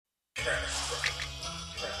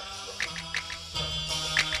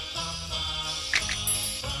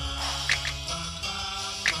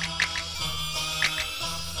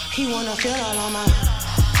He wanna feel all on my,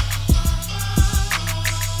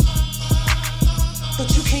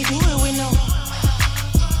 but you can't do it with no.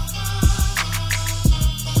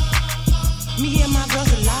 Me and my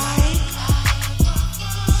girls alike,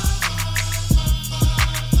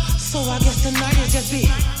 so I guess tonight is just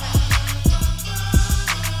be.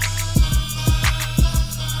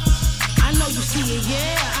 I know you see it,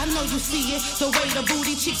 yeah, I know you see it. The way the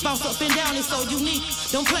booty cheeks bounce up and down is so unique.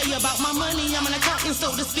 Don't play about my money, I'm an accountant,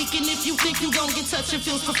 so to speak. And if you think you gon' get touched and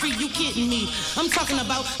feels for free, you kidding me. I'm talking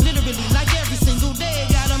about literally like every single day.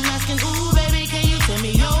 Got them asking, ooh, baby, can you tell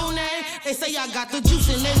me your name? They say I got the juice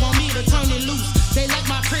and they want me to turn it loose. They like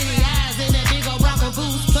my pretty eyes and that big old rocker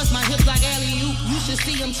boots. Plus my hips like alley-oop. You should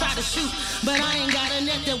see them try to shoot. But I ain't got a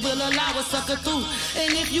net that will allow a sucker through.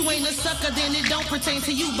 And if you ain't a sucker, then it don't pertain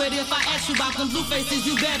to you. But if I ask you about them blue faces,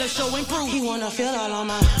 you better show and prove. He wanna feel all on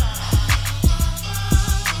my,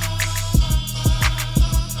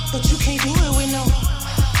 but you can't do it with no.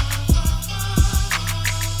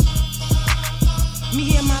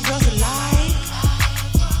 Me and my girls alike,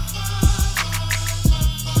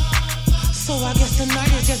 so I guess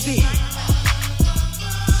tonight is just be.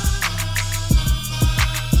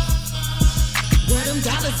 Where them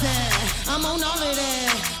dollars at? I'm on all of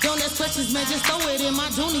that. Don't ask questions, man, just throw it in my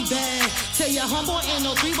Dooney bag. Tell your homeboy ain't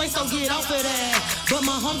no three-way, so get off of that. But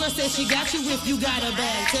my homegirl said she got you if you got a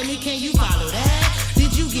bag. Tell me, can you follow that?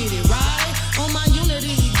 Did you get it right? On my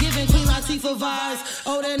unity, giving Queen Latifah vibes.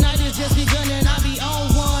 Oh, that night is just begun and I be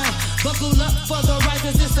on one. Buckle up for the ride,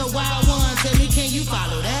 cause it's a wild one. Tell me, can you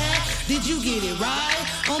follow that? Did you get it right?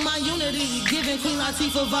 On my unity, giving Queen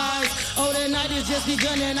Latifah vibes. Oh, that night is just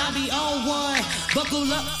begun and I be on one.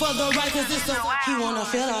 Buckle up for the ride, cause it's a wild. He wanna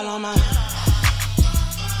feel all on my,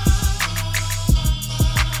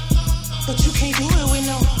 but you can't do it with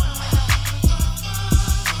no.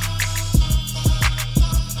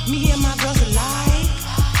 Me and my girls alike,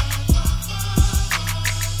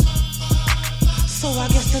 so I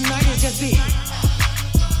guess tonight is just be.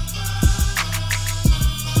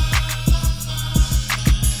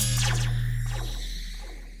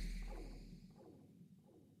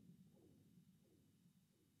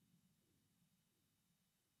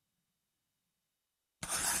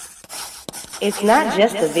 It's not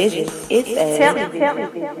just a vision, it's a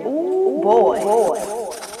television. Ooh, boy.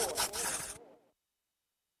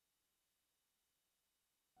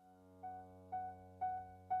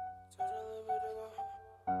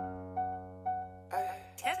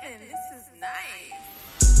 Kevin, this is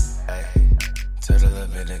nice. Hey, tell the little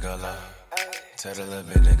bit nigga love. Tell the little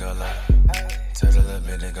bit nigga love. Tell the little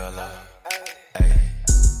bit nigga love. Hey,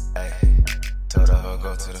 hey, tell the hoe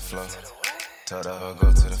go to the floor. Tell the hoe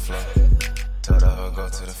go to the floor. Tell the hoe go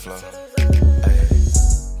to the floor. Hey,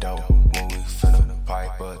 dope, when we finna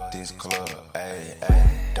pipe up this club. Hey,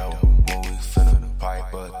 hey, dope, when we finna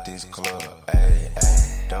pipe up this club. Hey,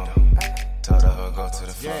 hey, dope. Tell the hoe go to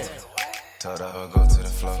the floor. Tell the hoe go to the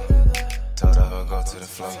floor. Tell the hoe go to the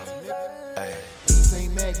floor. Hey.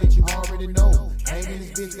 Ain't mad, bitch, you already know. Ain't in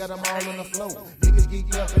this bitch, got them all on the floor. Niggas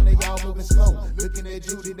geeked up and they all moving slow. Looking at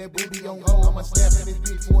Judy, that booty on O. I'ma snap in this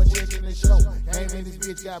bitch for a check in the show. Came in this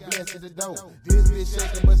bitch, got blessed at the door. This bitch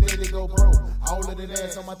shaking, but steady go pro. All of that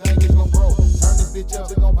ass on my thing is gon' grow. Turn this bitch up,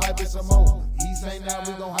 we gon' pipe it some more. East ain't now,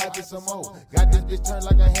 we gon' hype it some more. Got this bitch turned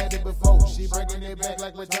like I had it before. She breaking it back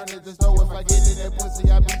like return it to store. If I get in that pussy,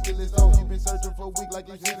 I be still as though. You been searching for a week like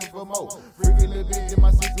you searching for more. Freaky little bitch in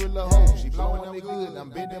my secret little hole. She blowing on me good. I'm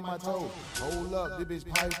bending my toes. Hold up, this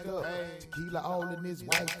bitch piped up. Tequila all in this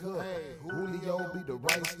white cup. Julio be the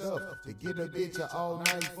right stuff to get a bitch a all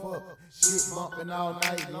night fuck. Shit bumping all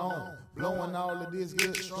night long. Blowing all of this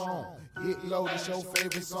good strong. Get low to show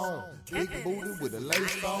favorite song. Big booty with a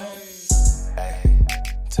lace on. Hey,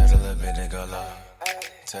 tell the little bit nigga love.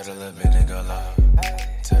 Tell the little bit nigga love.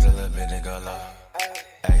 Tell the little bit nigga love.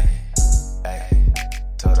 Hey, hey,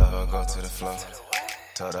 tell the hoe go to the floor.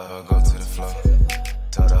 Tell the hoe go to the floor.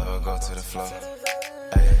 Tell the hoe go to the floor.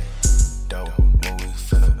 Hey, dope, when we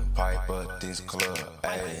finna pipe up this club.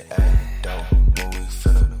 Hey, hey, dope, when we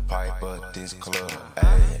finna pipe up this club.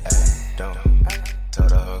 Hey, hey, dope. Tell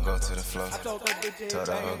the hoe go to the floor. Tell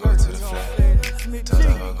the hoe go to the floor. Tell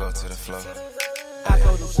the hoe go to the floor. I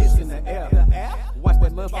throw them shits in the air. Watch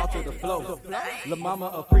that mud fall to the floor. La mama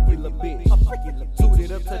a freaky little bitch.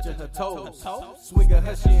 Tooted up, touching her toes. Swinging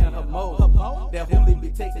her shit in her mode. That holy be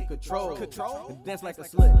taking control. And dance like a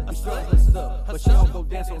slut. I'm strutting her stuff, but she don't go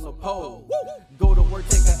dance on the pole. Go to work,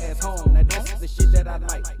 take her ass home. Now this is the shit that I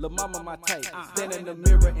like. La mama my type. Stand in the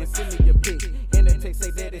mirror and send me your pic. And the text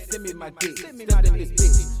say daddy send me my dick. Step in this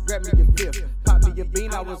bitch, grab me your fifth. Pop me your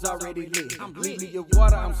bean, I was already lit. Leave me your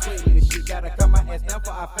water, I'm sweating this shit. Gotta cut my ass down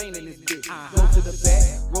for I faint in this bitch. Go to the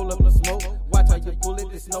back, roll up the smoke. Watch how you pull it,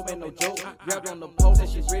 this snow ain't no joke. Grab on the pole, that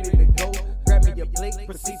shit's ready to go. Grab me your plate,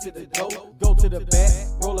 proceed to the dough. Go to the back,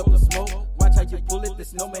 roll up the smoke. Watch how you pull it, this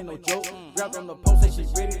snow ain't no joke. Grab on the post, that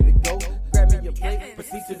shit's ready to go. Grab me your plate,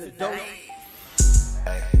 proceed to the dough.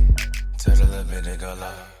 Ay, tell the little bit nigga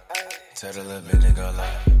love. Tell the little bit nigga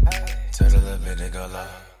love. Tell the little bit nigga love.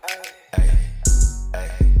 Ay, ay,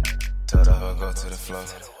 tell the hoe go to the floor.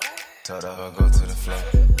 Tell the hoe go to the floor.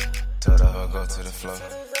 Tell the hoe go to the floor.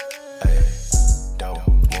 Ay, don't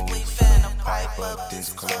move, pipe up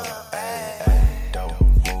this club. Ay, ay, don't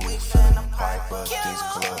move, pipe up this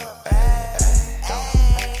club. Ay, ay,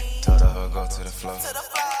 don't. Tell the hoe go to the floor.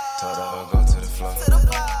 Tell the hoe go to the floor. Tell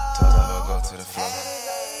the hoe go to the floor.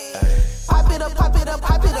 Ay. Pipe it up, pipe it up,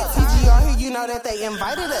 pipe it up. TGR here, you know that they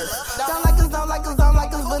invited us. Don't like us, don't like us, don't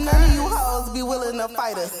like us, but none of you hoes be willing to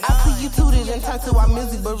fight us. I see you tooted and turn to our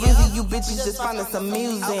music, but really you bitches just find us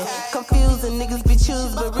amusing. Confusing niggas be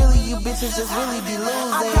choosing, but really you bitches just really be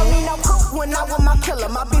losing. I don't need no proof when I want my killer.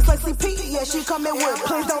 My bitch like CP, yeah, she coming with it.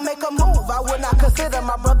 Please don't make a move, I would not consider.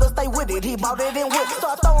 My brother stay with it, he bought it and whipped it.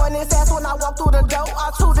 Start throwing his ass when I walk through the door.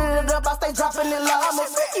 I tooted it up, I stay dropping it low. I'm a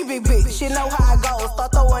freaky big bitch, you know how it goes.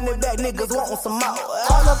 Start throwing it back, niggas wanting some more.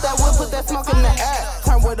 All up that wood, put that smoke in the air.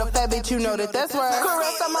 Turn with a fat bitch, you know that that's right.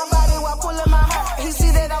 Caress on my body while pulling my hair. He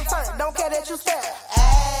see that I'm turned, don't care that you stare.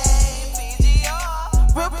 Hey,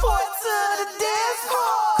 PGR, report to the dance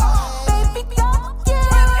hall. Baby, don't get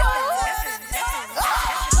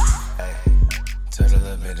Hey, tell the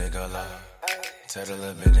little bit nigga love. Tell the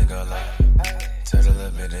little bit nigga love. Tell the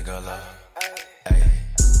little bit nigga love. Hey,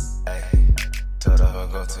 hey, tell the hoe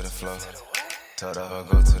go to the floor. Tell the hoe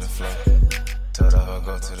go to the floor. Tell the hoe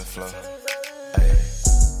go to the floor. Ay,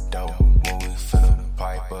 don't move, we finna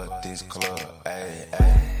pipe up this club. Ay,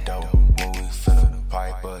 ay, don't move, we finna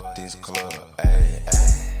pipe up this club. Ay,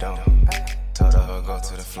 ay, don't. Tell the hoe go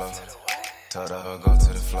to the floor. Tell the hoe go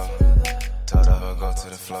to the floor. Tell the hoe go to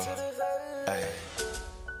the floor. Ay.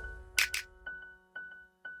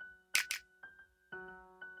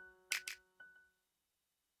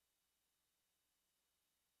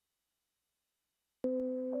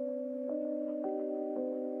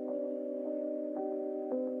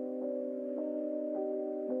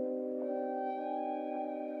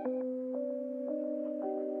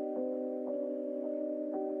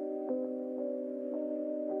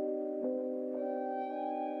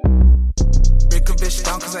 Bitch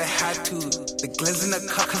down cause I had to. The glens in the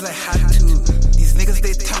cup cause I had to. These niggas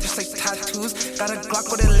they turn just like tattoos. Got a Glock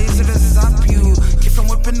with a laser to zap you. Keep from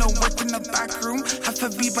whipping the work in the back room. Have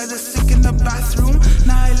to be by the sink in the bathroom.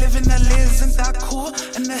 Now I live in LA, isn't that cool?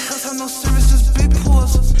 And the hills have no services, big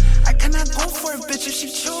pools. I cannot go for it, bitch. If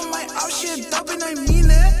she chill my out, she a dub and I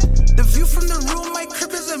mean it. The view from the room, my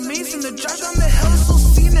crib is amazing. The drive down the hill is so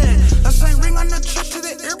scenic. That's my ring on the trip to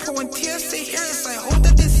the airport. When TSA hears us, I hope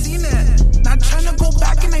that they seen it. Not trying to go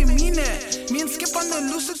back and I mean it. Me and Skip on the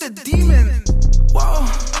loose with the demon. Whoa,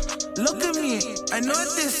 look at me. I know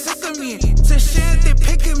that they're sick of me. To shit they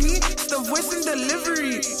picking me. It's the voice and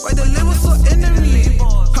delivery. Why the label so into me?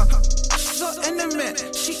 She's so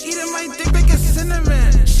intimate. She eating my dick like a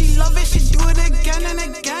cinnamon. She love it, she do it again and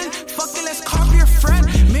again. Fuck it, let's copy your friend.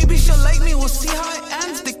 Maybe she'll like me, we'll see how it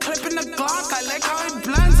ends. They clip in the Glock, I like how it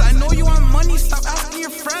blends. I know you want money, stop asking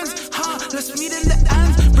your friends. Let's meet in the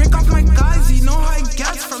ends. Break off my guys, you know how it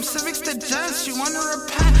gets. From civics to jets, she wanna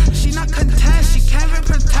repent. She not content, she can't even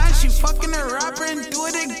pretend. She fucking a rapper and do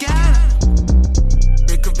it again.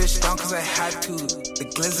 Break a bitch down cause I had to. The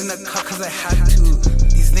glens in the cup cause I had to.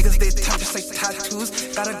 These niggas they turn just like tattoos.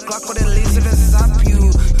 Got a Glock with a laser to zap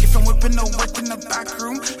you. Keep from whipping the work in the back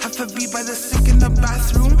room. Have to be by the sink in the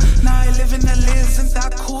bathroom. Now I live in LA, isn't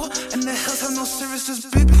that cool? And the hills have no services,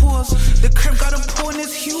 big pools. The crib got a pool and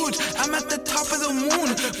it's huge. I'm at the top of the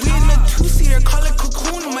moon. We in a two-seater, call it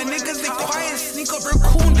cocoon. My niggas they quiet, sneak up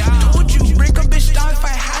raccoon. Told you, break a bitch down if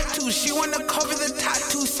I had to. She wanna cover the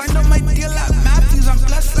tattoo. Signed up my deal at Matthews. I'm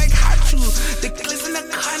blessed like Hachu. The glitz in the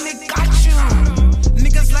car and they got you.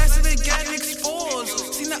 Niggas lies so they getting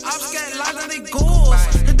exposed. Seen the ops get loud on they goals.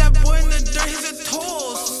 Heard that boy in the dirt, he's a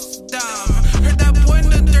toast. Damn. Heard that boy in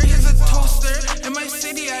the dirt, he's a toaster. In my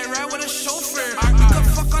city, I ride with a chauffeur.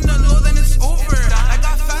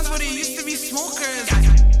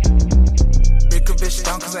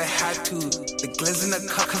 glens in the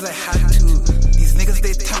cut cause I had to. These niggas,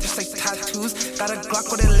 they tempt just like tattoos. Got a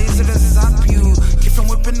Glock with a laser to zap you. Keep from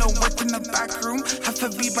whipping the work in the back room. Have to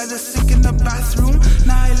be by the sink in the bathroom.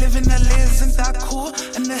 Now I live in LA, isn't that cool?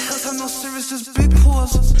 And the hills have no services, big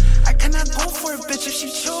pools. I cannot go for a bitch if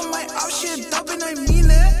she chill my out, she a dub and I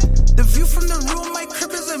mean it. The view from the room, my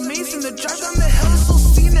crib is amazing. The drive down the hill is so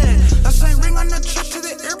scenic. That's why I ring on the trip to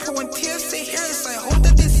the airport when TSA hears. I hope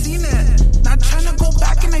that they seen it. Not trying to go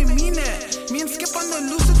back and I mean it. Me and Skip on the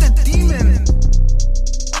loose with the demon.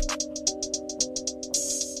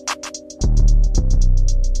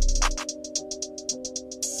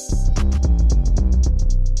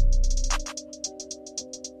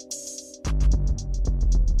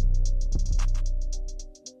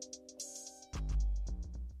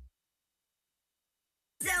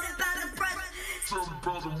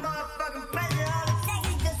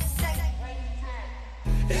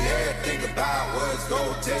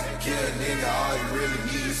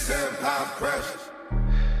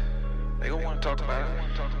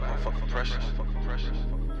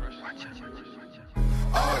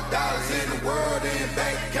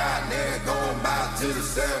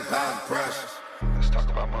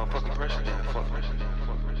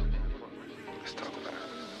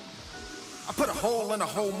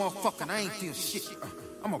 I ain't feel shit.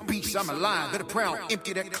 I'm a beast, I'm a lion. Better pray I don't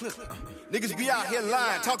empty that clip. Niggas be out here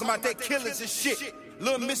lying, talking about they killers and shit.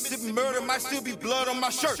 Little Mississippi murder might still be blood on my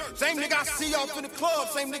shirt. Same nigga I see off in the club,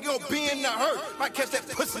 same nigga gon' be in the hurt. Might catch that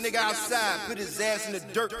pussy nigga outside, put his ass in the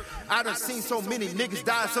dirt. I done seen so many niggas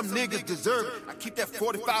die, some niggas deserve it. I keep that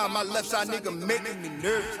 45 on my left side, nigga, making me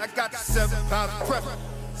nervous. I got the 7 pounds of pressure,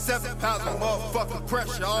 7 pounds of motherfucking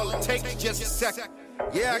pressure. All it takes is just a second.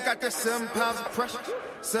 Yeah, I got that 7 pounds of pressure.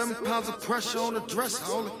 7 pounds of pressure on the dresser.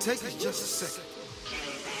 All it takes is just a second.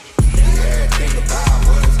 Yeah, think about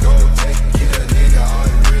what it's gonna take to kill a nigga. All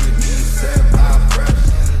you really need is 7 pounds of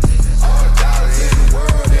pressure. All the dollars in the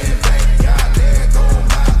world in bank account, they're going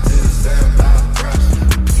out to the 7 pounds of pressure.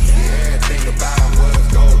 Yeah, think about what it's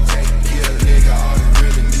gonna take to kill a nigga. All you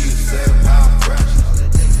really need is 7 pounds of pressure.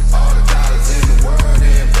 All the dollars in the world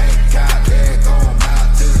in bank account, they're going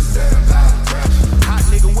out to the 7 pounds of pressure. Hot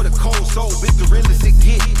nigga with a cold soul, bitch, the realest it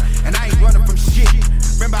get. And I ain't running from shit.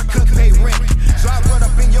 Remember I couldn't pay rent, so I run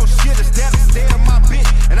up in your shit instead of stay on my bitch.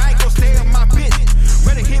 And I ain't gon' stay on my bitch.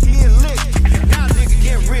 Better hit me and lick. Now niggas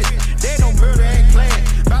get rich. They don't murder, ain't playing.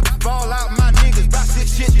 About to fall out my niggas, about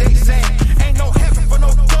this shit they saying. Ain't no heaven for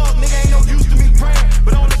no dog, nigga, ain't no use to me praying.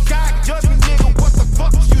 But only God can judge me, nigga, what the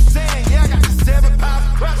fuck is you saying? Yeah, I got the 7 pounds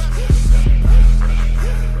of pressure.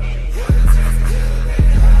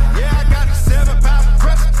 Yeah, I got the 7 pounds of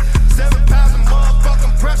pressure. 7 pounds of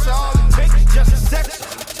motherfucking pressure. All it takes is just a second.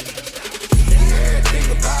 Yeah, think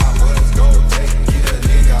about what it's gonna take to kill a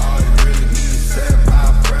nigga. All you really need is 7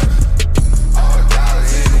 pounds of pressure. All the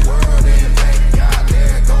dollars in the world in bank account,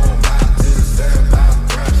 they're going out to the 7 pounds of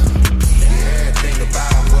pressure. Yeah, think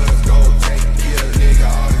about what it's gonna take to kill a nigga.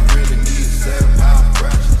 All you really need is 7 pounds of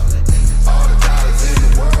pressure. All the dollars in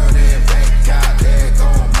the world in bank account, they're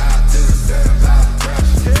going out to the 7 pounds of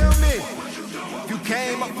pressure. Tell me, you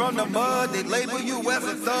came up from the mud, they label you as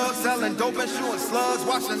a thug, selling dope and shooting slugs,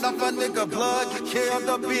 washing up a nigga blood, get killed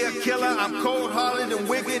to be a killer. I'm cold-hearted and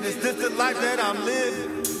wicked, is this the life that I'm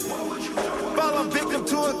living? Falling victim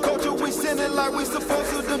to a culture, we sinning like we supposed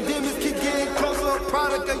to. Them demons keep getting closer, a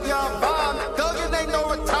product of young vibe. Thuggin' ain't no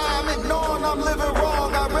retirement, knowing I'm living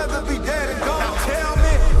wrong, I'd rather be dead and gone. Now tell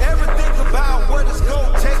me everything about what it's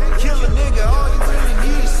gonna take to kill a nigga. All you really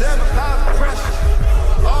need is 7 pounds of pressure.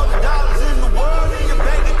 All the dollars in the world in your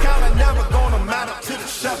bank account are never gonna matter to the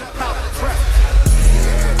 7 pounds of pressure.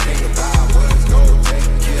 Yeah, think about what it's gonna take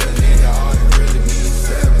to kill a nigga. All you really need is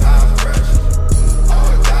 7 pounds of pressure. All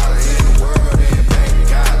the dollars in the world in your bank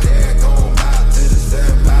account, they're going out to the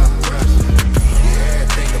 7 pounds of pressure. Yeah,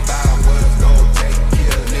 think about what it's gonna take to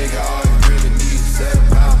kill a nigga. All you really need is 7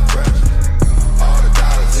 pounds of pressure. All the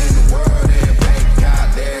dollars in the world in your bank account,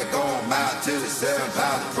 they're going out to the 7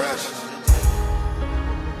 pounds of pressure.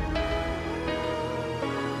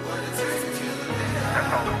 That's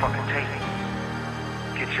all the fucking tape.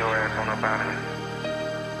 Get your ass on up out of here.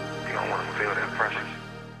 You don't want to feel that pressure.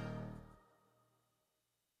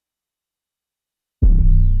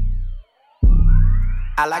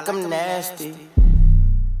 I like them nasty.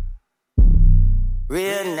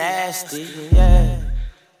 Real nasty, yeah.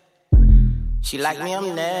 She like me,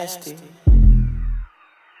 I'm nasty.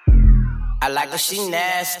 I like her, she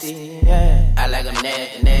nasty, yeah. I like them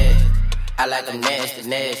nasty, nasty. I like them nasty,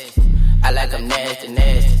 nasty. I like them nasty,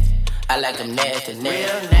 nasty. I like them nasty,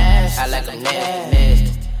 nasty. I like them nasty,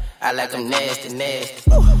 nasty. I like them nasty,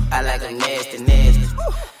 nasty. I like them nasty, nasty.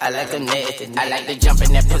 I like them nasty. I like to jump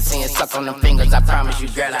in that pussy and suck on them fingers. I promise you,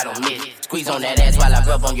 girl, I don't miss it. Squeeze on that ass while I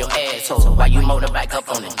rub on your asshole. While you motorbike up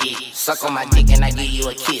on the dick. Suck on my dick and I give you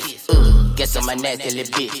a kiss. Guess I'm a nasty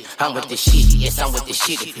little bitch. I'm with the shit. Yes, I'm with the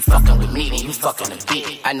shit. If you fucking with me, then you fucking a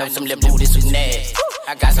bitch. I know some little booties who nasty.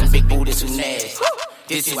 I got some big booties who nasty.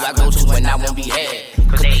 This is who I go to when I won't be had.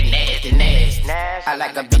 Cause they nasty, nasty. I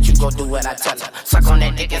like a bitch, you go do what I tell her. Suck on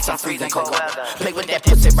that dick and some freezing cold. Play with that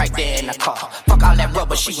pussy right there in the car. Fuck all that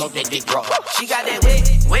rubber, she want that dick raw. She got that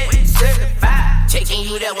wet, certified. Taking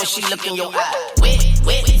you there when she look in your eye. Wet,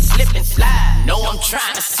 slip and slide. No, I'm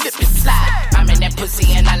trying to slip and slide. I'm in that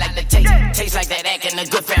pussy and I like the taste. Taste like that acting a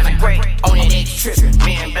good family great. On that X trippin',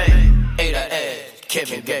 me and babe. Ate her ass.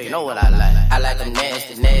 Kevin Gay, know what I like. I like them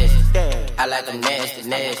nasty. I like them nasty.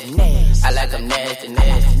 I like them nasty.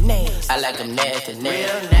 I like them nasty.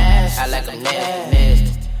 I like them nasty.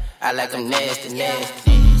 I like them nasty.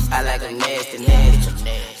 I like them nasty.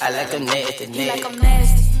 I like them nasty. You like them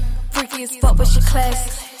nasty. Freaky as fuck, but she classy.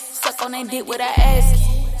 Suck on that dick with her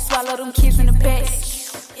ass. Swallow them kids in the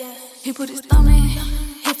basket. He put his thumb in.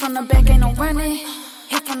 Hit from the back, ain't no running.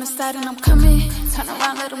 Hit from the side and I'm coming. Turn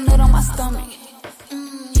around, let him nut on my stomach.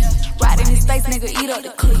 Right in his face, nigga, eat up the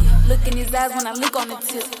clip. Look in his eyes when I look on the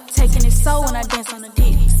tip. Taking his soul when I dance on the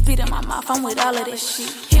dick. Spit in my mouth, I'm with all of that shit.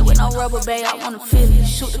 Hit with no rubber, babe, I wanna feel it.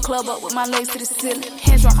 Shoot the club up with my legs to the ceiling.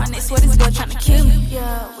 Hands round my neck, swear this girl tryna kill me.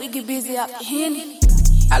 Yeah, we get busy out the Henny.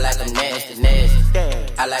 I like them nasty.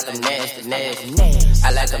 I like them nasty.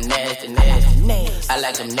 I like them nasty. I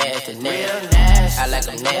like them nasty. I like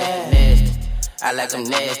them nasty. I like them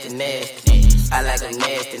nasty. I like them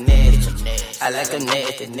nasty. I like them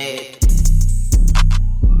nasty.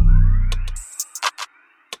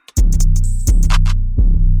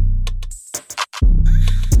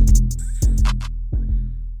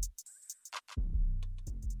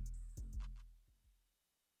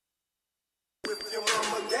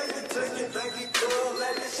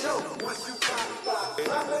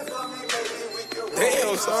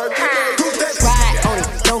 Damn, sorry. Ride on it,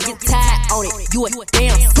 don't get tired on it. You a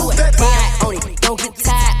damn suit. Ride on it, don't get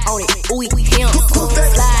tired on it. Ooh, we him.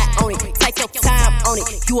 Slide on it, take your time on it.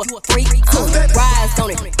 You a freak too. Rise on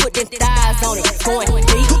it, put them thighs on it. Going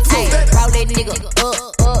deep too. Roll that nigga up.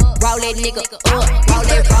 Roll that nigga up. Roll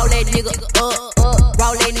that nigga up.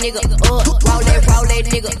 Roll that nigga up. Roll that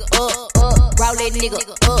nigga up. Roll that nigga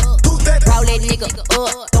up. Roll that nigga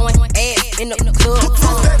up. Throwing ass in the club.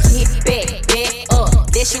 Get back up.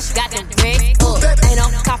 That shit got them racks up. Ain't no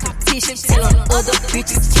competition. Tell them other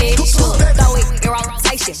bitches catch up. Throw it in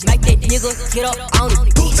rotation. Make that nigga get up on it,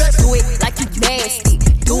 bitch. Do it like you nasty.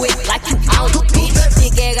 Do it like you on it, bitch.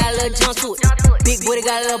 Big ass got a little jump to it. Big booty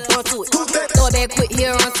got a little bump to it. Throw it back quick,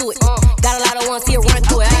 here run to it. Got a lot of ones here run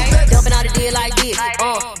to it. Ay. Dumping out the deal like this.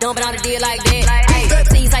 Dumping out the deal like that. Ay.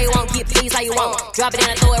 Please how you want, get please how you want. Drop it in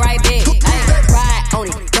and throw it right back. Ay. Ride on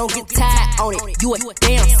it, don't get tired on it. You a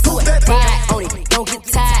damn suit. Ride on it, don't get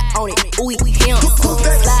tired on it. Ooh, we him.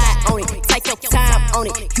 Slide on it, take your time on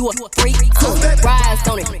it. You a freak too. Rise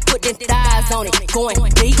on it, put them thighs on it. Going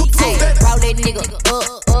deep too. Roll that nigga up.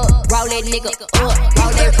 Roll that nigga up.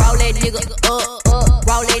 Roll that nigga up.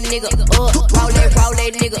 Roll that nigga up. Roll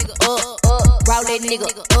that nigga up. Roll that nigga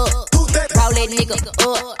up. Roll that nigga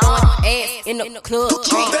up. Ass in the club.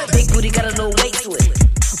 Big booty got a little weight to it.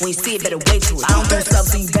 When you see it, better wait to it. I don't do stuff,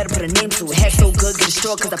 so you better put a name to it. Hair so good, get a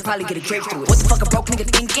straw, cause I probably get a drape through it. What the fuck a broke nigga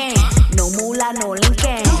thinking? No moolah, no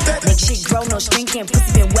linking. Make shit grow, no shrinking. Pussy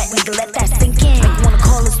been wet, nigga, let that sink in. You wanna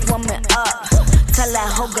call this woman up? Tell that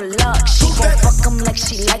hoe good luck. She gon' fuck him like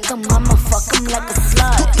she like him. I'ma fuck him like a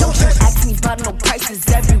slut. Don't you ask me about no prices.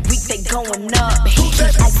 Every week they going up. He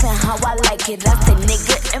keep asking how I like it. I say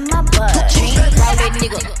nigga in my butt. Roll that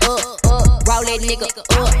nigga up. Roll that nigga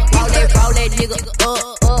up. Roll that nigga up.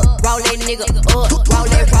 Roll that nigga up.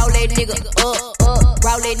 Roll that nigga up.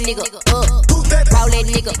 Roll that nigga up. Roll that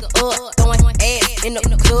nigga up. Throwing ass in the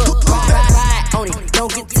club. Ride on it,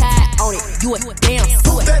 don't get tired on it. You a damn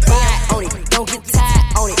suit. Ride on it, don't get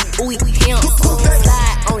tired on it. Ooh, we him.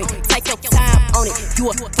 Slide on it, take your time on it. You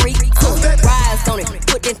a freak too. Rise on it,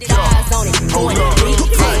 put them thighs on it. Going deep.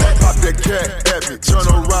 Pop that cat at me, turn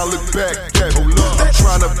around, look back at me. I'm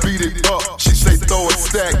tryna beat it up. She say throw a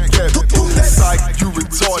stack at me. Psych, you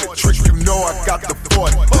retarded. Trick, you know I got the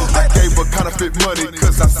 40. I gave her counterfeit money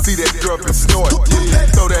cause I see that girl been snorting.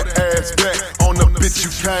 Throw that ass back on the bitch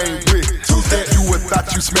you came with. You would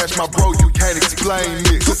thought you smashed my bro, you can't explain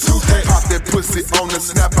this. Pop that pussy on the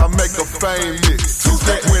snap, I make her famous.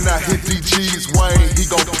 When I hit DG's Wayne, he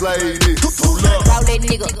gon' play this. Roll that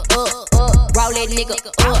nigga up. Roll that nigga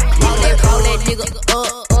up. Roll that nigga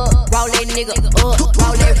up. Roll that nigga up.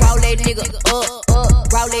 Roll that nigga up.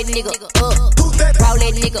 that nigga up. Roll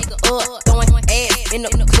that nigga up. Throwing ass in the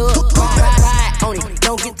club. Ride on it,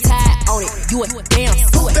 don't get tired on it. You a damn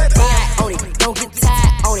fool. Ride on it, don't get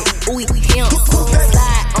tired on it. Ooh, him.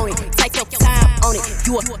 Slide on it, take your time on it.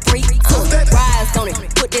 You a freak. Rise on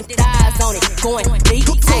it, put them thighs on it. Going deep.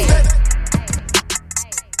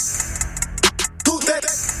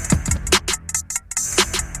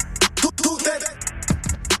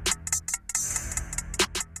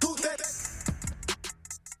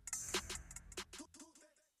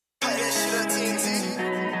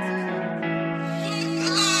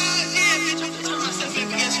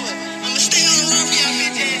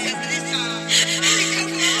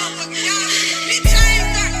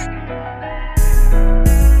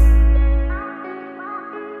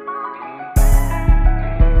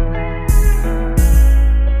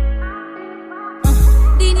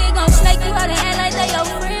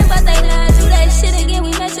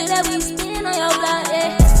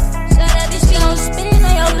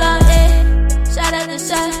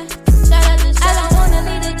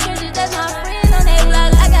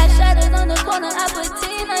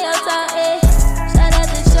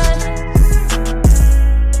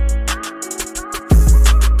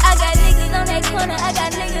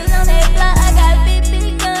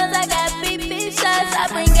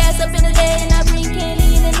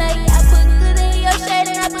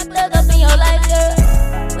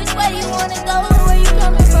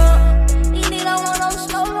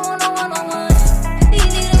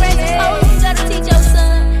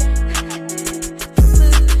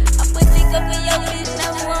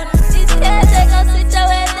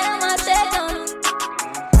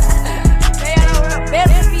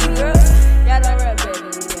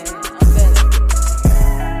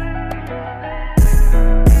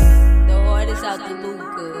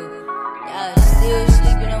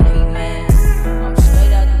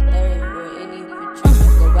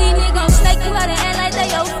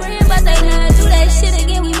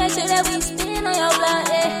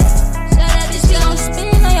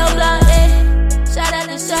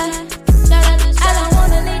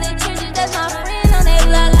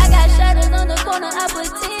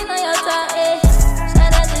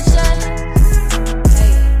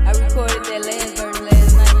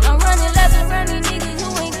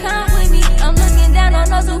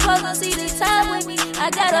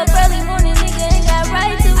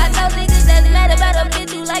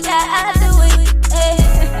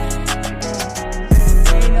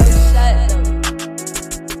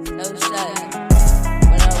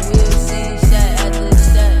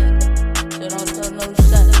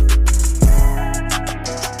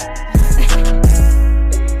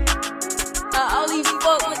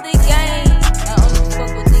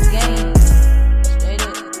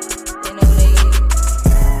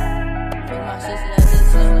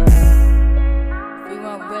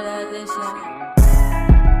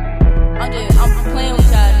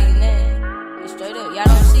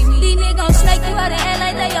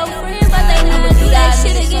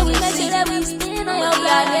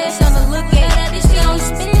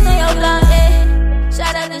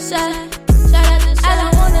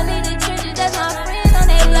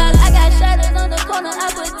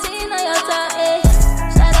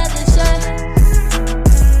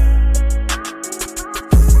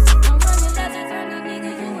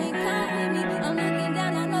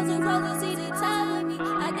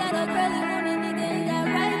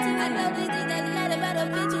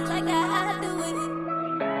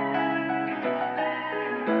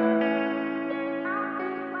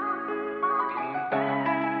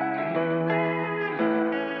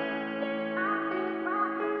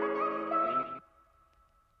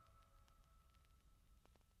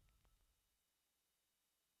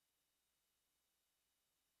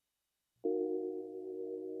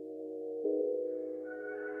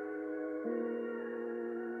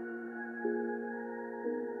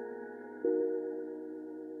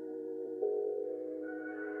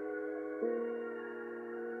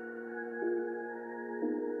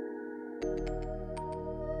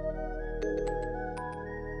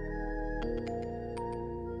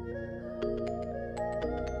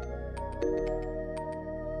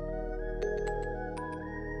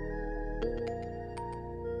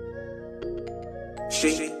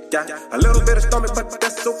 She got a little bit of stomach, but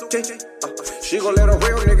that's okay. She gon' let a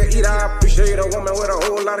real nigga eat. I appreciate a woman with a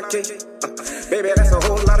whole lot of cake. Baby, that's a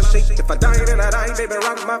whole lot of shit. If I die, then I die, baby,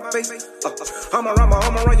 rock my face. I'ma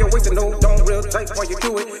run your waist and no, don't real tight while you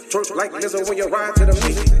do it. Twerk like Lizzo when you ride to the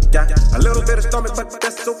beat. Got a little bit of stomach, but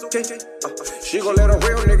that's okay. She gon' let a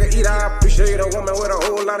real nigga eat. I appreciate a woman with a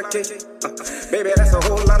whole lot of cake. Baby, that's a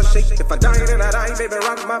whole lot of shake. If I die, then I die, baby,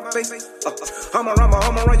 rock my face. I'ma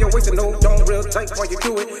run your waist and no, don't real tight while you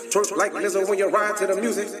do it. Twerk like Lizzo when you ride to the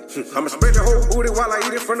music. I'ma spread your whole booty while I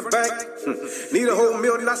eat it from the back. Need a whole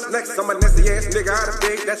meal, not snacks. I'm a nasty ass nigga out of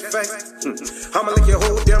big, that's facts. I'ma lick your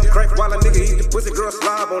whole damn crack while a nigga eat the pussy, girl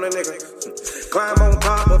slob on a nigga. Climb on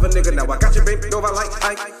top of a nigga, now I got you bent over like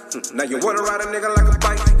Ike. Now you wanna ride a nigga like a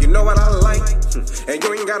bike, you know what I like. And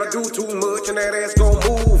you ain't gotta do too much and that ass gon'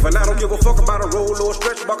 move. And I don't give a fuck about a roll or a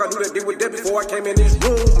stretch mark. I knew that deal with that before I came in this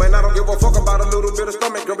room. And I don't give a fuck about a little bit of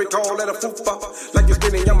stomach, girl, we call that a fupa. Like you're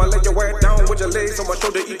spinning, I'ma lay your ass down with your legs on my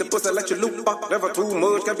shoulder, eat the pussy, let you loop up. Never too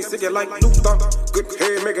much, can be sick like Luther. Good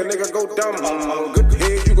head, make a nigga go dumb. Good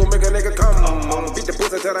head, you gon' make a nigga come. Beat the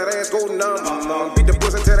pussy till that ass go numb. Beat the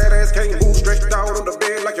pussy till that ass can't move. Stretched out on the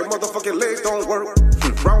bed like your motherfucking legs don't work.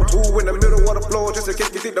 Round 2 in the middle of the floor, just in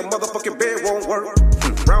case you think the motherfucking bed won't work.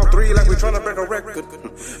 Round 3 like we tryna break a record.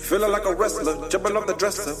 Feeling like a wrestler, jumping off the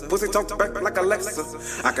dresser. Pussy talk back like Alexa.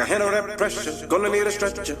 I can handle that pressure, gonna need a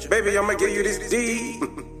stretcher. Baby, I'ma give you this D.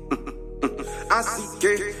 I see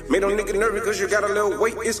it. Made no nigga nervous cause you got a little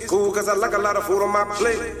weight. It's cool cause I like a lot of food on my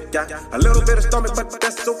plate. Got a little bit of stomach, but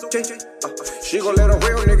that's okay. She gon' let a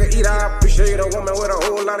real nigga eat. I appreciate a woman with a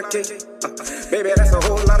whole lot of cake. Baby, that's a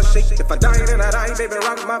whole lot of shake. If I die, then I die, baby,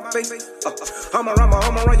 rock my face. I'ma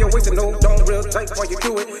run your waist and no, don't real tight while you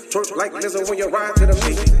do it. Twerk like Lizzo when you ride to the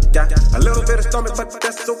music. Got a little bit of stomach, but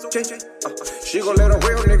that's okay. She gon' let a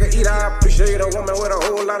real nigga eat. I appreciate a woman with a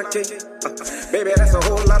whole lot of cake. Baby, that's a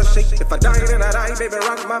whole lot of shake. If I die, then I die, baby,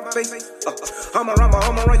 rock my face. I'ma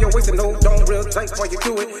run your waist and no, don't real tight while you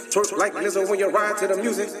do it. Twerk like Lizzo when you ride to the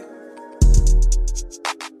music.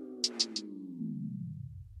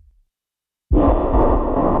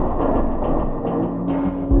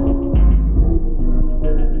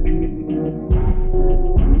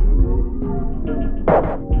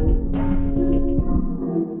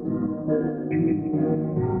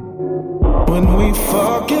 When we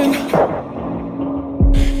fucking,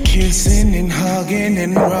 kissing and hugging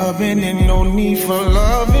and rubbing and no need for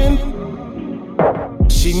loving,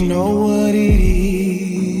 she know what it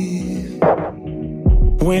is.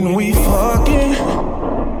 When we fucking,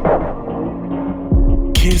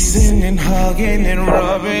 kissing and hugging and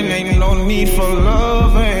rubbing, ain't no need for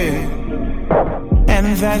loving,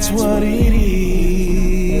 and that's what it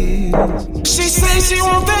is. She says she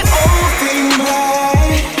want that old thing back.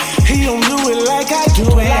 He don't do it like I do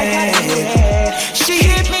it. She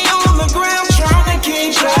hit me on the ground trying to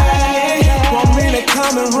keep track. Want me to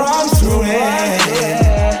come and run through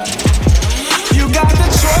it. You got the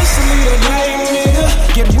choice to leave a lame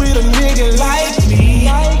nigga, get with a nigga like me.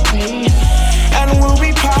 And we'll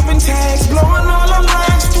be popping tags, blowing all the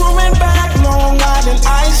lines, throwing back Long Island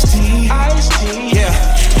iced tea. Yeah.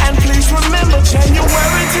 And please remember,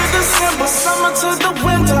 January to December, summer to the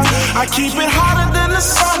winter, I keep it hotter than the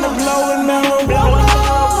sun, blowing marijuana.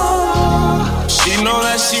 She know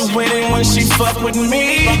that she winning when she fuck with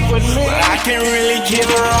me, but I can't really give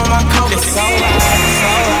her all my company. It's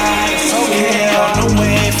alright, it's okay. On the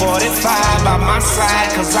way, 45 by my side,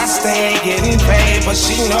 cause I stay getting paid. But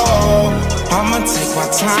she know I'ma take my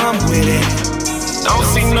time with it. Don't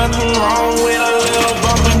see nothing wrong with a little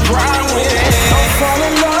bump and grind with it. Don't fall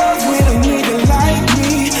in love with a nigga like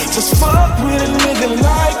me, just fuck with a nigga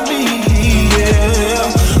like me, yeah.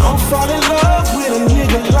 Don't fall in love with a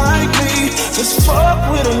nigga like me, just fuck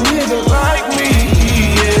with a nigga like me,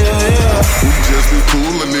 yeah. We just be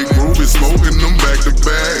coolin' it, groovy, smoking them back to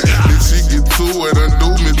back. Then she get to it,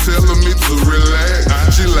 undo me, telling me to relax.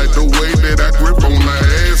 She like the way that I grip on her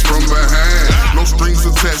ass from behind. No strings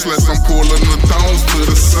attached, less I'm pulling the thongs to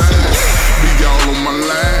the side. Be all on my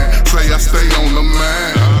line, say I stay on the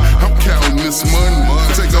mind. I'm counting this money,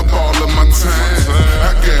 take up all of my time.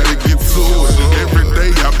 I gotta get to it, every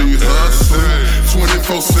day I be hustling.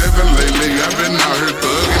 24/7 lately, I've been out here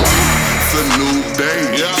thugging me. It's a new day,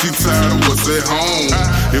 she tired of what's at home.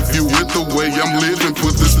 If you with the way I'm living,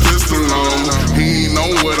 put this pistol on. He ain't know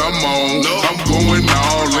what I'm on, I'm going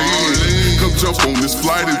all in. Come jump on this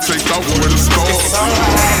flight and take off where the stars. It's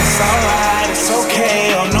alright, it's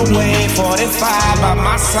okay. On the way, 45 by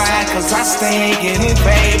my side, cause I stay getting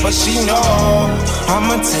paid. But she know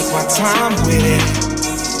I'ma take my time with it.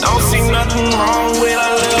 Don't see nothing wrong with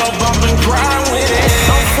a little bump and grind with it.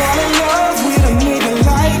 Don't fall in love with a nigga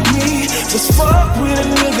like me, just fuck with a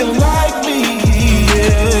nigga like me,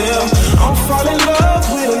 yeah. Don't fall in love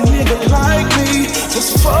with a nigga like me,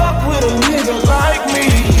 just fuck with a nigga like me,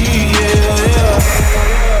 yeah.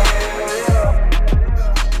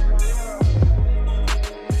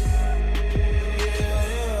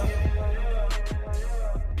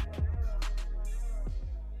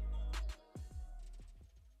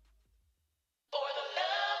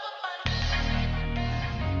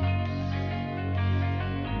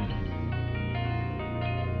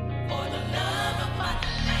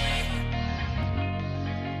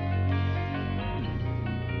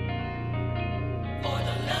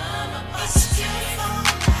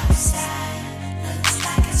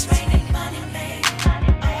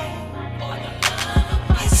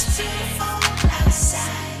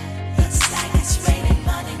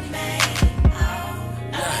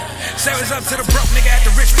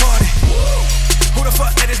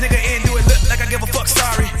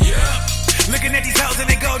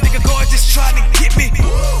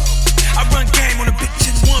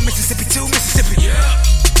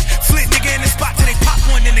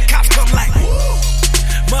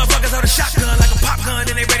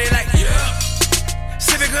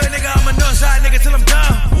 shy nigga till I'm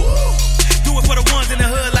done. Do it for the ones in the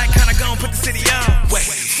hood, like kinda gon' put the city on. Wait,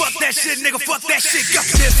 fuck that shit, nigga, fuck that shit. Go.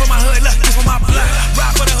 This for my hood, look, this for my block.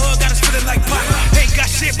 Ride for the hood, gotta spit it like pop. Ain't got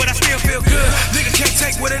shit, but I still feel good. Nigga can't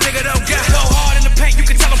take what a nigga don't got. Go hard in the paint, you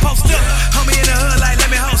can tell them post up. Homie in the hood, like let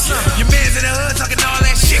me hold some. Your mans in the hood talking all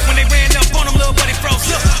that shit. When they ran up on them, little buddy froze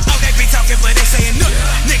up. Oh, they be talking, but they saying nothing.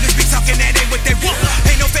 Niggas be talking that ain't what they want.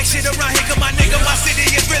 Ain't no fake shit around here, 'cause my nigga, my city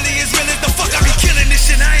is really as real as the fuck. I be killing this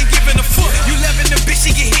shit, I ain't giving a fuck. You loving the bitch,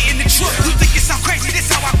 she get hit in the truck. You think it sound crazy, this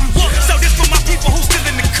how I grew up. So this for my people who still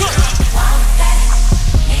in the cup. Want that,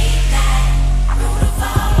 need that,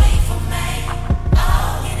 beautifully for me.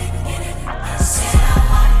 Oh, get it. I said I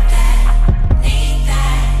want that, need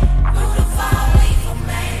that, beautifully for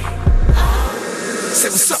me. Oh. Say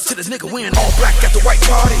what's up to the nigga wearing all black at the white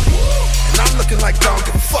party. And I'm looking like don't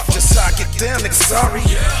give a fuck, just how I get down, nigga, sorry.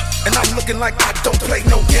 And I'm looking like I don't play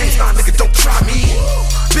no games, nah, nigga, don't try me.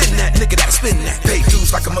 Been that nigga that spin that, pay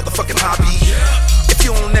dues like a motherfucking hobby. If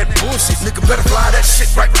you on that bullshit, nigga, better fly that shit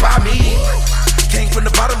right by me. Came from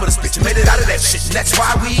the bottom of this bitch and made it out of that shit, and that's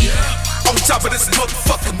why we on top of this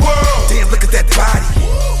motherfucking world. Damn, look at that body.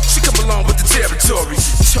 She come along with the territory.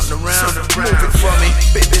 Turn around, move it for me,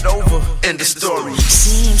 bend it over, end the story.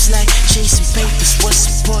 Seems like chasing papers was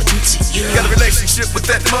important to you. Got a relationship with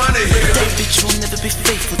that money, but that bitch will never be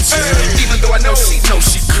faithful to you. Even though I know she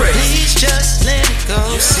crazy. Please just let it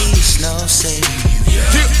go, see the snow saving you.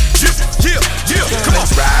 Yeah, come on,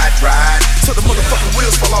 ride, till the motherfucking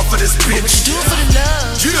wheels fall off of this bitch. What you do for the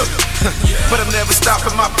love? Yeah, but I'm never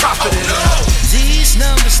stopping my profit. These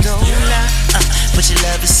numbers don't lie, but your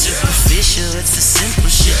love is superficial. It's the simple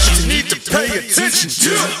shit you need to pay attention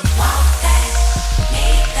to. Want that,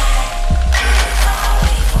 need that,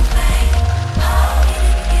 beautifully for me. Oh,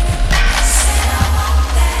 get it. I said I want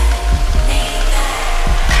that, need that,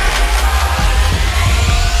 beautifully for me.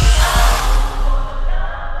 Oh,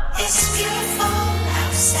 it's beautiful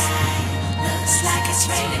outside. Looks like it's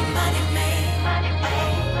raining money, man.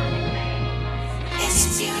 It's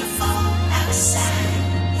beautiful outside.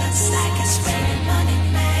 Looks like it's raining money,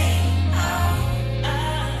 man.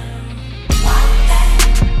 Want that,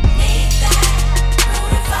 need that,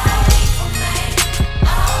 beautifully for me.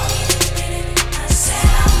 Oh, get it. I said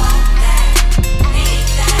I want that, need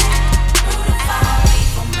that, beautifully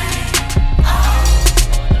for me.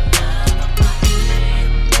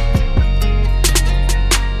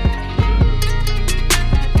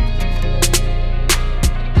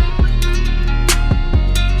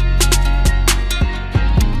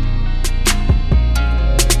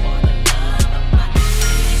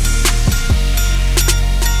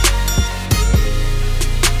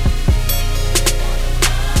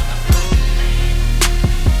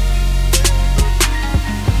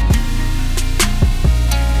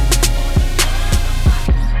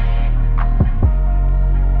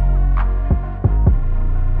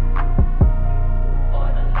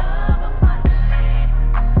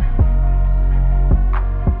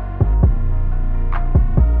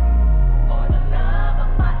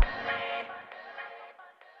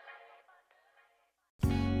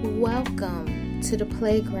 Welcome to the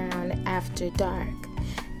Playground After Dark.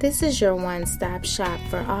 This is your one-stop shop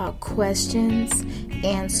for all questions,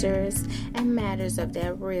 answers, and matters of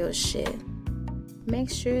that real shit. Make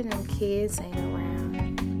sure them kids ain't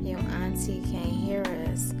around, your auntie can't hear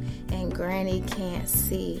us, and granny can't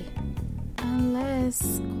see.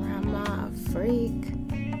 Unless grandma a freak,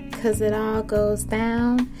 'cause it all goes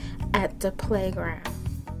down at the playground.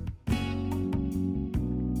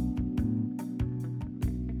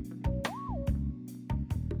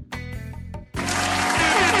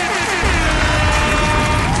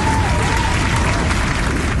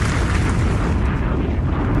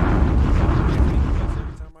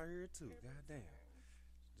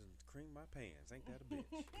 Ain't that a bitch?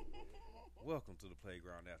 Welcome to the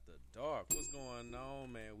Playground After Dark. What's going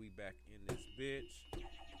on, man? We back in this bitch.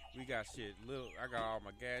 We got shit. I got all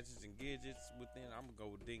my gadgets and gadgets within. I'm gonna go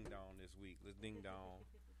with Ding Dong this week. Let's Ding Dong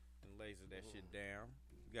and laser that shit down.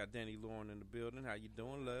 We got Danny Lauren in the building. How you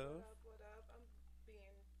doing, love? What up? I'm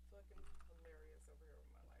being fucking hilarious over here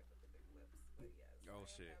with my life with the big lips. But yes, oh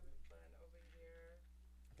shit. Having fun over here.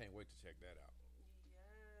 Can't wait to check that out.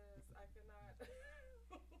 Yes, I cannot.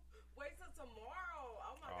 Wait till tomorrow.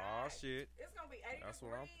 Oh my god. Oh shit. It's gonna be 80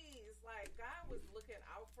 degrees. Like, God was looking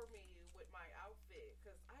out for me with my outfit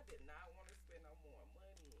because I did not want to spend no more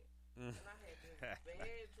money. And I had this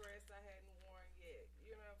bad dress I hadn't worn yet.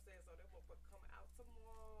 You know what I'm saying? So they will come out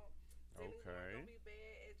tomorrow. Okay. Gonna be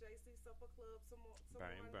bad at JC Supper Club tomorrow.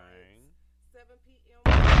 Bang bang. 7 p.m.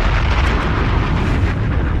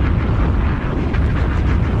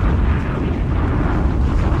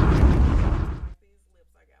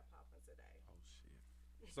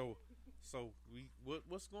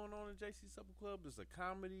 what's going on in JC Supper Club? There's a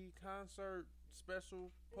comedy, concert,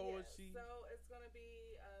 special, poetry. Yeah, so it's gonna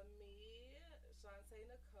be me, Shantae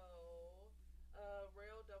Nicole,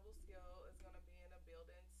 Real Double Skill is gonna be in the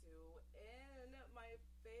building too, and my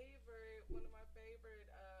favorite, one of my favorite,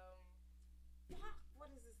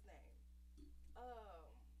 what is his name?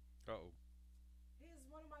 Uh-oh. He's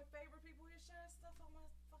one of my favorite people. He shares stuff on my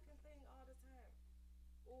fucking thing all the time.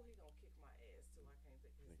 Oh, he gonna kick my ass too. I can't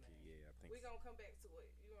think of his name. Yeah, I think we gonna come back to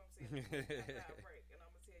it. You know what I'm saying? After our break, and I'm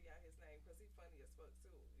gonna tell y'all his name because he's funny as fuck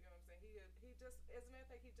too. You know what I'm saying? He just, as a matter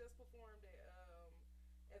of fact, he just performed at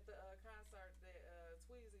the concert that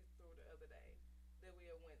Tweezy threw the other day that we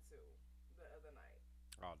went to the other night.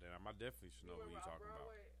 Oh damn! I definitely should know who you're talking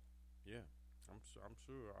Broadway? about. Yeah, I'm sure I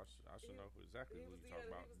should know exactly who you're talking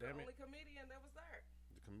about. He was Damn the it! only comedian that was there.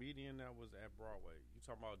 The comedian that was at Broadway. You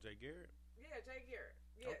talking about Jay Garrett? Yeah, Jay Garrett.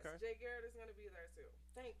 Yes, okay. Jay Garrett is gonna be there too.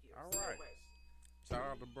 Thank you All so right. much. Shout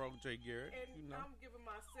out to bro Jay Garrett. And you know. I'm giving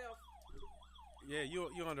myself. Yeah, you're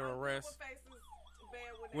under arrest. Faces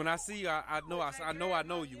bad with when I see you, I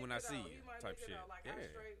know you when I see you. He Type shit. like, yeah. I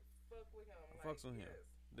straight fuck with him. Fucks on him.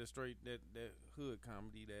 The straight that hood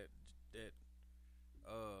comedy, that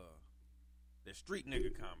street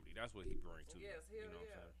nigga comedy. That's what he brings to yes, you. Hell What I'm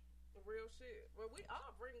yeah. saying? Real shit. Well, we all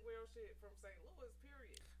bring real shit from St. Louis,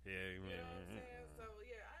 period. Yeah, you know what I'm saying? So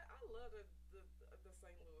yeah, I love the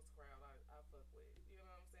St. Louis crowd. I fuck with. You know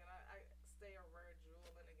what I'm saying? I stay a rare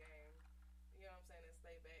jewel in the game. You know what I'm saying? And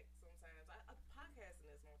stay back sometimes. Podcasting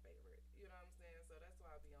is my favorite. You know what I'm saying? So that's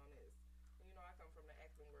why I be on this. And, you know, I come from the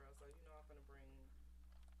acting world, so you know I'm gonna bring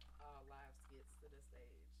live skits to the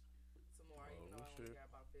stage tomorrow. Even though I only got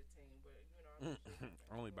about 15, but you know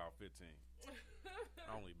I'm only about 15.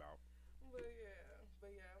 Only about. But yeah,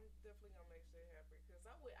 I'm definitely gonna make shit happen because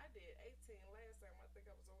I did 18 last time. I think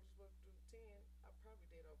I was only supposed to do 10. I probably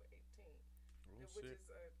did over 18, which is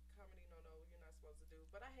a comedy no you're not supposed to do.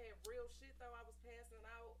 But I had real shit though. I was passing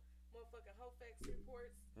out motherfucking Hofax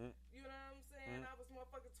reports. You know what I'm saying? I was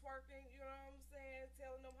motherfucking twerking. You know what I'm saying?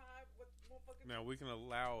 Telling them what motherfucking. Now we can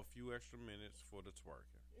allow a few extra minutes for the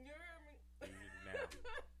twerking. You hear me? Now,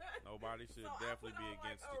 nobody should definitely be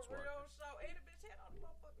against the twerking. Real show. And the bitch had on the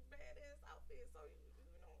motherfucking badass outfit, so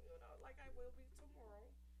you know, like I will be tomorrow.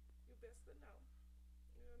 You best to know.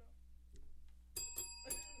 You know.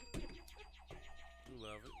 We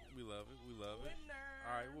love it. We love it. We love it. Winner.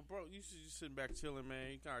 All right, well, bro, you should just sitting back chilling,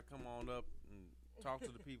 man. You gotta come on up and talk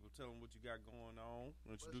to the people. Tell them what you got going on.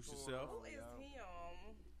 Introduce yourself. Who is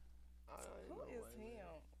him? Who is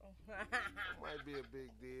him? Might be a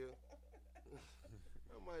big deal.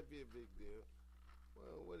 That might be a big deal.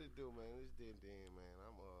 Well, what it do, man? It's Dan, man.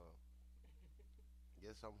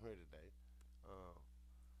 Guess I'm here today.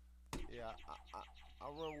 Yeah, I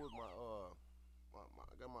run with I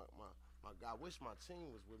got my guy. I wish my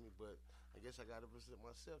team was with me, but I guess I got to present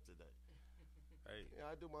myself today. Hey,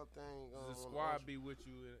 yeah, I do my thing. The squad be with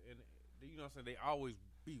you, and you know what I'm saying? They always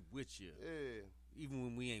be with you. Yeah. Even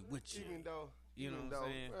when we ain't with you. Even though, you know what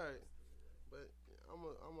I'm saying? Right. But I'm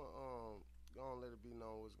gonna let it be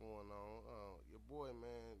known what's going on. Your boy,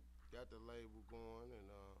 man, got the label going and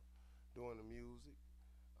doing the music.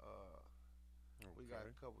 We got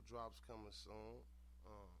a couple drops coming soon.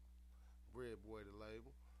 Red Boy, the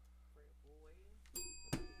label. Red Boy.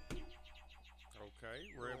 Okay,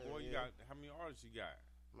 Red Boy. You got how many artists you got?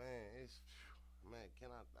 Man,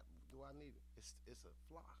 do I need it? It's a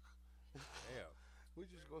flock. Yeah. We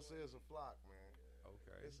just gonna say it's a flock, man.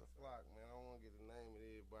 Okay. It's a flock, man. I don't want to get the name of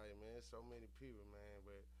everybody, man. There's so many people, man.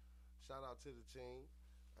 But shout out to the team.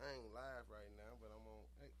 I ain't live right now, but I'm on.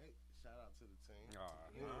 Hey, shout out to the team.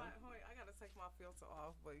 You know what? I gotta take my filter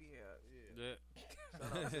off, but yeah.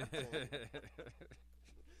 Shout out to the team.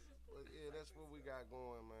 But yeah, that's what we got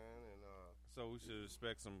going, man. And so we should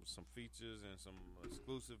expect some features and some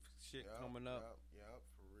exclusive shit coming up. Yep,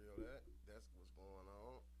 for real. That's what's going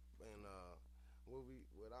on. And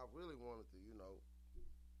what I really wanted to,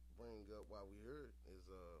 bring up while we here is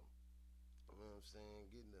you know what I'm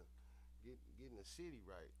saying, getting the city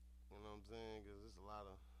right. You know what I'm saying? Because there's a lot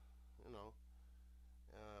of,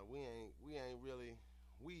 we ain't really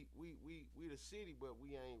we the city, but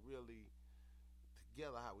we ain't really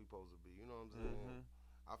together how we supposed to be. You know what I'm saying?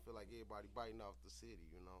 Mm-hmm. I feel like everybody biting off the city.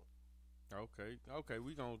 Okay,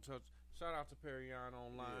 we gonna touch. Shout out to Perryon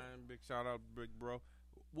Online. Yeah. Big shout out, big bro.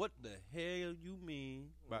 What the hell you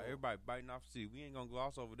mean by everybody biting off the city? We ain't gonna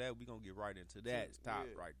gloss over that. We gonna get right into that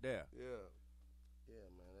right there. Yeah,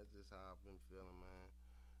 man. That's just how I've been feeling, man.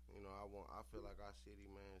 I feel like our city,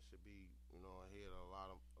 man, should be, ahead of a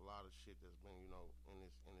lot of shit that's been, in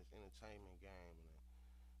this entertainment game. And,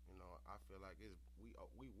 I feel like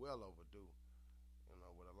we well overdue.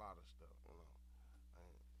 with a lot of stuff, And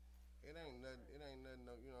it ain't nothing.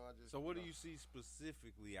 I just. So what do you see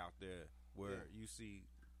specifically out there where you see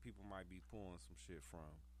people might be pulling some shit from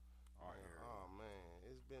our area? Oh man,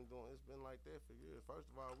 it's been like that for years. First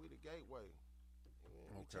of all, we the gateway.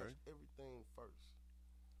 We touch everything first.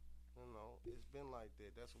 It's been like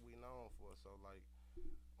that. That's what we known for. So like,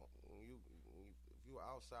 if you're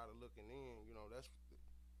outsider looking in, that's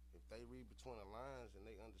if they read between the lines and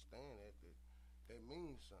they understand that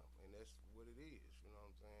means something, and that's what it is. You know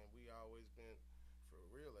what I'm saying? We always been for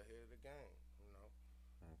real ahead of the game.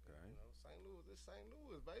 Okay. St. Louis, it's St.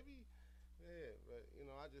 Louis, baby. Yeah, but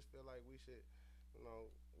I just feel like we should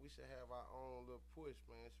have our own little push,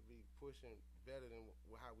 man. It should be pushing better than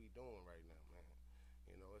how we doing right now, man.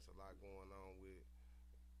 It's a lot going on with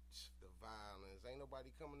the violence. Ain't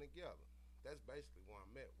nobody coming together. That's basically where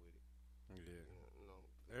I'm at with it. Yeah.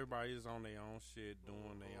 Everybody is on their own shit,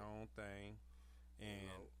 doing their own thing. And,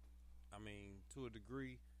 I mean, to a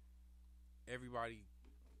degree, everybody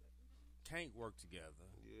can't work together.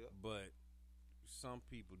 Yeah. But some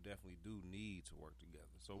people definitely do need to work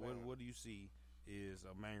together. So what do you see is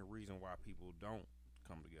a main reason why people don't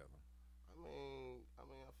come together? I mean,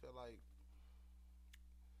 I feel like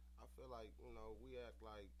we act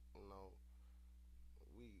like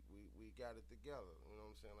we got it together. You know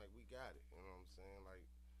what I'm saying? Like we got it. You know what I'm saying? Like,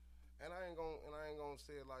 and I ain't gonna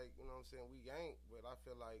say it like we ain't. But I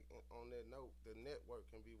feel like on that note, the network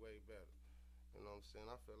can be way better. You know what I'm saying?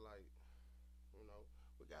 I feel like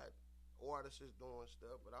we got artists doing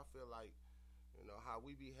stuff, but I feel like how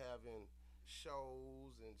we be having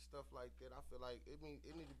shows and stuff like that. I feel like it need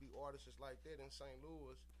to be artists like that in St.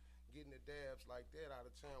 Louis, getting the dabs like that out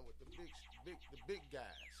of town with the big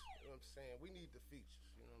guys. You know what I'm saying? We need the features.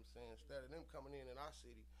 You know what I'm saying? Instead of them coming in our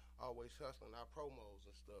city, always hustling our promos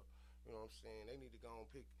and stuff. You know what I'm saying? They need to go and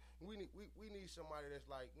pick. We need somebody that's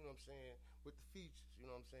like, you know what I'm saying, with the features. You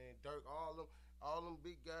know what I'm saying? Dirk, all them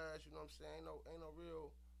big guys. You know what I'm saying? Ain't no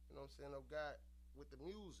real. You know what I'm saying? No guy with the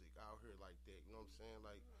music out here like that. You know what I'm saying?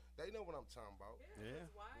 Like they know what I'm talking about. Yeah.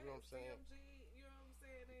 You know what I'm saying? CMG, you know what I'm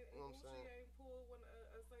saying? And You know what I'm saying? ain't pulled one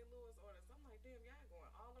a St. Louis artist. I'm like, damn, y'all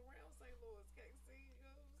going all around St. Louis, KC. You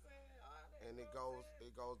know what I'm saying? All that, And it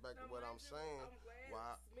goes back to what I'm saying. I'm glad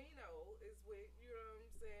Why? Smino is with, you know what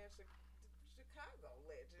I'm saying, Chicago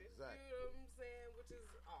legend. Exactly. You know what I'm saying? Which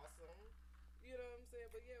is awesome. You know what I'm saying?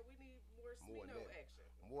 But yeah, we need more Smino action.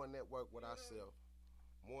 More network with ourselves.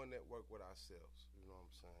 More network with ourselves. You know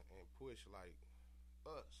what I'm saying? And push like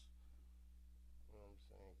us. You know what I'm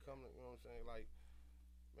saying? Come to, you know what I'm saying? Like,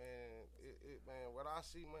 man, man, what I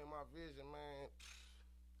see, man, my vision, man,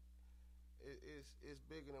 it's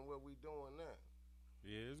bigger than what we doing now.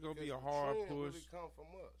 Yeah, it's gonna be a hard push. Really come from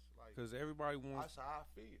us, like, because everybody wants. That's how I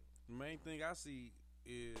feel. The main thing I see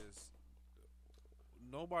is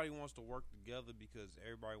nobody wants to work together because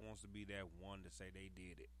everybody wants to be that one to say they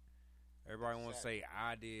did it. Everybody wants to say,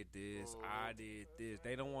 I did this, I did this.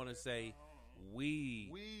 They don't want to say, we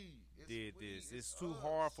did this. It's too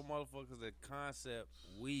hard for motherfuckers to concept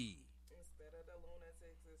we. Instead of the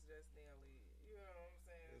lunatics, it's just Nelly. You know what I'm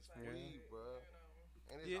saying? It's we, bro.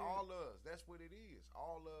 And it's all us. That's what it is.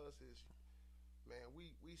 All us is, man,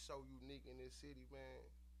 we so unique in this city, man.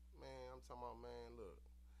 Man, I'm talking about, man, look.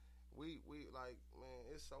 We like, man,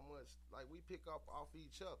 it's so much, like, we pick up off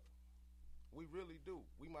each other. We really do.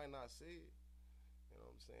 We might not say it, you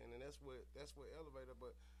know what I'm saying, and that's what elevator.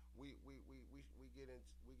 But we get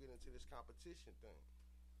into this competition thing.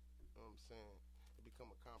 You know what I'm saying? It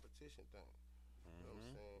become a competition thing. You know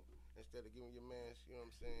what I'm saying? Instead of giving your man, you know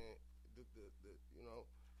what I'm saying,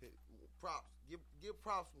 props. Give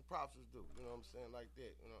props when props is due. You know what I'm saying, like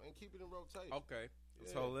that. You know, and keep it in rotation. Okay,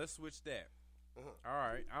 yeah. So let's switch that. All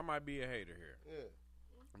right, I might be a hater here. Yeah.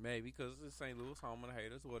 Maybe because it's St. Louis, home of the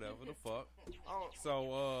haters, whatever the fuck.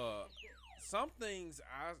 So, some things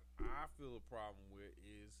I feel a problem with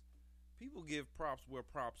is people give props where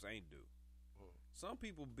props ain't due. Some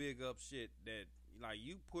people big up shit that, like,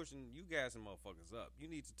 you gassing motherfuckers up. You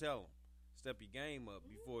need to tell them, step your game up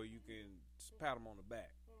before you can pat them on the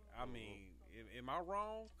back. I mean, am I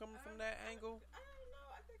wrong coming from that angle? I don't know.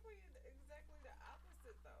 I think we exactly the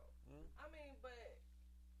opposite, though. I mean, but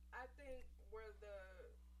I think where the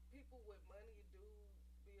people with money do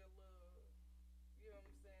be a little, you know what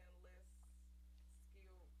I'm saying, less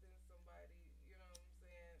skilled than somebody, you know what I'm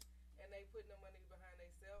saying, and they putting the money behind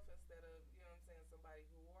themselves instead of, you know what I'm saying, somebody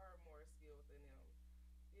who are more skilled than them,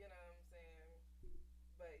 you know what I'm saying.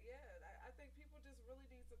 But yeah, I think people just really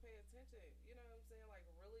need to pay attention, you know what I'm saying, like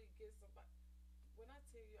really get somebody. When I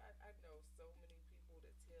tell you, I know so many people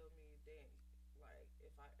that tell me, Danny, like,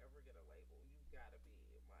 if I ever get a label, you gotta be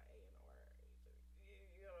my A&R agent. You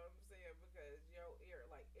know what I'm saying? Because your ear,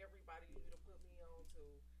 like everybody you done put me on to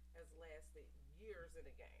has lasted years in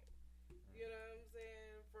the game. You know what I'm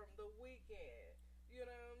saying? From The Weeknd, you know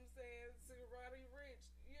what I'm saying, to Roddy Ricch,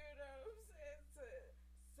 you know what I'm saying, to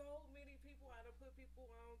so many people I done put people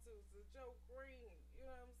on to Joe Green, you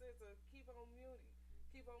know what I'm saying, to Keep On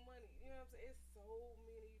Money, you know what I'm saying? It's so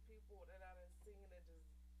many people that I done seen that just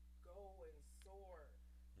go and soar,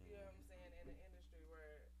 you know what I'm saying, in the industry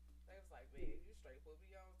where they was like, man, you straight put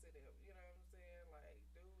me on to them, you know what I'm saying? Like,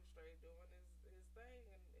 dude straight doing his thing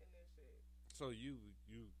in this shit. So you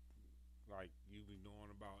like you be knowing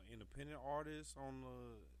about independent artists on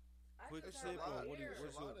the quick sip, or what is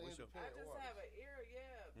what's your I just have an ear,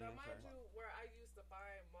 yeah. Now, Okay. mind you, where I used to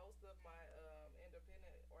find most of my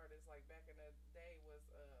independent artists, like back in the day, was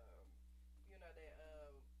you know, that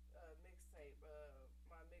mixtape,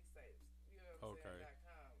 my mixtapes. You know what I'm saying?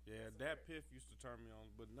 .com. Yeah, That's that where- Piff used to turn me on,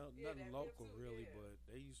 but nothing that Piff local too, really. yeah. But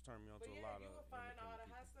they used to turn me on But to a yeah, lot you of would find all the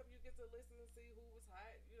independent hot people. stuff. You get to listen and see who was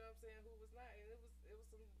hot. You know what I'm saying? Who was not, and it was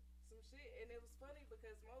some shit. And it was funny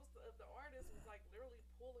because most of the artists was like literally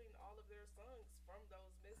pulling all of their songs from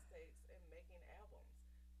those mixtapes and making albums,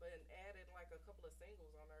 but added like a couple of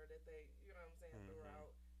singles on there that they, you know what I'm saying, threw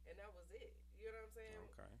out, and that was it. You know what I'm saying?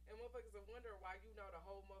 Okay. And motherfuckers would wonder why you know the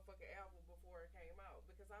whole motherfucking album before it came out,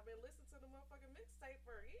 because I've been listening to the motherfucking mixtape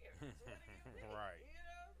for years. So what do you mean? Right. You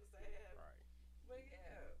know what I'm saying? Right. But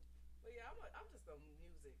yeah, I'm just a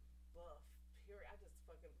music buff. Period. I just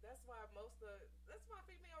fucking. That's why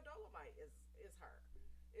female Dolomite is her.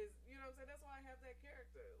 Is, you know what I'm saying? That's why I have that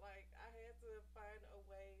character. Like, I had to find a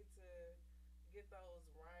way to get those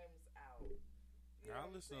rhymes out. You I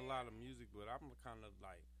know what I'm listen to a saying? lot of music, but I'm kind of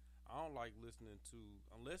like, I don't like listening to,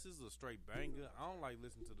 unless it's a straight banger, I don't like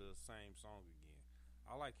listening to the same song again.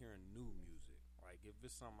 I like hearing new music. Like, if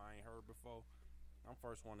it's something I ain't heard before, I'm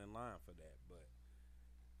first one in line for that. But,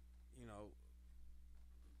 you know,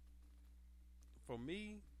 for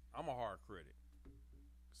me, I'm a hard critic.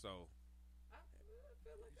 So, I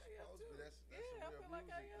feel like I am too. That's Yeah, I some feel real like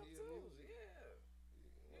I am music. too. Music.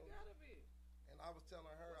 Yeah. You gotta be. And I was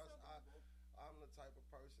telling her, I'm the type of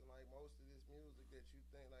person, like most of this music that you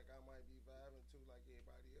think like I might be vibing to, like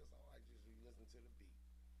everybody else, I like just listen to the beat.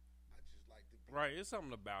 I just like the beat. right, it's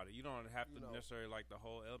something about it. You don't have to You know. necessarily like the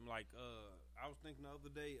whole album. Like, I was thinking the other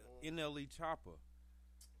day, NLE Chopper,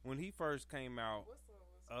 when he first came out,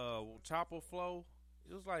 Chopper Flow,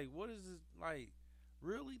 it was like, what is this, like,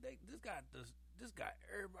 really? This got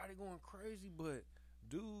everybody going crazy, but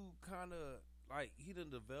dude kind of, like, he done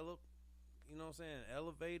developed, you know what I'm saying,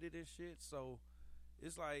 elevated and shit, so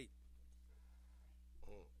it's like,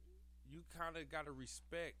 you kind of got to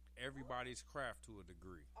respect everybody's craft to a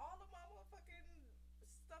degree. All of my motherfucking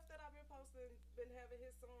stuff that I've been posting been having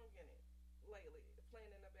his song in it lately,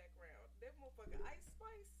 playing in the background. That motherfucker Ice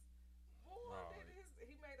Spice, boy,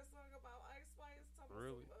 he made a song about Ice Spice. Talking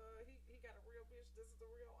Really? Some, he got a real bitch. This is the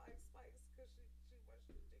real Ice Spice because she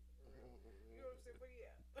washed the dick for real. You know what I'm saying? But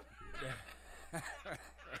yeah.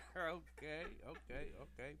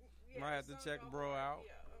 Okay. Yeah, Might have to the check song bro go hard. out.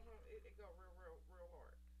 Yeah, it go real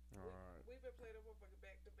hard. All right. We've been playing that motherfucker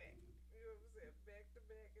back to back. You know what I'm saying? Back to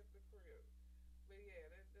back at the crib. But yeah,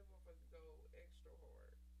 that motherfucker go extra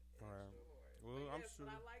hard. All right. Well, Well, I'm yes, sure.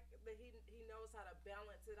 but I like that he knows how to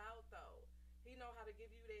balance it out though. He know how to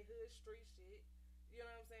give you that hood street shit. You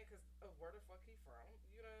know what I'm saying? Because of where the fuck he from.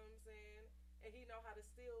 You know what I'm saying? And he know how to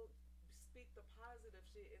still speak the positive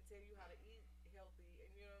shit and tell you how to eat healthy. And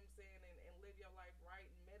you know what I'm saying? And live your life right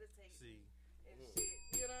and meditate. See. And shit.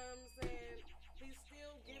 You know what I'm saying? He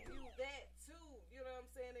still give you that too. You know what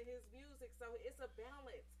I'm saying? In his music. So it's a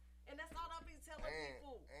balance. And that's all I be telling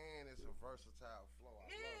people. And it's a versatile flow. I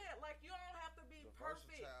love it. Like you don't have to be It's a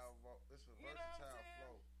perfect. It's a You know what I'm versatile saying?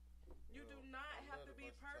 flow. You do not I have love to the be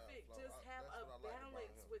versatile perfect. flow. Just have That's a what I like about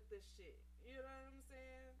balance him. with this shit. You know what I'm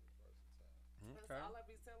saying? That's Okay. all I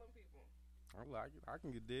be telling people. I like it. I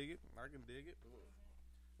can dig it.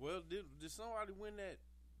 Well, did somebody win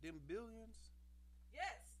them billions?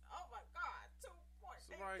 Yes. Oh my God. 2 points.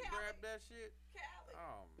 Somebody grabbed that shit? Cali.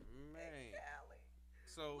 Oh, man. Cali.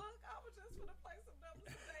 So, Look, I was just gonna play some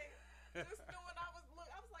numbers today. Just knowing I was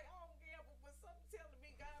like, I don't gamble, but something telling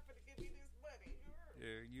me God finna give me this money. You heard me?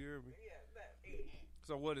 yeah, you hear me? Yeah, that.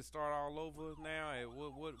 So, what, it start all over now? And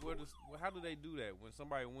how do they do that? When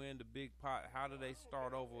somebody win the big pot, how do they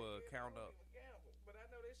start over a count up? Gamble, but I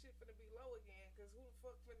know that shit finna be low again, because who the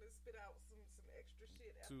fuck finna spit out some extra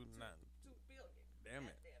shit after 2 billion?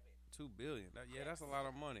 Damn it. 2 billion. That's a lot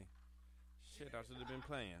of money. Shit, I should have been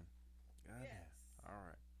playing. God damn. All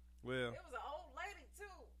right. Well, it was an old lady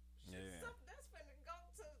too. Yeah. Something that's finna go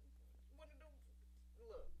to one of them.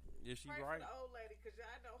 Look. Is she Pray right? for the old lady, because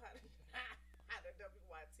y'all know how the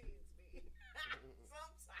WYTs be.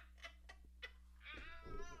 Sometimes.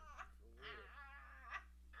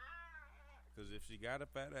 Because if she got a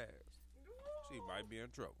fat ass, she might be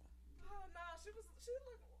in trouble. Oh no, she looked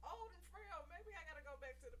old and frail. Maybe I gotta go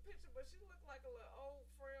back to the picture, but she looked like a little old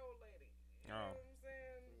frail lady. You know what I'm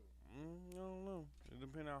saying? I don't know. It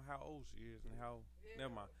depends on how old she is and how.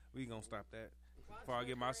 Never mind. We gonna stop that before I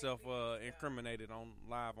get myself incriminated on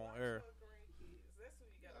live on air. That's who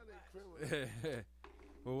you gotta watch.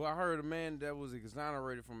 Well, I heard a man that was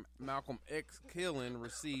exonerated from Malcolm X killing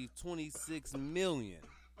received $26 million.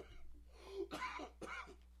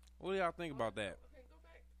 What do y'all think about that? Okay, go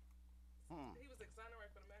back. He was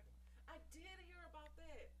exonerated from the Malcolm. I did hear about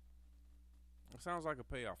that. It sounds like a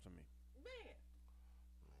payoff to me. Man,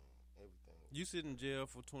 everything. You sit in jail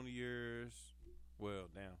for 20 years. Well,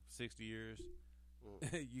 damn, 60 years.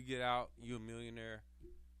 You get out, you a millionaire.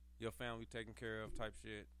 Your family taken care of type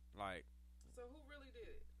shit. Like. So who really did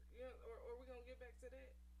it? You know, or we gonna get back to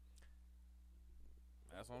that?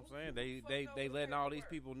 That's what I'm saying. They letting all these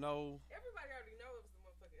people know. Everybody already know it was the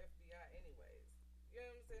motherfucking FBI anyways. You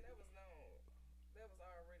know what I'm saying? That was known. That was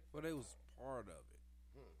already. But it was part of it. I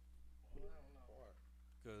don't know.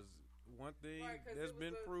 Because one thing Right, that's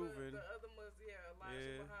been proven. The other was,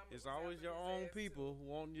 Elijah Muhammad it's was always after your his own ass, people too.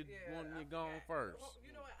 who want you I gone forgot. first. Well,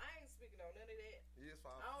 you know what? I ain't speaking on none of that. Yes,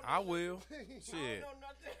 I will. Shit. I don't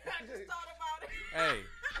know nothing. I just thought about it. Hey,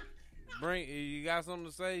 you got something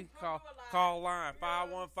to say? Call line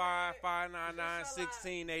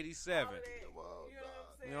 515-599-1687.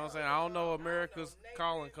 You know what I'm saying? I don't know America's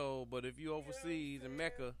calling code, but if you overseas in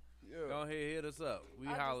Mecca, go ahead, hit us up. We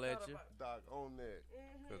holler at you. Doc, on that.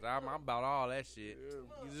 Because I'm about all that shit.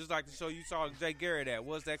 You just like the show you saw Jay Garrett at.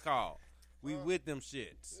 What's that called? We with them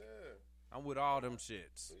shits. I'm with all them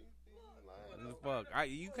shits. Fuck.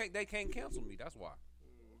 They can't cancel me. That's why.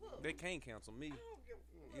 They can't cancel me.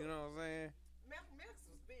 You know what I'm saying? Malcolm X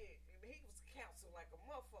was big, and he was counseled like a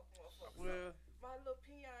motherfucker. Well, my little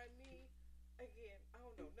P.I.M.E. Again, I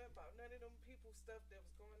don't know nothing about none of them people stuff that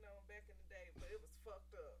was going on back in the day, but it was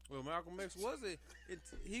fucked up. Well, Malcolm X was it?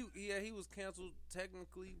 He was canceled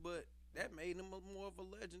technically, but that made him more of a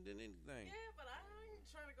legend than anything. Yeah, but I ain't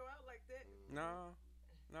trying to go out like that. Nah,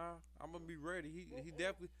 I'm gonna be ready. He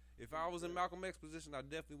definitely. If I was in Malcolm X's position, I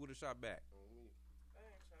definitely would have shot back. I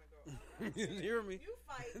ain't trying to go. You hear me? You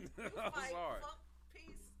fight. Sorry. Fuck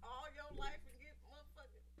peace all your life and get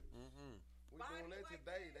motherfucking. We doing that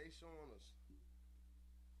today. They showing us.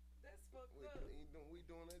 That's fucked up. We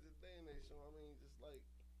doing that today, and they show. I mean, just like,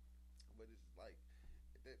 but it's like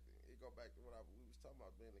that. It go back to what we was talking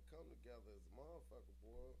about, man. To come together as a motherfucker,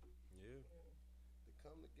 boy. Yeah. To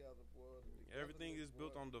come together, boy. Everything is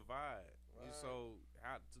built on divide. Right. And so,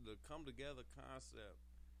 the come together concept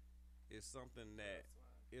is something that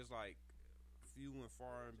is like few and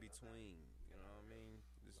far in between. You know what I mean?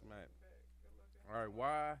 All right,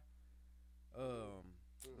 why?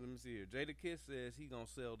 Let me see here. Jada Kiss says he gonna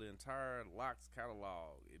sell the entire Locks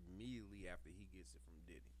catalog immediately after he gets it from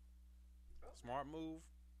Diddy. Okay. Smart move,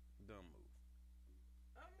 dumb move.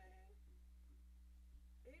 I mean,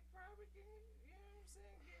 he probably can, you know what I'm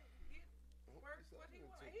saying, get work what he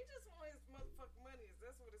want. He just want his motherfucking money.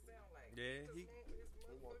 That's what it sounds like. Yeah, he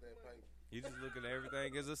want that paper. He just looking at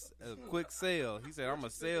everything as a quick sale. He said, "I'm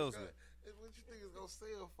a salesman." What you think it's gonna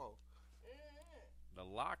sell for? The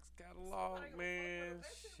Locks catalog, man.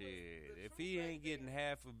 Shit, if he ain't getting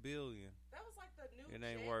 $500 million, that was like the new it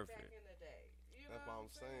ain't jet worth back it. in the day. You That's know what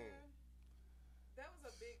I'm saying. That was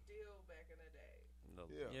a big deal back in the day.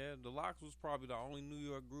 Yeah, the Locks was probably the only New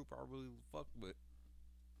York group I really fucked with.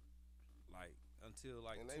 Like until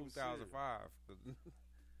like 2005, cause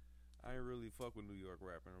I ain't really fuck with New York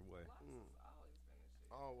rap in a way.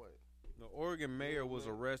 Always. The Oregon mayor was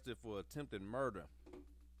arrested for attempted murder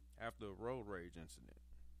after a road rage incident.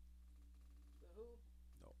 The who?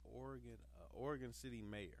 The Oregon City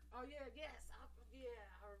mayor. Oh yeah, yes, I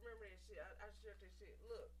remember that shit. I shared that shit.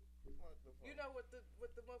 Look, you know what the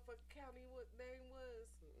motherfucking county name was?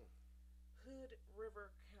 Hood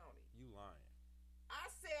River County. You lying? I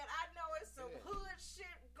said I know it's some hood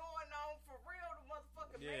shit going on for real. The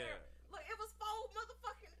motherfucking mayor. Look, it was 4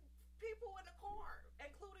 motherfucking people in the car,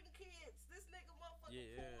 including kids. This nigga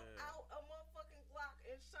motherfucking pulled out a motherfucking Glock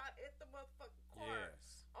and shot at the motherfucking car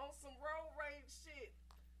on some road rage shit.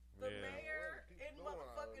 The mayor and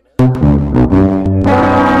motherfucking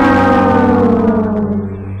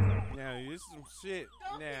Now this is some shit.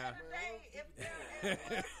 Now.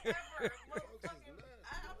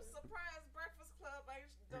 I'm surprised Breakfast Club ain't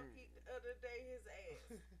don't eat the other day his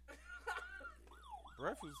ass.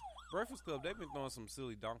 Breakfast Club, they've been throwing some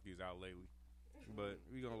silly donkeys out lately, but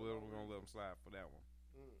we're gonna let them slide for that one.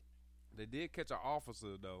 They did catch an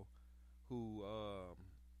officer though, who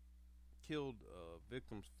killed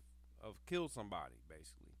killed somebody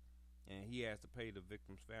basically, and he has to pay the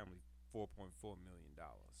victim's family $4.4 million.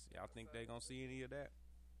 Y'all think they gonna see any of that?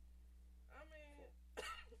 I mean,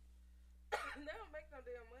 they don't make no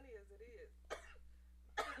damn money as it is,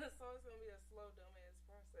 so it's gonna be a slow, dumbass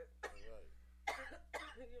process. Right.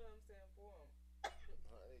 You know what I'm saying for them.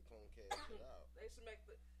 They gonna cash it out. They should make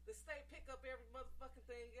the state pick up every motherfucking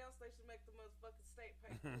thing else. They should make the motherfucking state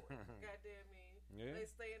pay for it. Goddamn me. Yeah. They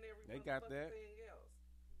stay in every They got motherfucking that. thing else.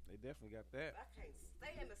 They definitely got that. I can't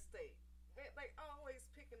stay in the state. They always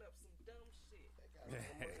picking up some dumb shit. They got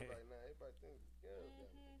some money right now. Everybody think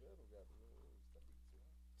got the state too.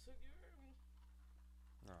 So you heard me.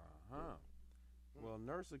 Well,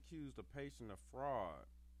 nurse accused a patient of fraud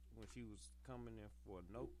when she was coming in for a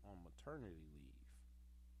note on maternity leave.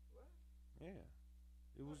 What? Yeah.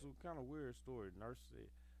 It was a kind of weird story. Nurse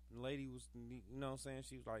said, the lady was, you know what I'm saying?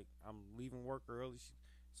 She was like, I'm leaving work early.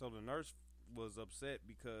 So the nurse was upset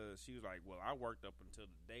because she was like, well, I worked up until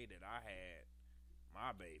the day that I had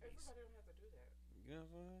my babies. Everybody don't have to do that. You know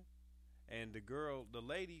what I'm saying? And the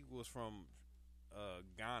lady was from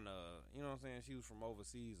Ghana. You know what I'm saying? She was from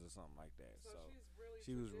overseas or something like that. So she's really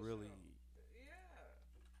she was really. Yeah.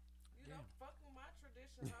 You don't fuck with my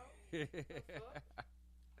tradition, hoe. The fuck?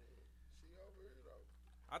 She over here though.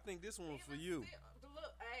 I think this one was for you.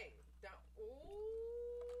 Look, hey,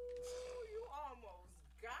 you almost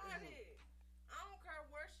got it. I don't care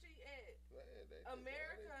where she at.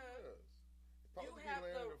 America, you have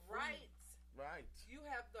the right. Right. You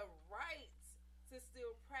have the right to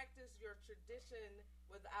still practice your tradition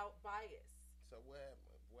without bias. So what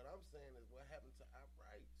happened? What I'm saying is, what happened to our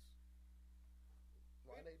rights?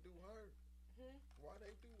 Why they do her? Why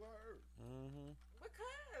they do her?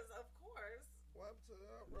 Because, of course. What happened to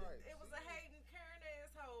our rights? It was a hating Karen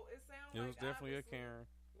asshole. It sounds It like was definitely a obviously- Karen.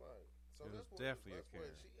 Right. So It was that's definitely a that's what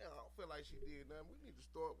Karen. she. I don't feel like she did nothing. We need to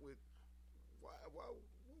start with why. Oh my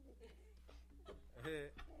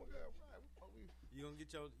God! Why we? You gonna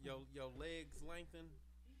get your legs lengthened?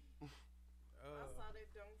 I saw that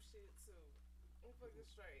dumb shit too. I'm fucking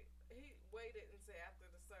straight. He waited until after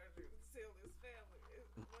the surgery to tell his family.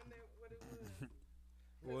 Wasn't that what it was?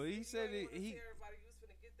 Well, he said he. Everybody was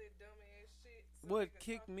finna get that dumb ass shit. So what they could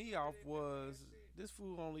kicked talk me about off that was dumb ass shit. this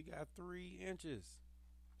fool only got 3 inches.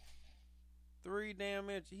 3 damn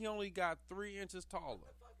inches. He only got 3 inches taller.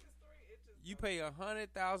 What the fuck is 3 inches? You pay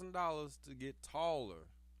 $100,000 to get taller,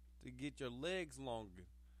 to get your legs longer,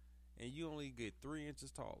 and you only get 3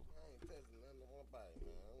 inches taller. I ain't testing nothing on nobody,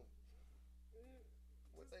 man.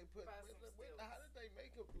 What they put? How did they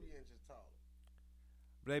make him 3 inches taller?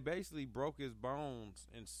 They basically broke his bones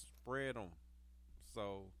and spread them,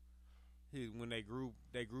 so when they grew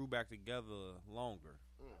back together longer.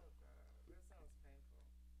 Oh God, that sounds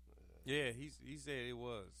painful. Yeah, he said it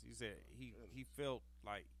was. He said he felt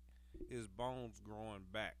like his bones growing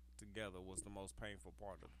back together was the most painful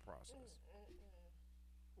part of the process.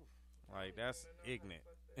 Like that's ignorant.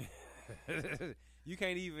 You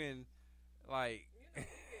can't even like.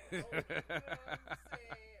 You know what I'm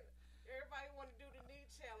saying? Everybody want to do the knee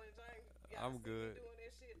challenge. I'm good. Doing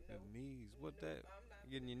that shit. The No. knees, what No, that? I'm not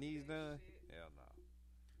Getting your doing knees that done? shit. Hell no. I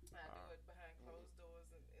do it behind closed doors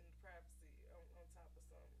and in privacy on top of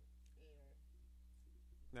something.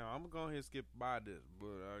 Now I'm gonna go ahead and skip by this,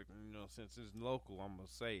 but since it's local, I'm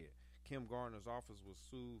gonna say it. Kim Gardner's office was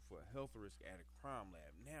sued for a health risk at a crime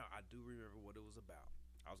lab. Now I do remember what it was about.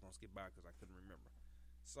 I was gonna skip by because I couldn't remember.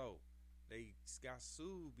 So they got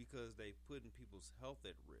sued because they putting people's health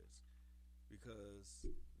at risk because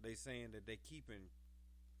they saying that they keeping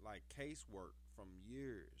like casework from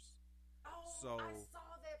years. Oh, so I saw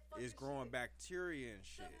that fucking it's growing shit. bacteria and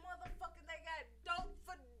shit. The motherfucking, they got dope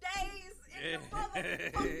for days in the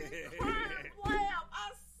motherfucking crime lab. I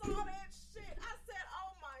saw that shit. I said,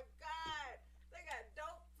 oh my God. They got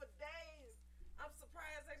dope for days. I'm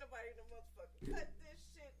surprised ain't nobody in the motherfucking cut this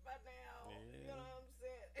shit by now. Yeah. You know what I'm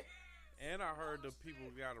saying? And I heard the people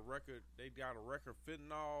got a record. They got a record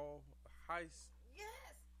fentanyl heist.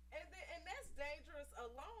 Yes. And that's dangerous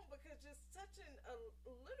alone because just touching a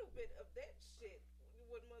little bit of that shit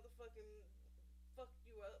would motherfucking fuck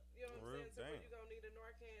you up. You know what I'm saying? So where you gonna need a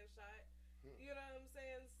Narcan shot. You know what I'm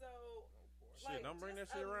saying? So Shit, don't bring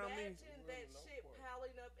that shit around me. Imagine that shit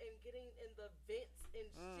piling up and getting in the vents and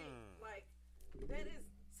shit. Like that is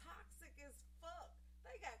toxic as fuck.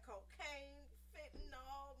 They got cocaine,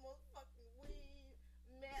 fentanyl, motherfucking weed,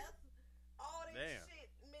 meth, all this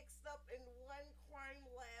shit mixed up in one crime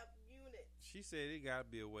lab unit. She said it got to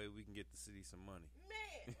be a way we can get the city some money.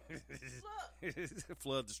 Man, look.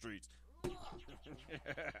 Flood the streets. Look. I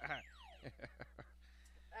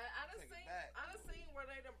done seen where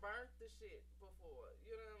they done burnt the shit before.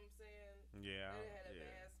 You know what I'm saying? Yeah. They had a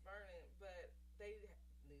mass burning, but they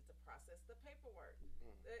need to process the paperwork.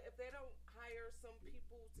 If they don't hire some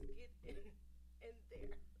people to get in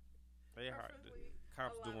there. They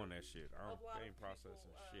cops doing that shit. They ain't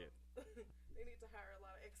processing shit. They need to hire a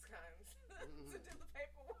lot of ex-cons to do the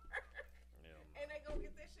paperwork. And they gonna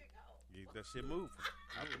get that shit out. Get that shit moving.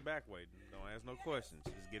 Out the back way. Don't ask no questions.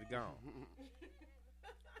 Just get it gone.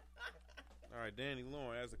 All right, Danny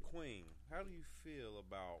Lauren, as a queen, how do you feel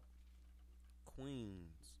about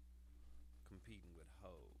queens competing with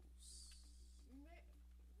hoes? Man,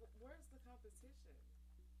 where's the competition?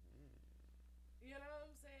 You know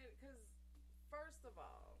what I'm saying? Because, first of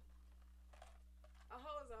all, a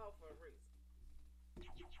hoe is a hoe for a reason.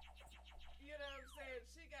 You know what I'm saying?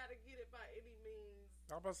 She got to get it by any means.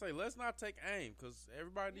 I was about to say, let's not take aim, because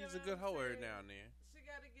everybody needs a good hoe every now and then. She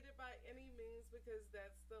got to get it by any means because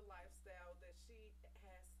that's the lifestyle that she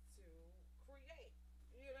has to create.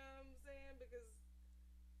 You know what I'm saying? Because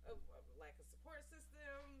of like a support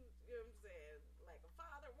system, you know what I'm saying? Like a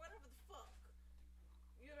father, whatever the fuck.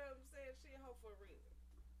 You know what I'm saying? She a hoe for a reason.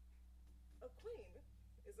 A queen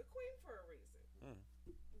is a queen for a reason.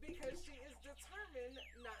 Because she is determined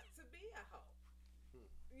not to be a hoe.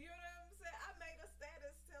 You know what I'm saying? I made a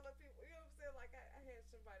status telling people, you know what I'm saying? Like I had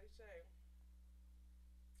somebody say,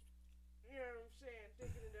 you know what I'm saying,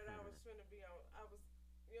 thinking that I was finna be on,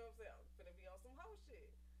 you know what I'm saying, I'm finna be on some hoe shit.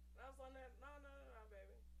 And I was on that, no,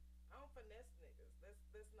 baby. I don't finesse niggas.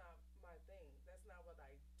 That's not my thing. That's not what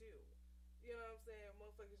I do. You know what I'm saying?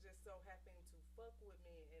 Motherfuckers just so happen to fuck with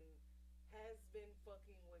me and has been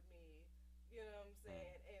fucking with me. You know what I'm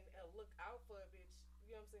saying? And look out for a bitch.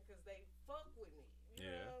 You know what I'm saying? Because they fuck with me. You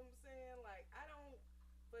know what I'm saying? Like, I don't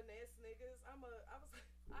finesse niggas. I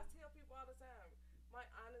tell people all the time, my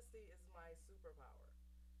honesty is my superpower.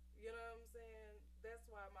 You know what I'm saying? That's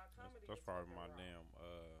why my comedy that's is probably my raw. damn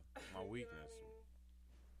my weakness. You know what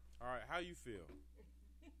I mean? All right, how you feel?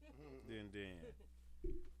 then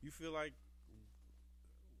you feel like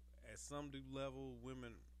at some level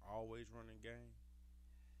women always running game?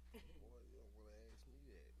 Boy, you don't want to ask me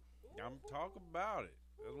that. I'm talking about it.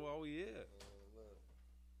 That's why we is. Look,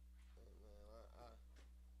 man,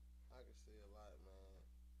 I can see a lot, man.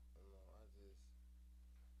 You know,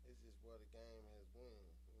 it's just where the game has been.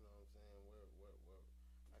 You know what I'm saying? Where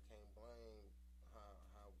I can't blame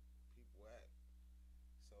how people act.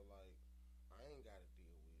 So like, I ain't got to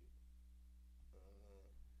deal with it. You know what I'm saying?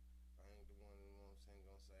 I ain't the one. You know what I'm saying?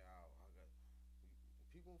 Gonna say, oh, I got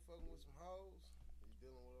people fucking with some hoes. You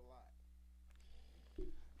dealing with a lot.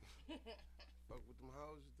 Fuck with them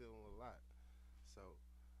hoes, you dealing with a lot. So,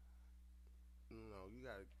 you know, you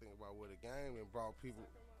gotta think about where the game and brought people.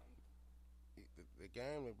 The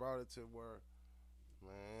game that brought it to where,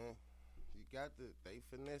 man, you got they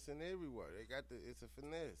finessing everywhere. They got it's a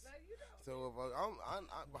finesse. No, you don't. So if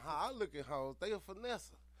how I look at hoes, they a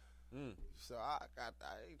finesser. So I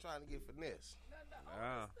ain't trying to get finesse. The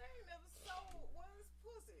oldest thing that was sold was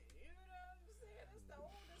pussy. You know what I'm saying? That's the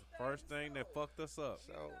oldest thing. First thing that fucked us up.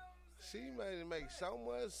 So she made it make so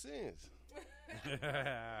much sense.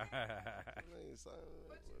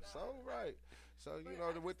 So right. So you know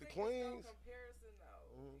with the queens. No comparison though.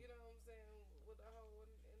 You know what I'm saying? With a hoe and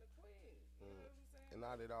a queen. You know what I'm saying? And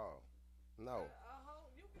not at all. No. A hoe,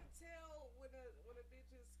 you can tell when a bitch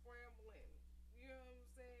is scrambling. You know what I'm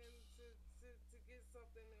saying? To get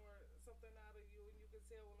something or something out of you, and you can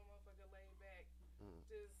tell when a motherfucker laid back,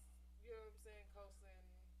 just you know what I'm saying, coasting,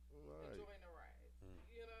 enjoying the ride.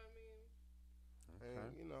 You know what I mean?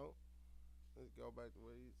 And you know, let's go back to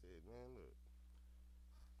what he said, man. Look,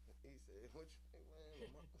 he said, "What you think, man?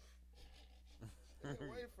 Stay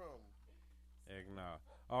away from him." Heck nah.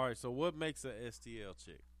 All right. So what makes a STL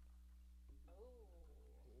chick?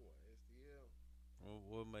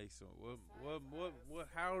 What makes them? What?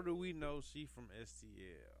 How do we know she from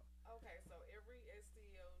STL? Okay, so every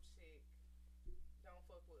STL chick don't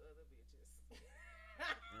fuck with other bitches.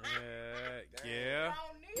 Yeah.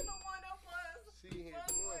 Don't neither one of us fuck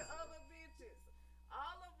with other bitches.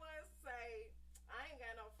 All of us say, I ain't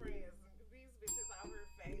got no friends. These bitches out here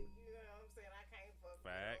fake. You know what I'm saying? I can't fuck with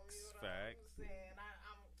them. You know what I'm saying?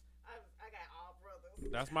 I got all brothers.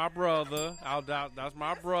 That's my brother. That's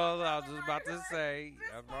my brother. I was just about to say.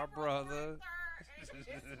 That's my brother.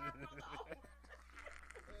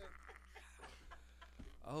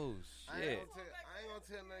 Oh shit! I ain't gonna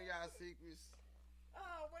tell none of y'all secrets.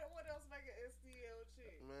 What else make an STL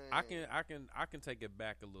chick? Man. I can take it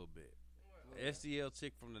back a little bit. STL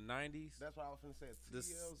chick from the 90s. That's what I was finna say.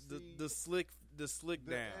 TLC. The slick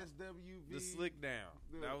down. SWV. The slick down.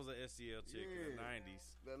 That was a STL chick in the 90s.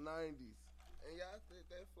 The 90s. And y'all think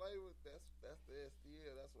that flavor, that's the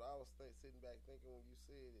STL. That's what I was sitting back thinking when you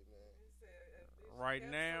said it, man. Right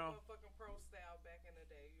now. Motherfucking pro style back in the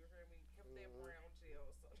day. You heard me? Kept that brown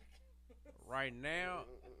gel. So. Right now,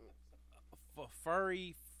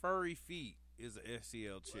 furry feet is a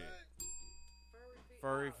STL chick.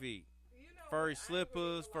 Furry feet. You know, furry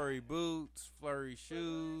slippers, furry boots, furry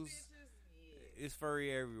shoes. It's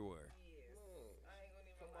furry everywhere. I ain't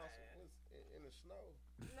gonna even lie. In the snow.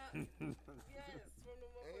 Yes, from the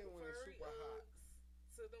motherfucking furry Uggs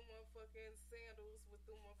to the motherfucking sandals with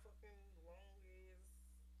the motherfucking long ass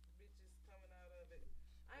bitches coming out of it.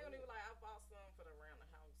 I ain't gonna even lie. I bought some for around the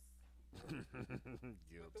house.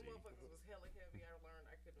 Guilty. But the motherfuckers was hella heavy. I learned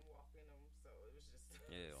I couldn't walk in them, so it was just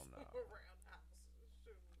hell no. around house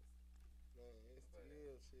shoes. Man,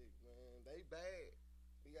 STL chick, man, they bad.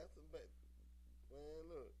 We got some bad.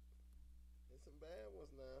 Man, look, there's some bad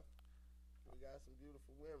ones now. We got some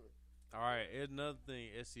beautiful women. All right, another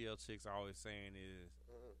thing STL chicks are always saying is,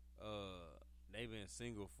 they've been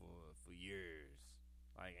single for years.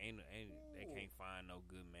 Like they can't find no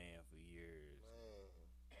good man for years.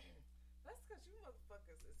 That's because you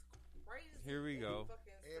motherfuckers is crazy. Here we go.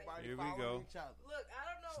 Everybody Here we go. each other. Look, I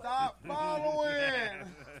don't know. Stop following.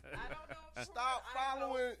 I don't know. Stop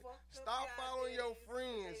following. Stop following your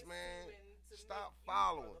friends, man. Stop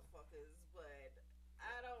following. But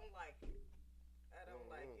I don't like it. I don't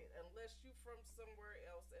like it. Unless you from somewhere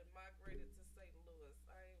else and migrated to St. Louis,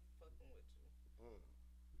 I ain't fucking with you.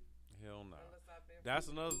 Hell no. That's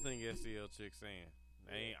another thing STL chicks saying.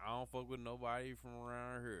 I don't fuck with nobody from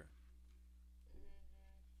around here.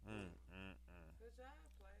 Good job,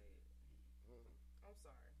 played. I'm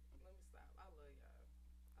sorry. Let me stop. I love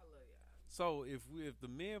y'all. So if the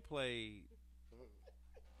men played,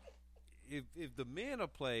 if the men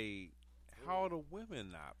are played, how are the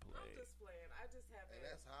women not played? I'm just playing. I just haven't. And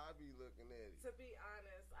that's how I be looking at it. To be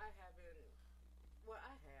honest, I haven't. Well,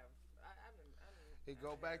 I have. It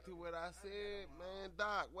go back to what I said, man,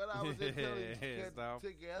 Doc. What I was just telling you,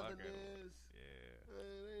 togetherness. Yeah.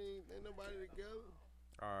 Man, ain't nobody together.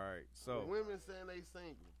 All right, so the women saying they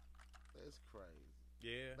single. That's crazy.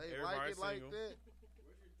 Yeah, they like it single. like that.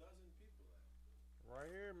 Where's your dozen people at?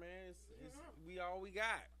 Right here, man. It's we all we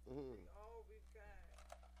got. All we got.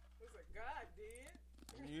 What's a God did?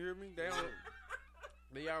 You hear me?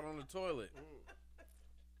 They out on the toilet.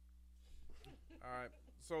 All right,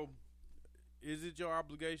 so. Is it your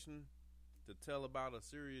obligation to tell about a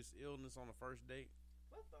serious illness on the first date?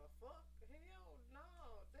 What the fuck? Hell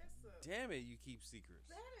no. That's a... Damn it, you keep secrets.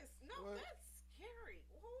 That is... No, that's scary.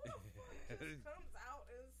 Who the fuck just comes out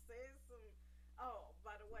and says some... Oh,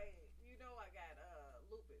 by the way, you know I got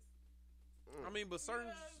lupus. I mean, but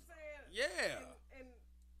certain... You know what I'm saying? Yeah. And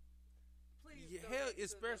please hell,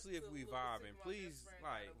 especially if we vibing. Please,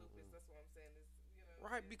 like... Lupus, that's what I'm saying. Is, you know,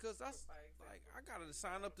 right, because that's... Like, I got to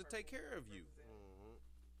sign up to take care of you.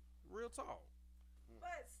 Real talk.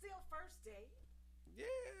 But still, first date.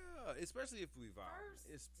 Yeah, especially if we vibing.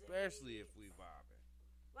 Especially if we vibing.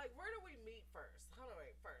 Like, where do we meet first? Hold on,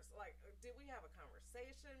 wait, first. Like, did we have a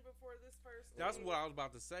conversation before this first date? That's what I was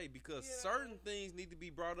about to say, because certain things need to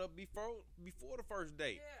be brought up before the first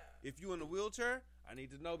date. Yeah. If you in a wheelchair, I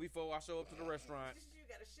need to know before I show up to the restaurant. You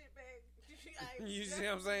got a shit bag. You see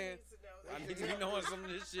what I'm saying? I need to be knowing some of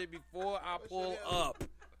this shit before I pull up,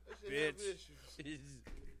 bitch.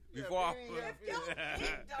 Before I pull up. If your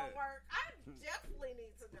dick don't work, I definitely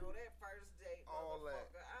need to know that first date. All that.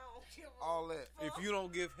 I don't give a All that. If you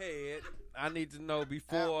don't give head, I need to know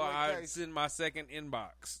before I send my second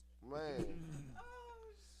inbox. Man.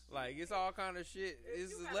 Like, it's all kind of shit.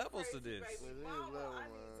 It's levels to this. It is level,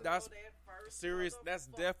 man. That's serious. That's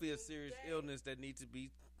definitely a serious illness that needs to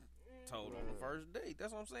be told on the first date.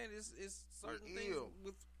 That's what I'm saying. It's certain things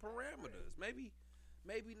with parameters. Maybe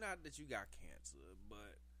not that you got cancer,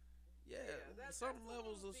 but some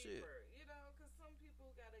levels of shit. You know, because some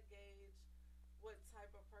people gotta gauge what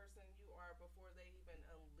type of person you are before they even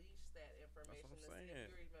unleash that information to see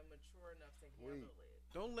if you're even mature enough to handle it.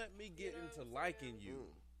 Don't let me get into liking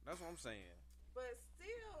you. That's what I'm saying. But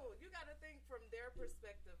still, you gotta think from their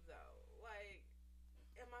perspective, though. Like,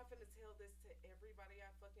 am I finna tell this to everybody I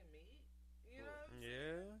fucking meet? You know what I'm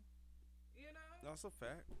saying? You know? That's a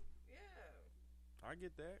fact. Yeah. I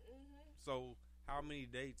get that. So, how many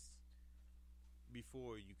dates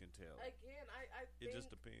before you can tell? Again, I think it just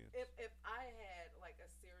depends. If I had, like, a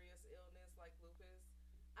serious illness like lupus,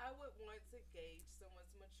 I would want to gauge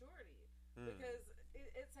someone's maturity. Because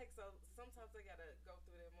it takes sometimes I gotta go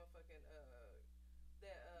through that motherfucking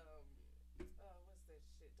what's that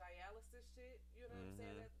shit? Dialysis shit. You know what I'm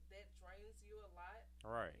saying? That drains you a lot.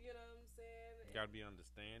 Right. You know what I'm saying? You gotta be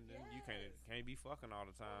understanding. Yes. You can't be fucking all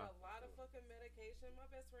the time. On a lot of fucking medication. My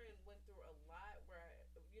best friend went through a lot where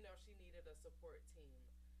she needed a support team.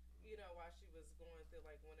 While she was going through,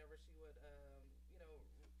 like, whenever she would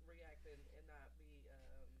react and not be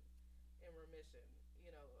in remission.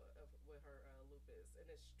 With her lupus, and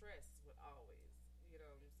the stress would always,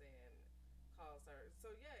 cause her. So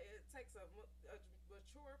yeah, it takes a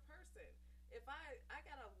mature person. If I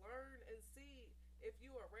gotta learn and see if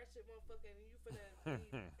you a wretched motherfucker and you finna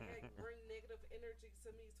bring negative energy to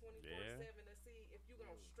me 24/7 to see if you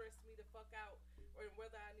gonna stress me the fuck out or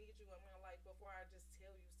whether I need you in my life before I just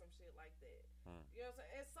tell you some shit like that. You know what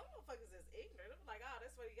I'm saying? And some motherfuckers is ignorant. I'm like,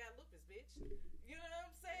 that's why you got lupus, bitch. You know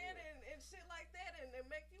what I'm saying? And shit like that, and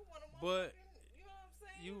make you want to But you know what I'm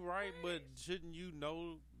saying? you right, but shouldn't you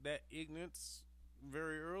know that ignorance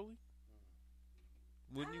very early?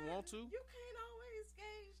 Wouldn't you want to? You can't always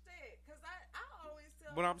gauge that, because I always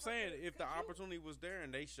tell. But I'm saying, if the opportunity was there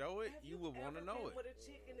and they show it, you would want to know it. With a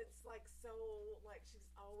chick and it's like so, like she's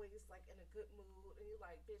always like in a good mood, and you're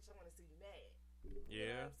like, bitch, I want to see you mad. You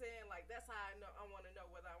know what I'm saying? Like, that's how I know. I want to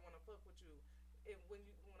know whether I want to fuck with you. And when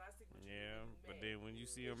I see what you mad. But then when you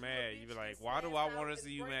see her mad, you be like, why do I want to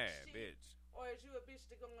see you mad, bitch? Or is you a bitch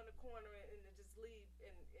to go in the corner and just leave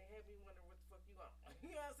and have me wonder what the fuck you want?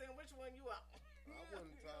 You know what I'm saying? Which one you want? I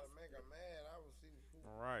wouldn't try to make her mad. I would see.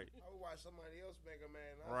 Right. I would watch somebody else make her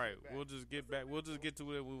mad. Right. We'll just get back. We'll just get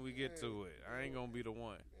to it when we get to it. I ain't gonna be the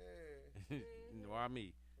one. Yeah. Why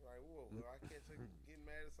me? Like, whoa, I can't get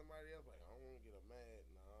mad at somebody else. Like, I don't want to get her mad.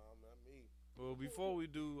 Nah, not me. Well, before we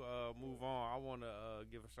do move on, I want to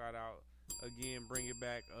give a shout out again. Bring it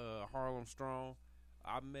back, Harlem Strong.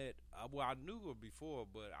 I knew her before,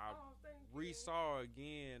 but I re-saw her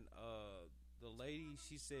again. The lady,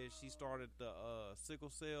 she said she started the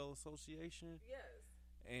Sickle Cell Association. Yes.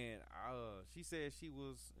 And she said she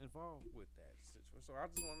was involved with that situation. So I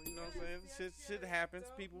just want to, you know what I'm saying? Shit happens.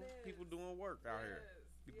 People doing work out here.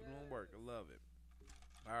 People doing work. I love it.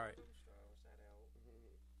 All right.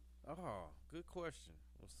 Oh, good question.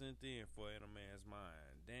 Was sent in for In a Man's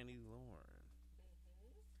Mind. Danny Lauren.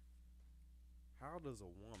 How does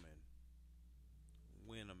a woman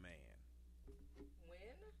win a man?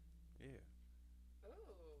 Win? Yeah.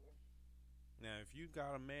 Oh. Now, if you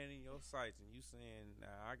got a man in your sights and you saying,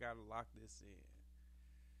 "Now I gotta lock this in,"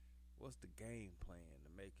 what's the game plan to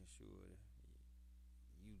making sure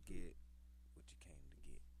you get what you came to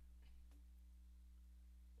get?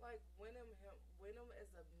 Like win him as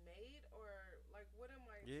a maid, or like what am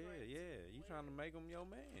I? You trying to make him your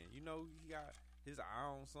man? You know, he got his eye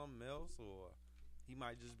on something else, or he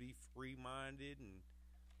might just be free minded and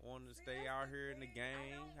wanting to stay out here in the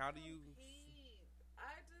game. How do you?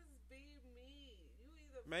 I just be me. You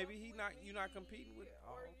either maybe you're not competing with,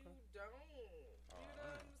 or you don't. You know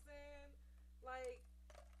what I'm saying? Like,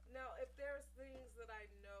 now if there's things that I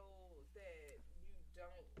know that you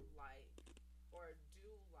don't like or do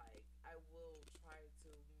like, I will try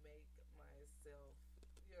to make myself,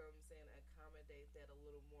 you know what I'm saying, accommodate that a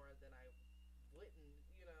little more than I wouldn't,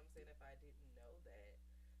 you know what I'm saying, if I didn't know that.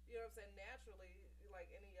 You know what I'm saying? Naturally, like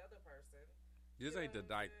any other person. This ain't the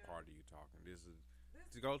dyke part of you talking. This is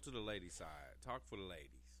to go to the lady side. Talk for the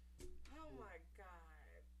ladies. Oh my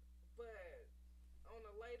God. But on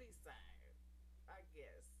the lady side, I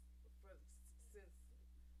guess, since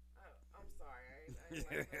I'm sorry, I ain't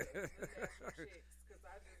like the natural chicks, because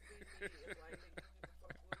I just be me and like, nigga, you can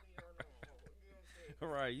fuck with me or no. You know what I'm saying?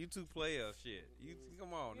 Right, you two player shit. You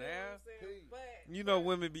come on you know now. What I'm saying? But you know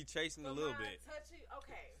women be chasing a little bit. Touchy,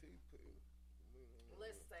 okay.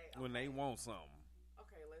 Let's say when they want something.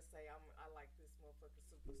 Okay, let's say I like this motherfucker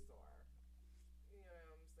superstar. You know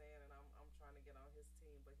what I'm saying? And I'm trying to get on his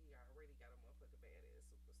team, but he already got a motherfucker badass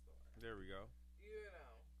superstar. There we go. You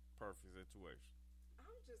know. Perfect situation.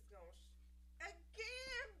 I'm just gonna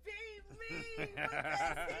again be me.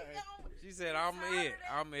 She said, "I'm it.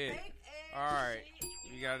 I'm it." All right,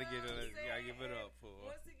 you gotta give it up for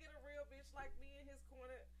her. Once he get a real bitch like me in his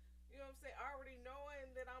corner, you know what I'm saying? Already knowing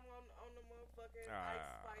that I'm on the motherfucking Ice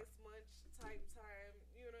Spice Munch type time.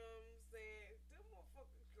 You know what I'm saying? Them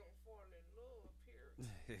motherfuckers gonna fall in love.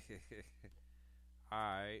 Period. All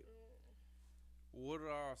right. What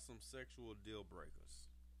are some sexual deal breakers?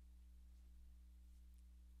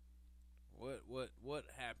 What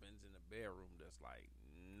happens in the bedroom that's like,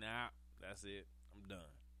 nah, that's it, I'm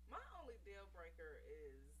done? My only deal breaker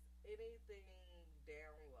is anything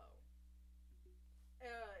down low.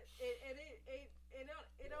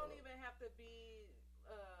 It don't even have to be,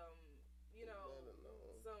 you know,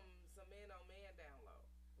 some man on man down low.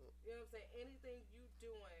 You know what I'm saying? Anything you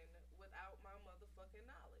doing without my motherfucking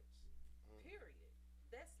knowledge. Period.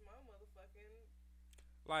 That's my motherfucking.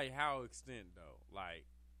 Like how extent though? Like.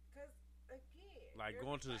 Cause again. Like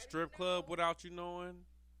going to the strip club without you knowing.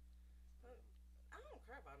 I don't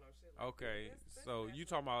care about no shit. Like okay, that's so you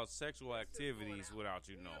talking about sexual activities without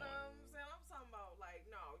you knowing? You know what I'm saying? I'm talking about like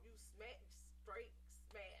no, you straight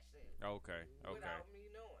smashing. Okay. Without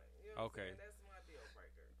me knowing. You know okay. That's my deal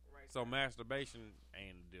breaker. Right. So masturbation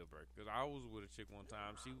ain't a deal breaker. Cause I was with a chick one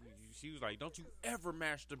time. She was like, "Don't you ever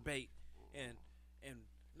masturbate and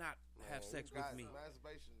not have sex with me."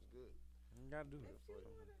 Masturbation is good. You gotta do it. You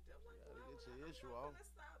gotta get your issue off. I'm not gonna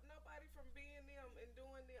stop nobody from being them and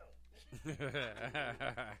doing them.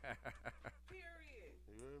 Period.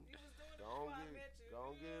 You was doing it before I met you.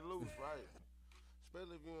 Don't get it loose, right?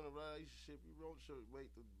 Especially if you're in a relationship, you don't should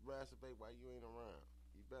wait to masturbate while you ain't around.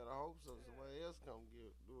 You better hope so somebody else come do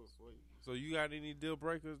it for you. So you got any deal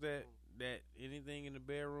breakers that anything in the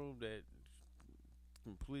bedroom that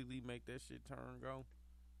completely make that shit turn and go?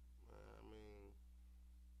 I mean,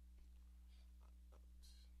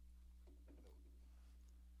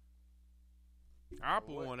 I'll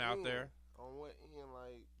put one out there. On what end,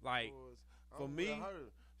 like for me,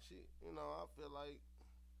 she, I feel like,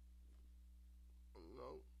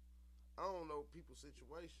 I don't know people's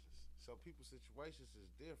situations. So people's situations is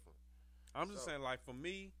different. I'm just saying, like for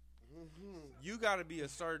me, you got to be a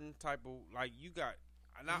certain type of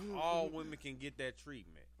not all women can get that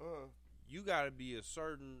treatment. You got to be a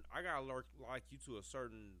certain. I gotta like you to a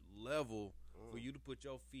certain level for you to put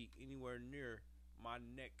your feet anywhere near my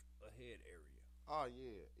neck or head area. Oh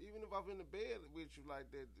yeah, even if I'm in the bed with you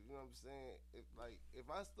like that, you know what I'm saying?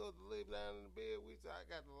 If I still live down in the bed with you, I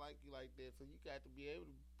got to like you like that. So you got to be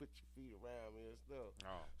able to put your feet around me and stuff.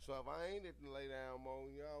 Oh. So if I ain't at the lay down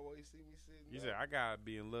mode, you always see me sitting. You said I gotta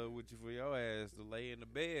be in love with you for your ass to lay in the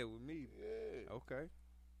bed with me. Yeah. Okay.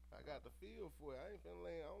 I got the feel for it. I ain't finna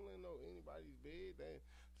lay. I don't let know anybody's bed.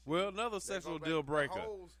 Well, another sexual deal breaker.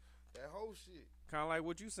 That whole shit. Kind of like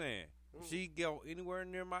what you saying. If she go anywhere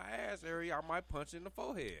near my ass area, I might punch in the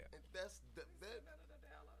forehead. And that's that.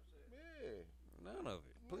 Yeah. None of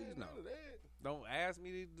it. Please no. None of that. Don't ask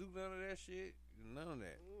me to do none of that shit. None of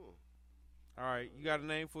that. All right, you got a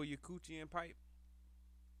name for your coochie and pipe?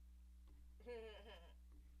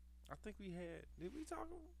 I think we had. Did we talk?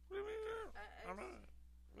 You know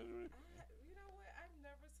what? I've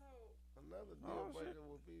never told. Another deal breaker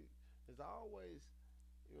would be is always,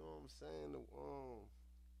 you know what I'm saying,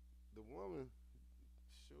 the woman,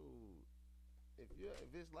 shoot, if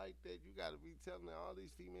it's like that, you got to be telling all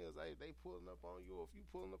these females, hey, they pulling up on you, or if you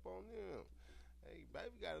pulling up on them, hey,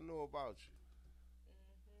 baby, got to know about you.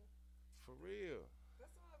 For real.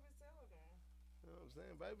 That's what I've been telling them. You know what I'm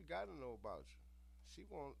saying? Baby got to know about you. She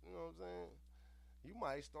want, you know what I'm saying? You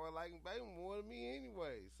might start liking baby more than me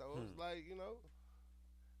anyway. So it's like,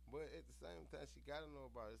 but at the same time, she got to know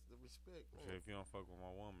about it. It's the respect, man. So if you don't fuck with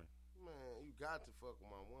my woman. Man, you got to fuck with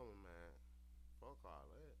my woman, man. Fuck all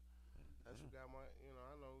that. That's who got my,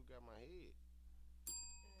 I know who got my head.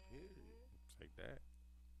 Take that.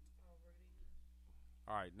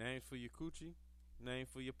 All right, names for your coochie, name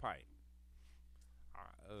for your pipe.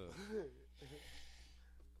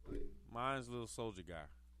 Mine's Little Soldier Guy.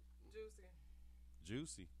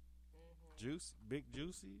 Juicy. Juicy? Big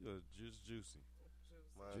Juicy or just Juicy?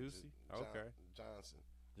 Juicy? Okay.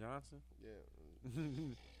 Johnson? Yeah.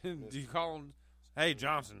 Do you call him, hey,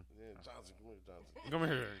 Johnson? Yeah, Johnson. Come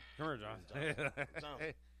here, Johnson. Come here, Johnson.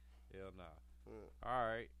 Johnson. Hell nah. All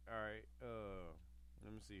right.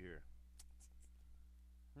 Let me see here.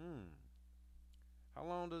 How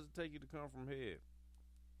long does it take you to come from head?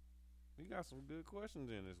 We got some good questions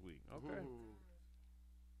in this week. Okay. I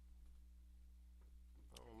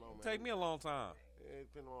don't know, man. Take me a long time.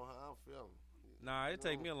 It depends on how I'm feeling. Nah, it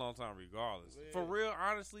take me a long time regardless. Yeah. For real,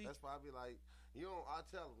 honestly. That's why I be like, I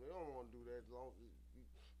tell them, you don't want to do that long.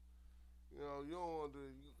 You don't want to do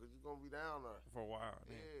it because you're going to be down there. For a while.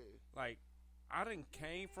 Yeah. Man. Like, I done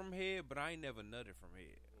came from head, but I ain't never nutted from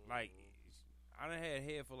head. Like, I done had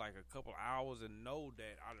head for like a couple hours and know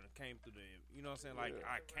that I done came through the, you know what I'm saying? Like,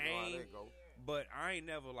 I came, but I ain't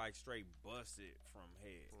never like straight busted from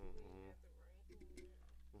head.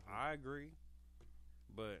 I agree.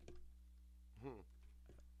 But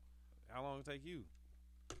how long it take you?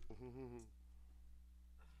 It depends on who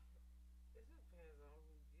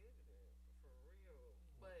giving it, for real.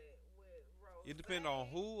 But with Rose, it depends on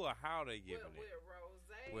who or how they giving it. With Rose,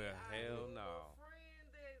 well, hell no. Friend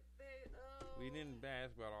we didn't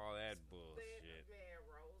ask about all that bullshit. Man,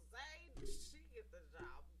 Rose, she get the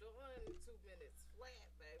job done 2 minutes flat,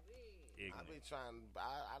 baby. ignorant. I be trying.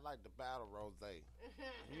 I like the battle rose.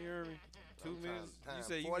 You hear me? 2 minutes. Time. You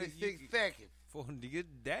say 46 seconds.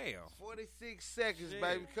 Damn. 46 seconds, Shit.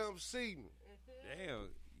 baby. Come see me. Damn.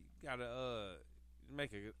 You gotta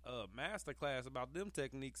make a master class about them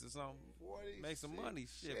techniques or something. Make some money.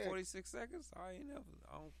 Shit. 46 seconds. I ain't never.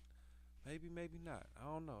 Maybe not. I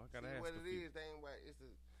don't know. I gotta ask. What it is? They ain't right. It's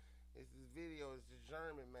this video. It's the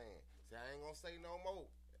German man. See, I ain't gonna say no more.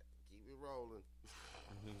 Keep it rolling.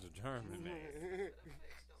 He's a German man.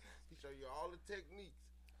 He show you all the techniques.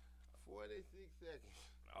 46 seconds.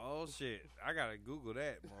 Oh shit! I gotta Google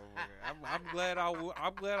that. I'm glad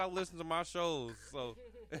I listen to my shows, so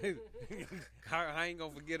I ain't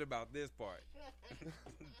gonna forget about this part.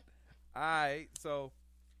 All right. So,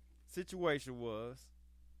 situation was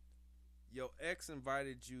your ex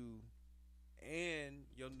invited you and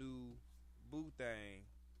your new boo thing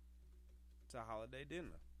to holiday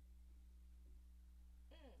dinner.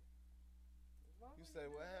 You say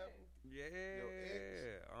what happened? Yeah. Your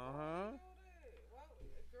ex?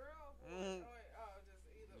 Just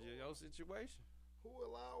either Your situation. Who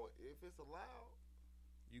allow it? If it's allowed.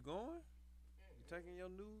 You going? You taking your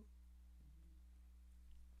new?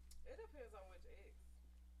 It depends on which ex.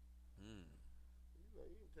 You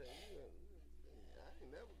can tell I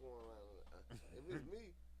ain't never going around. If it's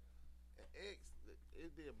me, an ex,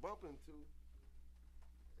 it'd be a bump into.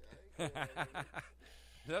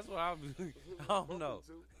 That's what I don't know.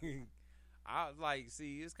 I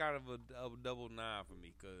it's kind of a double nine for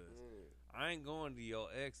me, cause I ain't going to your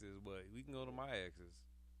exes, but we can go to my exes.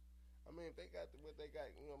 I mean, if they got what they got,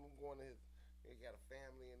 I'm going to they got a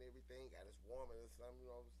family and everything, got his woman or something, you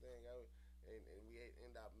know what I'm saying? And we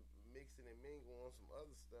end up mixing and mingling on some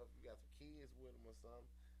other stuff. You got some kids with them or something.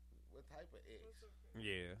 What type of ex?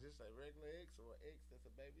 Yeah. Just a regular ex or an ex that's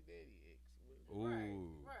a baby daddy ex? Ooh.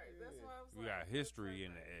 Right. That's why I was we got history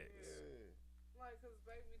in the ex. Yeah. Like, cause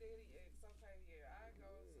baby daddy ex, okay, I go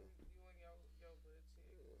to you and your little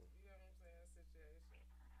chick. You know what I'm saying? Situation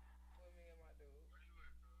with me and my dude.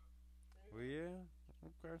 Well, yeah.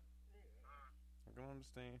 Okay. I can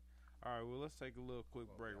understand. All right. Well, let's take a little quick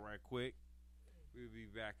break right quick. We'll be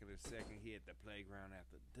back in a second here at the Playground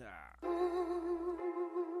After Dark. A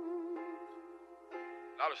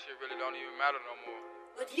lot of shit really don't even matter no more.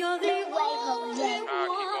 But you're the only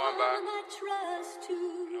one I trust to.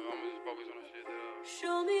 You know, I'm just focused on the shit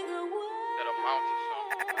Show me the way that amount to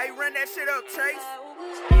something. Hey, run that shit up, Chase.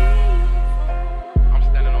 I'm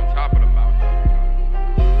standing on top of the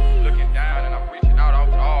mountain, looking down and I'm reaching out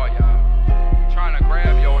to all y'all, trying to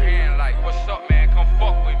grab your hand like, what's up, man? Come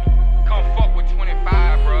fuck with me. Come fuck with 25,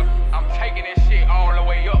 bruh. I'm taking this shit all the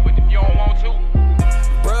way up, but if you don't want to,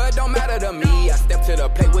 bruh, it don't matter to me. I step to the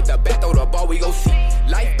plate with the bat, throw the ball, we go see.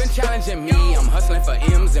 Life been challenging me. I'm hustling for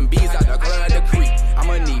M's and B's out the club of the creek.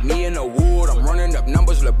 I'ma need me in the wood. I'm running up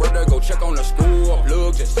numbers, little brother, go check on the school.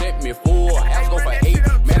 Plug just sent me 4. Ask go for 8.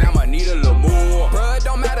 Man, I'ma need a little more. Bruh, it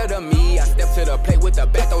don't matter to me. I step to the plate with the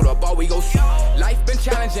bat, throw the ball, we go see. Life been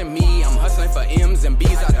challenging me. I'm hustling for M's and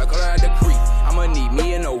B's out the club of the creek. I'ma need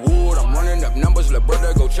me in the wood. I'm running up numbers, little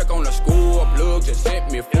brother, go check on the school. Plug just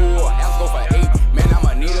sent me 4. Ask go for 8. Man,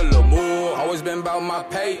 I'ma need a little more. Always been about my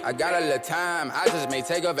pay. I got a little time. I just may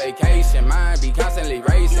take a vacation. Mind be constantly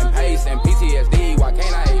racing, pacing. PTSD, why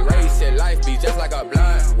can't I erase it? Life be just like a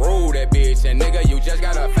blunt. Roll that bitch, and nigga, you just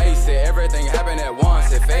gotta face it. Everything happened at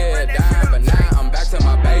once. It fed down, but now I'm back to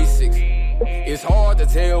my basics. It's hard to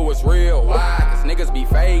tell what's real. Why? Cause niggas be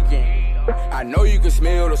faking. I know you can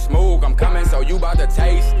smell the smoke. I'm coming, so you bout to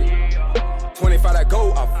taste it. 25 to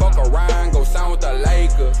go, I fuck around, go sign with the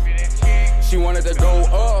Lakers. She wanted to go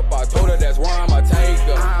up, I told her that's where I'ma take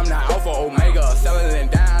her. I'm the alpha omega, settling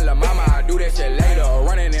down, la mama, I do that shit later.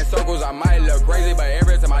 Running in circles, I might look crazy, but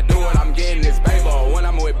every time I do it, I'm getting this paper. When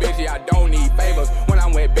I'm with Benji, I don't need favors. When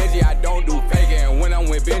I'm with Benji, I don't do faking. When I'm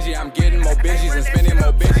with Benji, I'm getting more Benjis and spending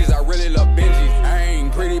more Benjis. I really love Benjis. I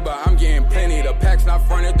ain't pretty, but I'm getting plenty. The pack's not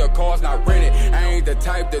fronted, the car's not rented. I ain't the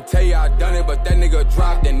type to tell you I done it, but that nigga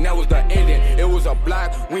dropped and that was the ending. It was a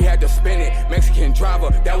block, we had to spin it. Mexican driver,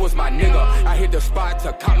 that was my nigga. I hit the spot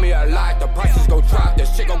to cop me a lot. The prices go drop, the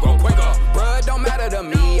shit gon' go quicker. Bruh, it don't matter to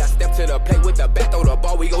me. I step to the plate with the bat, throw the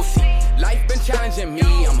ball, we go see. Life been challenging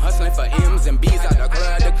me. I'm hustling for M's and B's out the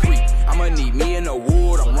club of the creek. I'ma need me in the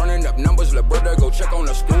wood. I'm running up numbers, little brother, go check on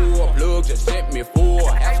the school. Plug just sent me 4.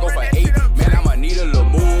 Ask go for 8. Man, I'ma need a little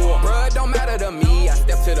more. Bruh, it don't matter to me. I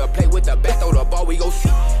step to the plate with the bat, throw the ball, we go see.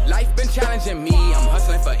 Life been challenging me. I'm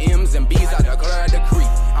hustling for M's and B's out the club of the creek.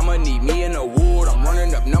 I'ma need me in the wood. I'm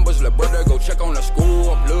running up numbers, little brother, go check on the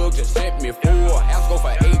school. Plug just sent me 4. Ask go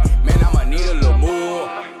for 8. Man, I'ma need a little more.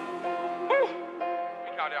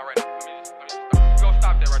 we count that right now. Let me just go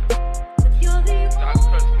stop that right there.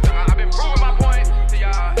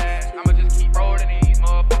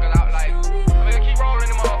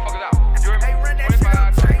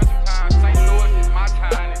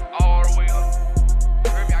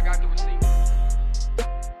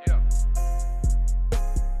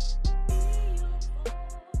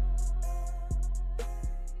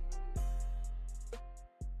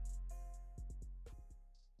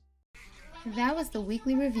 That was the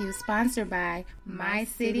weekly review sponsored by My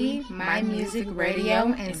City, My Music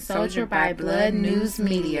Radio, and Soldier by Blood News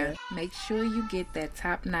Media. Make sure you get that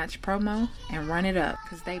top-notch promo and run it up,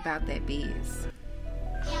 because they about that biz.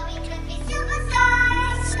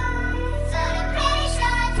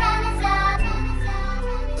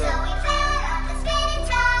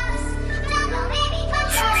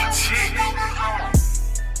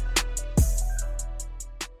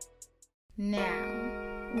 Now,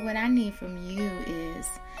 what I need from you is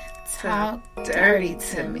talk dirty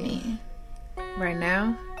to me. Right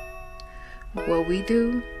now, what we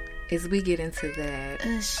do is we get into that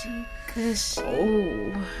Cushy.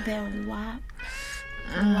 Oh. That wop.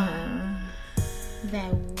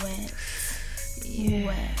 That wet. Yeah.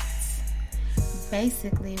 Wet.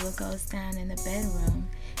 Basically what goes down in the bedroom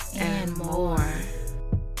and more.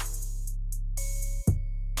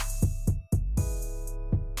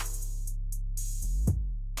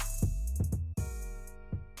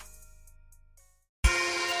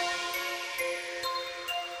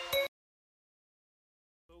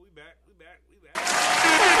 We back.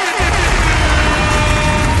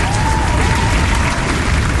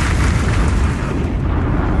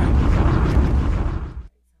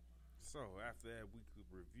 So after that weekly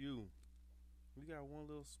review, we got one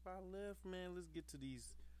little spot left, man. Let's get to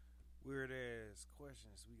these weird ass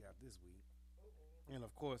questions we got this week. And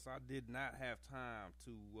of course, I did not have time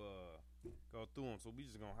to go through them, so we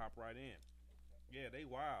just gonna hop right in. Yeah, they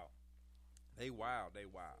wild.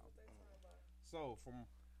 So from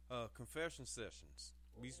confession sessions,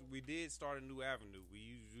 we did start a new avenue.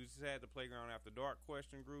 We just had the Playground After Dark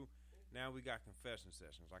question group. Now we got confession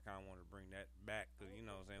sessions. I kind of want to bring that back because, you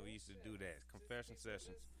know what I'm saying, we used to do that. Confession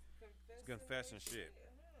sessions. Confession shit.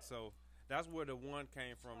 So that's where the one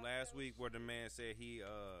came from last week where the man said he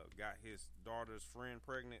got his daughter's friend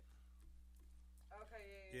pregnant.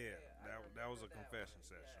 Okay, yeah. That was a confession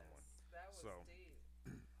session one. That was so deep.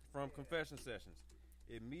 From confession sessions,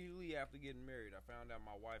 immediately after getting married, I found out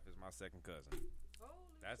my wife is my second cousin.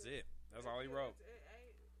 That's it. That's all he wrote.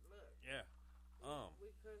 Look. Yeah. We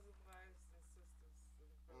cousin wives and sisters and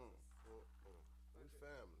brothers. We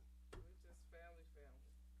family. We just family.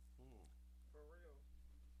 For real.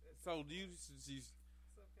 So do you? It's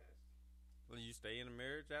okay. Will you stay in a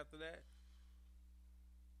marriage after that?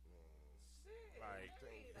 Shit. Like,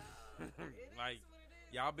 it like is what it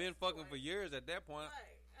is. y'all been fucking for years at that point.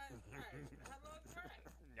 Right. How long track?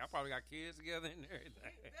 Y'all probably got kids together and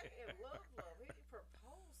everything. They in love. He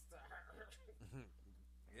proposed to her.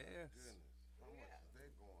 Yeah. Goodness. How much is that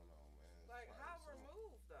going on, man? Like, how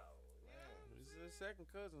removed, though? You know what I'm This is saying? a second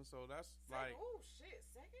cousin, so that's Like, like. oh, shit,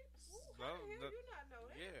 second? Ooh, how the hell you not know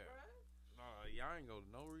that, yeah. bruh? Y'all ain't go to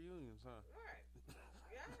no reunions, huh? Right.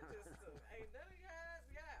 Y'all just, ain't none of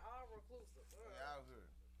y'all all reclusive. Y'all here.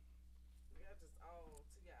 Y'all just all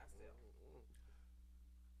to yourself.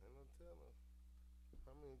 Ain't no telling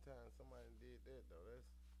how many times somebody did that, though. That's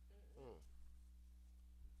crazy.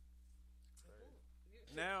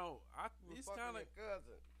 Now, it's kind of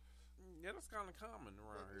cousin. Yeah, that's kind of common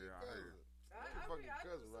around here. I heard. I knew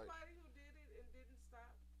somebody who did it and didn't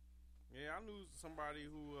stop. Yeah, I knew somebody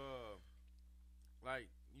who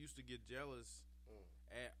like used to get jealous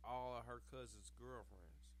at all of her cousin's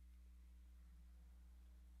girlfriends.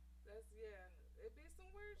 It'd be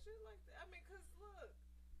some weird shit like that. I mean, cause look,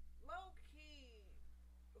 low key,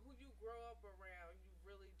 who you grow up around, you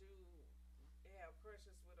really do have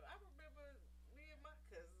crushes with them. I remember me and my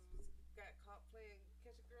cousins got caught playing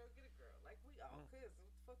catch a girl, get a girl. Like we all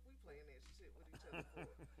cousins. What the fuck we playing that shit with each other for?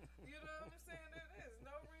 You know what I'm saying? There's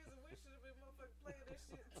no reason we should have been motherfucking playing that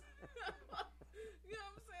shit. You know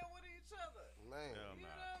what I'm saying? With each other. Man. You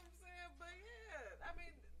know what I'm saying? But yeah, I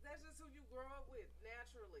mean, that's just who you grow up with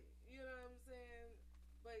naturally. You know what I'm saying?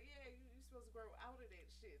 But yeah, you supposed to grow out of that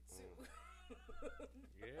shit too.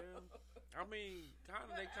 Yeah. I mean, kind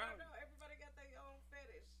of. I don't know. Everybody got their own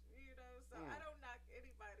fetish. You know, so I don't knock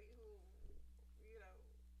anybody who, you know,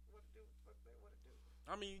 what to do, fuck they want to do.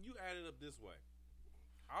 I mean, you add it up this way.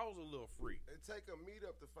 I was a little freak. It take a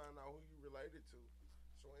meetup to find out who you related to.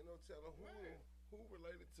 So ain't no telling who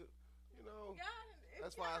related to. You know,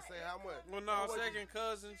 that's why I say how much. Well, no, second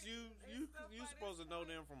cousins, you supposed to know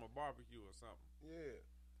them from a barbecue or something. Yeah.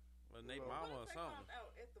 Well, they mama or something.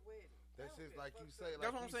 Out at the wedding. That's just like you say.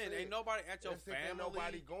 That's what I'm saying. Ain't nobody at your family. Ain't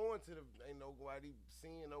nobody going to the. Ain't nobody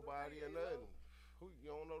seeing nobody or nothing. Who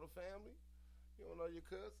you don't know the family? You don't know your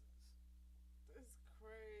cousins? It's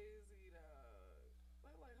crazy, dog.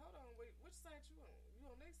 Like, hold on, wait. Which side you on? You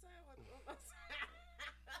on their side or on my side?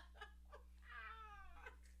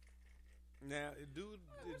 Now, dude,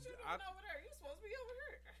 what you doing over there? You supposed to be over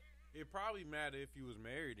here. It probably matter if you was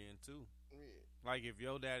married in too. Yeah. Like if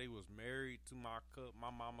your daddy was married to my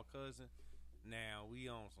mama cousin, now we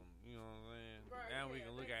on some, you know what I'm saying? Right, now we yeah,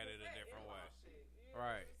 can look they- at it a that different in-law way. shit, you know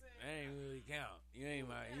Right. what I'm saying? That ain't really count. You ain't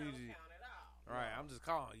my That you don't just, count at all. right, I'm just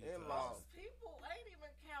calling you. In-laws. cuz. People ain't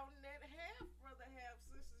even counting that half brother, half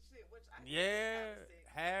sister shit, which I Yeah, think is kinda sick.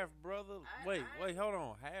 half brother. Wait, hold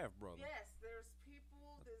on, half brother. Yes, there's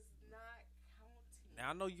people that's not counting. Now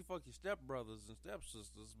I know you fuck your stepbrothers and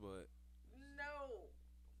stepsisters, but No.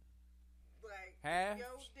 Like, Half?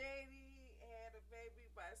 your daddy had a baby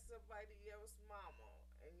by somebody else's mama,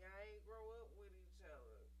 and y'all ain't grow up with each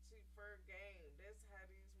other. Cheap fair game. That's how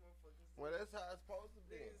these motherfuckers Well, that's how it's supposed to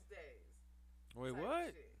be. these days. wait, Type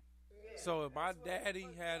what? shit. Yeah, So if my that's what the daddy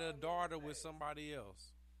fuck had a y'all daughter nowadays. with somebody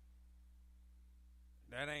else,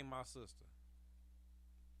 that ain't my sister.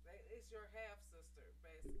 It's your half sister,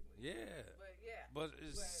 basically. Yeah. But yeah. But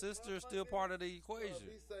is sister still part of the equation?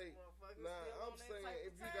 If he say, I'm saying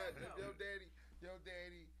if you got your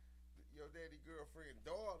daddy girlfriend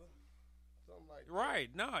daughter, something like that.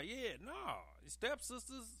 Right? No.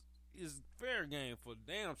 Stepsisters is fair game for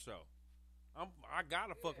damn show. I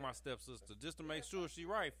gotta fuck my stepsister just to make sure she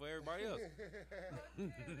right for everybody else.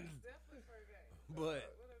 Definitely fair game.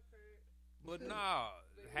 But nah,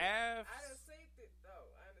 half. I done seen it though.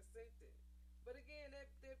 I done seen it. But again, that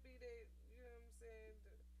be that, you know what I'm saying?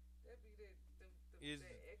 That be that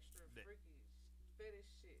extra freaky fetish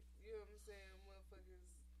shit. You know what I'm saying? Motherfuckers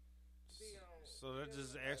be on. So that's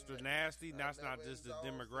just extra nasty. That's not just the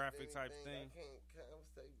demographic type thing. I can't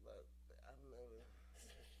say, but I've never.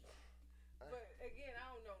 But again, I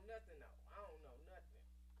don't know nothing though. I don't know nothing.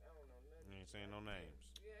 You ain't saying no names.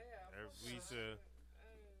 Yeah. We should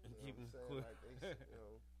keep them clear. Like they,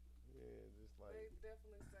 just like they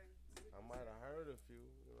definitely say. I might have heard a few,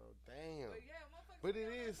 damn. But yeah, motherfuckers. But it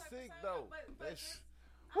is sick though. But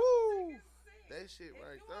woo, that shit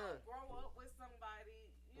right if you there. don't grow up with somebody,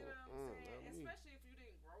 you know what I'm saying? me. Especially if you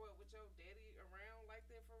didn't grow up with your daddy around like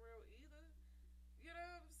that for real either. You know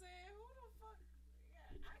what I'm saying? Who the fuck? Yeah,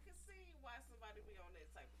 I can see why somebody be on that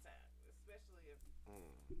type of time, especially if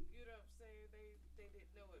you know what I'm saying. They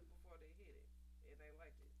didn't know it before they hit it, and they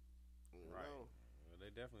liked it. Right. Well, they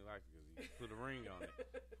definitely like it because he put a ring on it.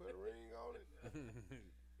 Put a ring on it.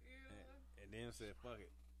 and then said, "Fuck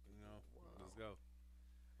it, let's go."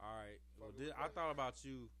 All right. Well, I thought about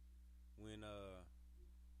you when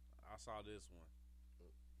I saw this one.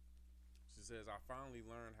 She says, "I finally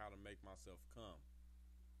learned how to make myself come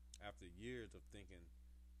after years of thinking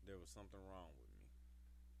there was something wrong with me."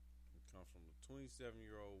 It comes from a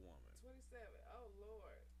 27-year-old woman. 27. Oh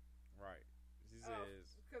Lord. Right. She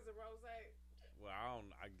says because of rose. Well, I don't.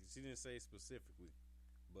 She didn't say specifically,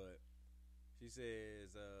 but she says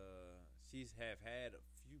she's have had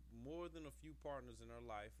more than a few partners in her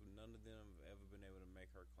life, and none of them have ever been able to make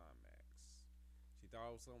her climax. She thought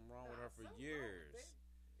there was something wrong with her for years,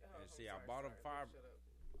 and I bought a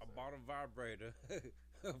vibrator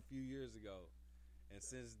a few years ago, and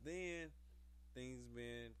since then things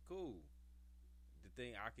been cool. The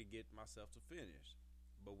thing I could get myself to finish.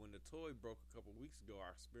 But when the toy broke a couple weeks ago,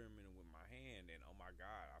 I experimented with my hand, and oh my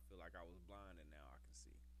God, I feel like I was blind, and now I can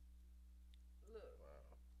see. Look,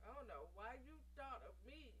 I don't know why you thought of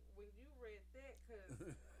me when you read that,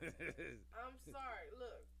 because I'm sorry.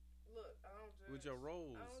 Look, I don't judge. With your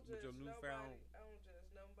roles, with your newfound. I don't judge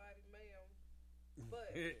nobody, ma'am.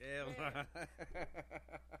 But man,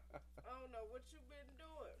 I don't know what you been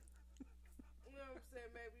doing. You know what I'm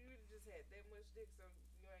saying? Maybe you just had that much dick, so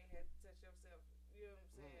you ain't had to touch yourself. You know what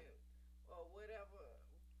I'm saying? Or whatever.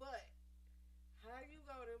 But how you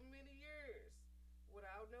go to many years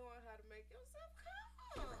without knowing how to make yourself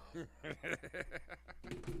come?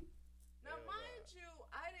 Now, mind you,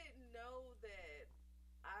 I didn't know that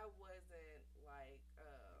I wasn't like,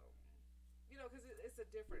 because it's a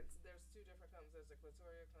difference. There's two different comes. There's a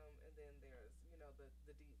clitoral come, and then there's,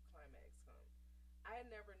 the deep climax come. I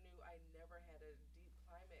never knew I never had a deep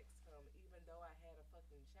climax come, even though I had a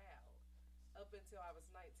fucking child. Up until I was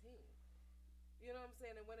 19. You know what I'm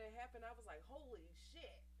saying? And when it happened, I was like, holy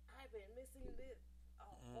shit, I've been missing this a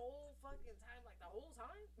whole fucking time. Like, the whole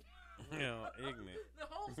time? Ignorant. The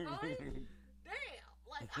whole time? Damn.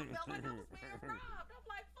 Like, I felt like I was being robbed. I'm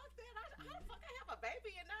like, fuck that. How the fuck I have a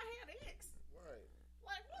baby and not have X? Right.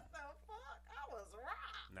 Like, what the fuck? I was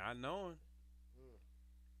robbed. Not knowing.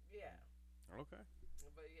 Yeah. Okay.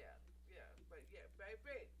 But yeah,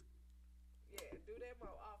 baby. Yeah, do that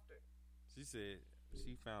more often. She said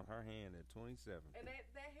she found her hand at 27. And that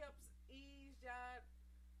helps ease y'all.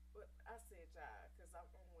 But I said y'all because I'm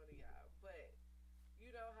one of y'all. But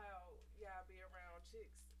you know how y'all be around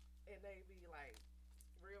chicks and they be like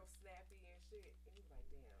real snappy and shit. And you be like,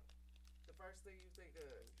 damn, first thing you think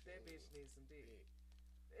of? That bitch needs some dick.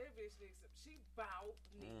 That bitch needs some. She bout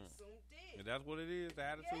needs some dick. And that's what it is. The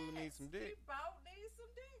attitude needs some dick. She bout needs some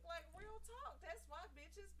dick. Like real talk. That's why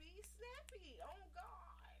bitches be snappy. Oh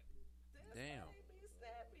God. That's Damn. why they be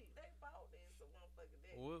snappy. They bout needs some motherfucking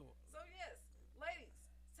dick. Well, So yes, ladies,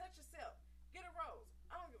 touch yourself. Get a rose.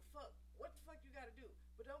 I don't give a fuck what the fuck you gotta do.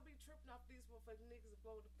 But don't be tripping off these motherfucking niggas and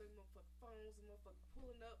blowing up their motherfucking phones and motherfucking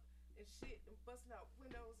pulling up and shit and busting out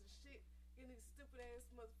windows and shit. Getting these stupid ass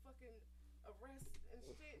motherfucking arrests and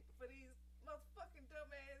shit for these motherfucking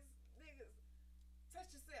dumb ass niggas. Touch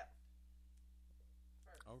yourself.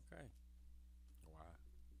 First. okay. Wow.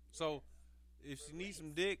 So, if she needs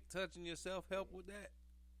some dick, touching yourself help with that?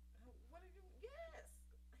 What are you? Yes.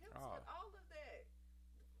 Helps Oh. with all of that.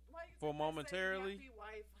 Why you For think momentarily? They say happy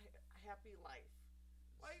wife, happy life.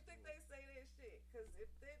 Why you think they say that shit? Because if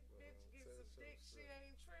that bitch gets some dick, she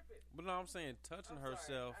ain't tripping. But no, I'm saying touching I'm sorry,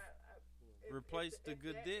 herself if- replace if- the if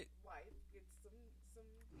good that dick. Wife gets some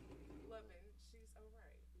loving, she's all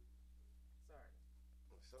right. Sorry.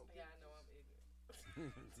 Yeah, I know I'm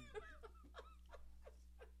ignorant.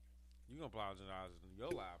 You gonna apologize in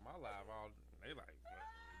your life. My life, all they like,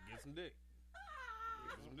 get some dick.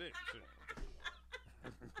 Get some dick. Shit.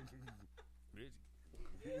 Bitch.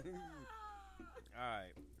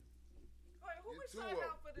 Alright. Wait, who we Get signing two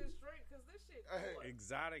out for this drink? Because this shit good.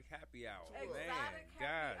 Exotic happy hour. Exotic Man, happy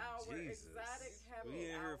God, hour. Jesus. Exotic happy We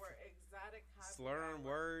in here hour. Exotic happy slurring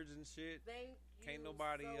hour. words and shit. Thank Can't you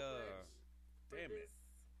nobody, so much for damn it. this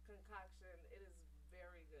concoction. It is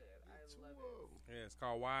very good. I love it. Yeah, it's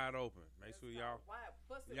called Wide Open. Make sure y'all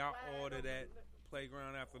Bust it y'all wide order open. that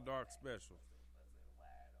Playground After Dark special.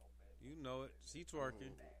 You know it. She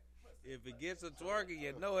twerking. If it gets a twerking,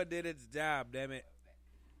 you know it did its job, damn it.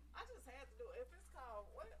 I just had to do it. If it's called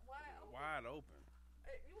what? Wide open. Wide open.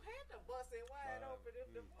 You had to bust it wide open. If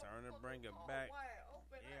the Turn it, bring it back. Wide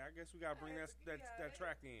open. Yeah, I guess we gotta bring that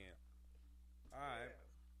track in. Alright.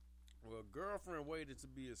 Well, girlfriend waited to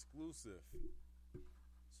be exclusive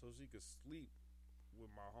so she could sleep with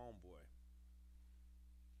my homeboy.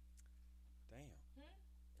 Damn.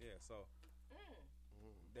 Yeah, so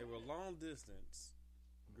they were long distance.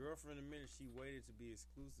 Girlfriend admitted she waited to be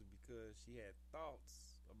exclusive because she had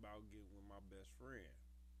thoughts about getting with my best friend.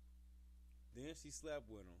 Then she slept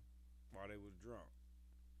with him while they was drunk.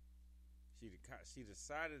 She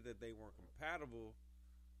decided that they weren't compatible,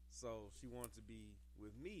 so she wanted to be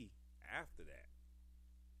with me after that.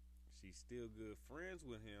 She's still good friends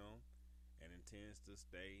with him and intends to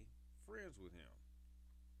stay friends with him.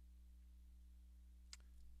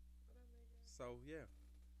 So, yeah.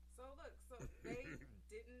 So look, so they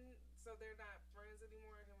didn't. So they're not friends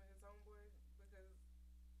anymore. Him and his homeboy because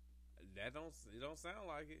It don't sound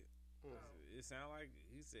like it. It sound like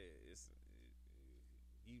he said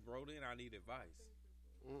he wrote in, I need advice.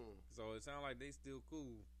 So it sound like they still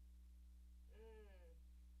cool.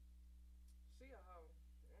 She a hoe.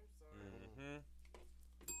 I'm sorry. Mm-hmm.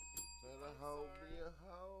 Let a hoe be a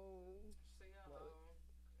hoe. She a hoe.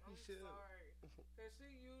 I'm sorry. Cause she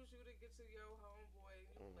used you to get to your homeboy and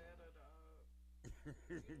you let her, dog.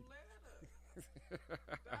 You let her.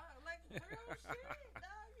 Dog, like real shit,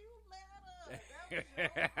 dog. You let her. That was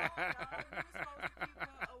your fault, dog. You was supposed to keep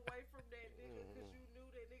her away from that nigga cause you knew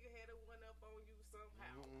that nigga had a one up on you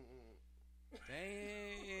somehow.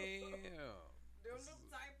 Damn. Them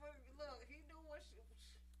type of look, he knew what she.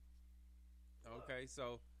 Okay,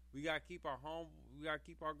 so we gotta keep our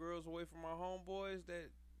girls away from our homeboys.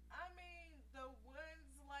 That I mean, the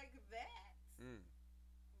ones like that.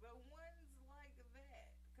 The ones like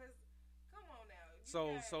that. Cause come on now.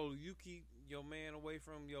 So you keep your man away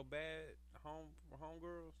from your bad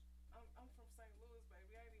homegirls. I'm from St. Louis,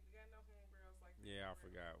 baby. I ain't even got no homegirls like that. Yeah, I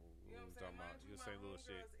forgot what we were talking about. You St. Louis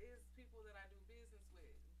shit. Is people that I do business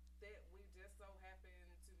with that we just so happen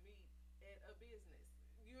to meet at a business.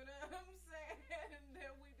 You know what I'm saying?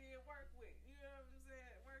 That we did work with. You know what I'm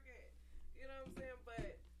saying? Work at. You know what I'm saying?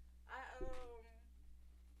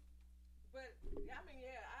 But I mean,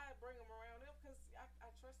 yeah, I bring them around them because I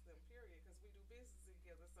trust them. Period. Because we do business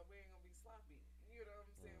together, so we ain't gonna be sloppy. You know what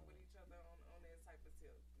I'm saying? With each other on that type of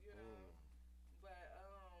tip. You know. But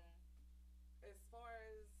as far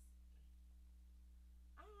as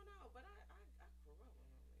I don't know, but I grew up with my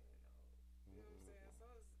man though. You know what I'm saying? So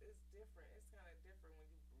it's different. It's kind of different when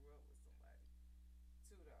you grew up with somebody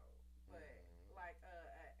too though. But like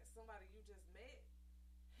somebody you just met,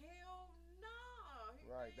 hell no.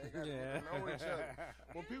 Right, they gotta get to know each other.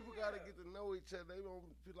 When people gotta get to know each other, they don't.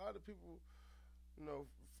 A lot of people, you know,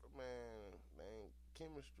 man, they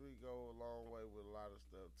chemistry go a long way with a lot of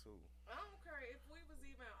stuff too. I don't care if we was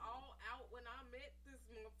even all out when I met this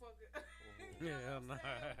motherfucker. Mm-hmm. Yeah, nah.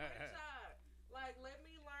 Like, let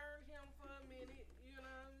me learn him for a minute. You know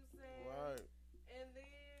what I'm saying? Right. And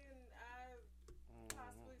then I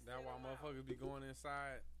possibly. That's why motherfuckers be going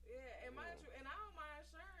inside. Yeah, and mind you, and I don't mind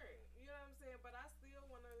sharing. You know what I'm saying? But I still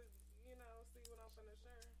want to, see what I'm finna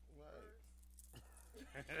share. Right.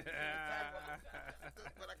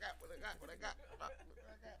 What I got.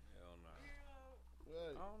 Hell no.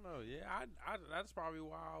 Right. I don't know. Yeah, I that's probably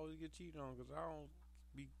why I always get cheated on, because I don't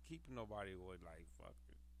be keeping nobody away. Like, fuck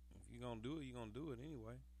it. If you gonna do it, you gonna do it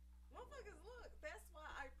anyway. Motherfuckers, look. That's why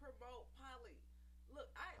I promote poly.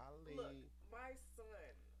 Look, my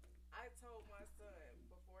son. I told my son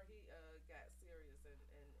before he got serious and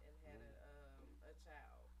had a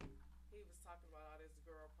child. He was talking about all this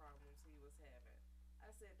girl problems he was having. I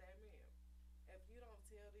said, Damien, if you don't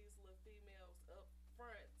tell these little females up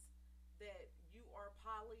front that you are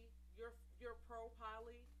poly, you're pro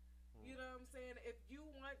poly. You know what I'm saying? If you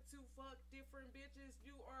want to fuck different bitches,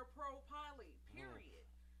 you are pro poly. Period.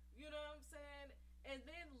 You know what I'm saying? And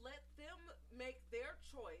then let them make their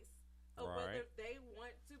choice of whether they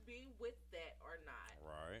want to be with that or not.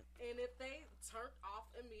 Right. And if they turn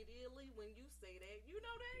off immediately when you say that, you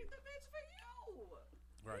know that ain't the bitch for you.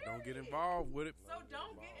 Right. Don't get involved with it. So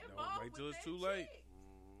don't get involved. Wait till with it's that too late. chick.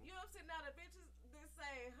 You know what I'm saying? Now the bitches that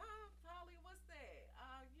say, huh, Polly, what's that?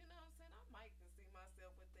 You know what I'm saying? I might can see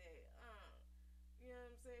myself with that. You know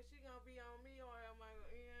what I'm saying? She gonna be on me, or am I?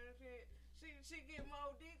 You know what I'm saying? She get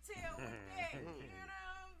more detail with that. You know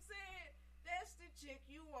what I'm saying? That's the chick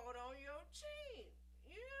you want on your chin.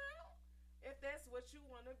 You know? If that's what you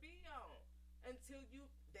want to be on. Until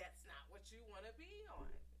that's not what you want to be on.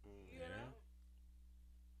 You know?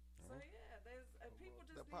 So yeah, there's people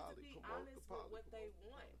just need to be honest with what they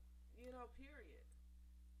want. You know, period.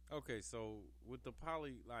 Okay, so with the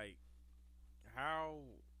poly, like, how,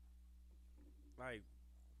 like,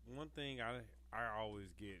 one thing I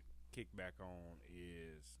always get kicked back on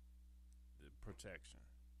is the protection.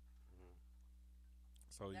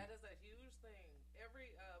 So that is a huge thing.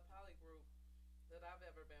 Every poly group that I've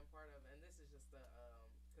ever been part of, and this is just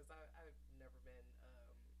because I've never been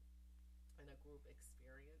in a group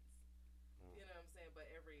experience. You know what I'm saying?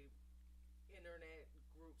 But every internet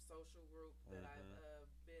group, social group that I've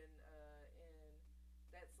been in,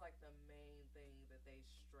 that's like the main thing that they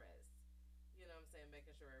stress. You know what I'm saying?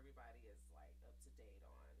 Making sure everybody is like up to date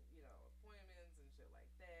on, appointments and shit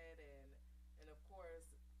like that. And of course,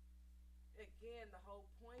 again, the whole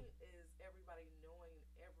point is everybody knowing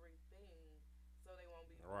everything so they won't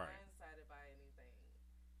be blindsided by anything.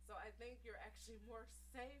 So I think you're actually more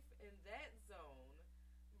safe in that zone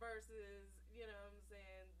versus, you know what I'm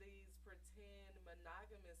saying, these pretend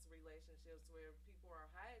monogamous relationships where people are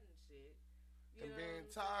hiding shit. And being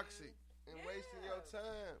toxic and wasting your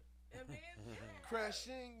time. And being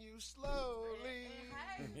crushing you slowly. And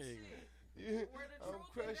hiding shit. Where the I'm truth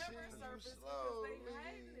crushing never you surfaces slowly. because they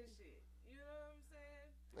hiding this shit. You know what I'm saying?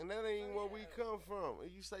 And that ain't where we come from. And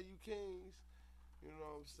you say you kings, you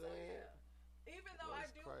know what I'm saying? Even though I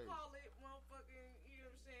do crazy. call it motherfucking, you know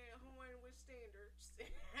what I'm saying, hoeing with standards.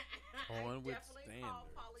 Hoeing with definitely call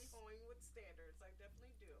standards. poly hoeing with standards. I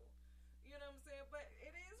definitely do. You know what I'm saying? But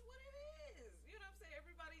it is what it is. You know what I'm saying?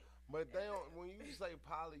 Everybody. But they don't. When you say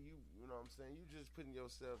poly, you know what I'm saying. You just putting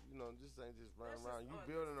yourself. This ain't just running around. You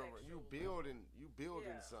building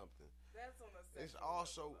something. That's on a sexual It's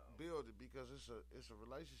also level. building because it's a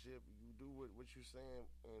relationship. You do what you're saying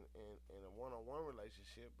in a one-on-one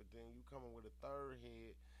relationship, but then you coming with a third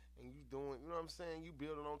head and you doing. You know what I'm saying? You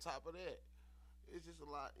building on top of that. It's just a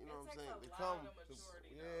lot. You know what I'm saying? They come.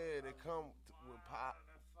 They come with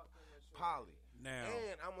poly. Now,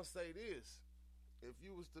 and I'm gonna say this. If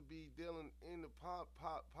you was to be dealing in the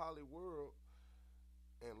poly world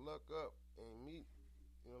and look up and meet,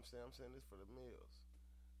 you know what I'm saying? I'm saying this for the males.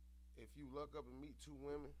 If you look up and meet two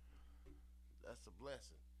women, that's a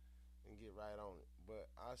blessing and get right on it. But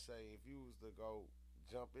I say if you was to go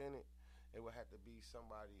jump in it, it would have to be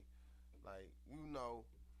somebody like, you've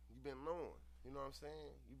been knowing. You know what I'm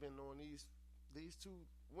saying? You've been knowing these two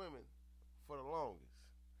women for the longest.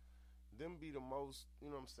 Them be the most,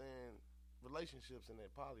 you know what I'm saying, relationships in that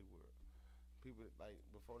poly world. People, like,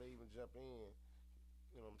 before they even jump in,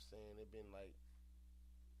 you know what I'm saying, they've been like,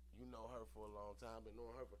 you know her for a long time, been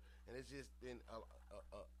knowing her for, and it's just been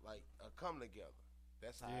like a come together.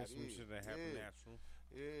 That's how it is. some shit that happen natural.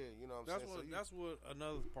 Yeah, you know what I'm saying. That's what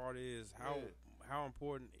another part is. How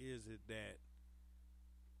important is it that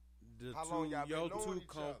your two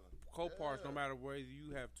co-parts, no matter whether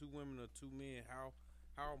you have two women or two men, how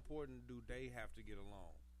how important do they have to get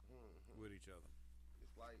along with each other?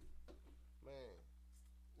 It's like, man,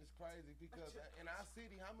 it's crazy because in our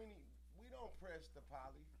city, how many we don't press the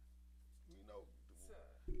poly. You know,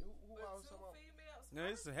 who else? Two females. No,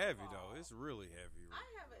 it's heavy though. It's really heavy.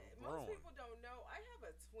 Most people don't know. I have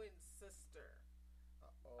a twin sister.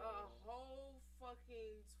 A whole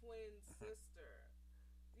fucking twin sister.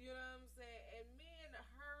 You know what I'm saying? And me and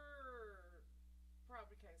her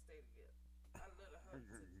probably can't stay together. I love her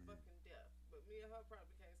to fucking death, but me and her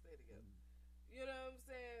probably can't stay together. You know what I'm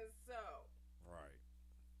saying? So, right.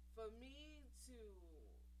 For me to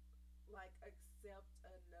like accept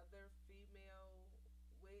another female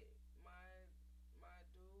with my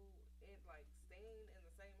dude and like staying in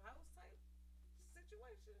the same house type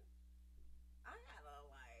situation, I gotta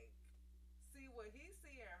like see what he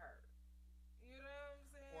see in her. You know what I'm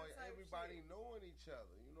saying? Boy, everybody shit. knowing each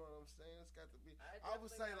other. You know what I'm saying? It's got to be. I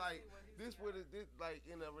would say like this would like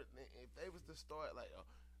if they was to start like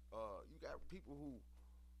you got people who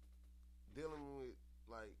dealing with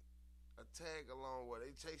like a tag along where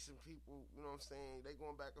they chasing people. You know what I'm saying? They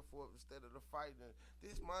going back and forth instead of the fighting.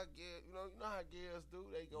 This my girl. You know how girls do.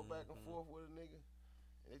 They go back and forth with a nigga,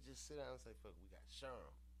 and they just sit down and say, "Fuck, we got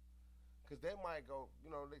Sherm." Cause they might go, you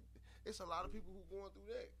know, it's a lot of people who going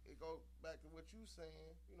through that. It goes back to what you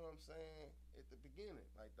saying, you know what I'm saying, at the beginning.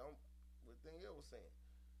 Like, what Danielle was saying.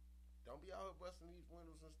 Don't be out here busting these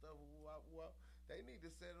windows and stuff. Well, they need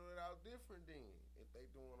to settle it out different then if they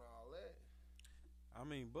doing all that. I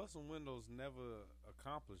mean, busting windows never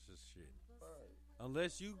accomplishes shit. Right.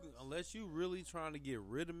 Unless you really trying to get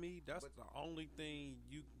rid of me, that's the only thing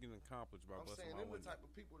you can accomplish by busting my window. I'm saying, them the type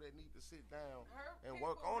of people that need to sit down and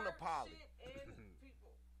work on the poly.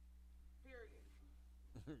 People, period.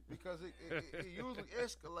 Because it usually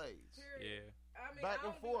escalates. Period. Yeah. I mean, back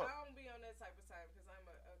and forth. I don't be on that type of time because I'm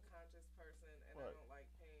a conscious person and right. I don't like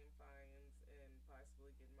paying fines and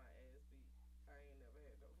possibly getting my ass beat. I ain't never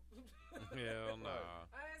had no. Hell nah.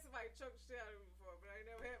 I had somebody choke shit out of me before, but I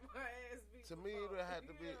ain't never had my ass beat. To me, it would have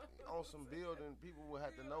to be on some building. People would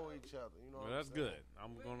have to know each other. You know. Well, that's good.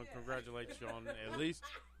 I'm gonna congratulate you on at least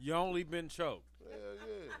you only been choked. Hell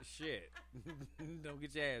yeah. Shit. Don't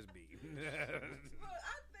get your ass beat. Look,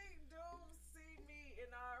 I think dudes see me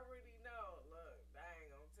and I already know. Look, I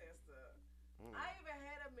ain't gonna test her. I even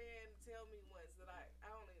had a man tell me once that I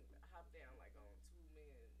only hop down like on 2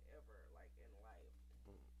 men ever like in life.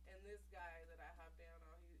 And this guy that I hopped down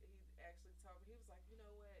on, he actually told me, he was like, you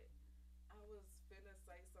know what? I was finna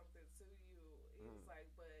say something to you. He was like,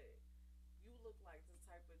 but you look like the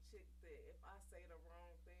type of chick that if I say the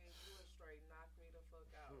wrong thing, you would straight knock me the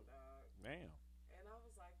fuck out, dog. Damn. And I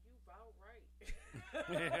was like, you about right.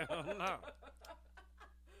 Hell no.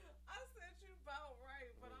 I said you about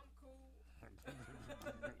right, but I'm cool.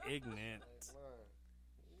 Ignorant.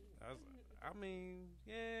 I mean,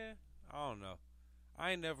 yeah, I don't know.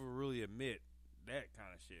 I ain't never really admit that kind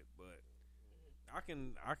of shit, but I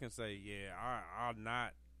can say, yeah, I'll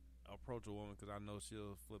not approach a woman because I know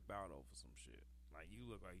she'll flip out over some shit. Like, you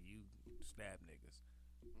look like you stab niggas.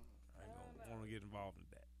 I ain't gonna want to get involved in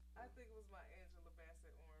that. I think it was my Angela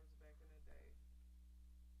Bassett arms back in the day.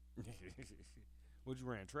 What, you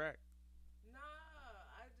ran track? Nah,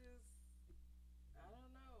 I don't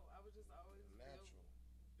know. I was just always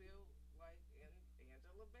built like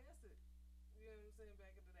Angela Bassett. You know what I'm saying?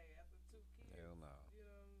 Back in the day, after 2 kids. Hell no. You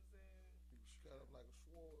know what I'm saying? You cut up like a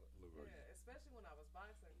sword. Yeah, especially when I was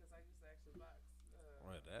boxing, because I used to actually box.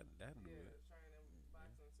 Right, that do yeah, it. training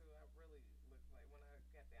boxing too. I really looked like when I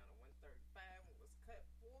got down to 135 and was cut.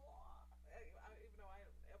 Even though I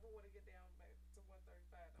ever want to get down back to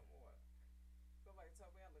 135 no more. Somebody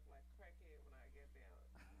told me I looked like a crackhead when I get down.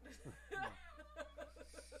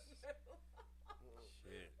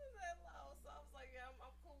 Shit. That low, so I was like, yeah,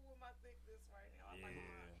 I'm cool with my thickness right now. I like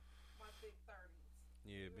my thick 30s.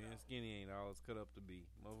 Yeah, being skinny ain't all it's cut up to be.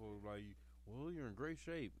 Motherfuckers like, well, you're in great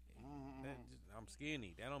shape. I'm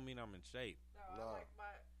skinny. That don't mean I'm in shape. No. I like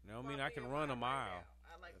my. That don't mean I can run a mile.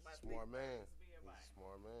 I like my smart man. He's a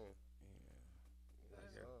smart man.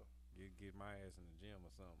 Yeah. Get my ass in the gym or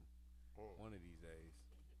something. One of these days,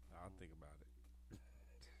 I'll think about it.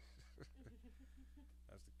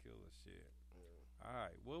 That's the killer shit. All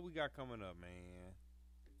right, what we got coming up, man?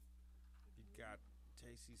 You got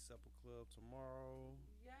JC Supper Club tomorrow.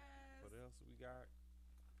 Yes. What else we got?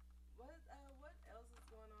 What else is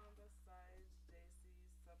going on besides JC's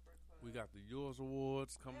Supper Club? We got the Yours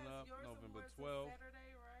Awards coming up November 12th.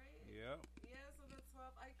 Saturday, right? Yep. Yes, on the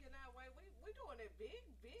 12th. I cannot wait. We doing it big.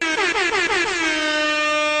 At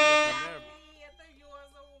the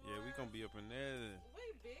Yours Awards. Yeah, we gonna be up in there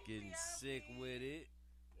we big getting sick with it.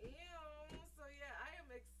 Yeah. So yeah, I am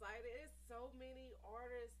so many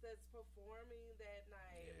artists that's performing that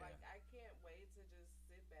night. Yeah. Like, I can't wait to just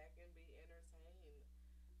sit back and be entertained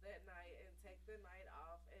that night and take the night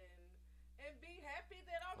off and be happy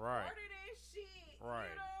that I'm Right. part of this shit. Right.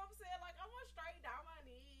 You know what I'm saying? Like, I'm gonna straight down my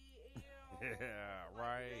knee. You know? Yeah, Like,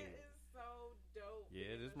 right. That is so dope.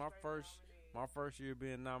 Yeah, being this is a my straight first year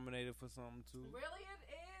being nominated for something too. Really, it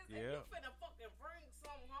is. Yeah. And you finna fucking bring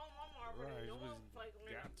something home. I'm already Right, knowing. just Like,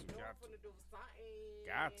 got to. finna do something.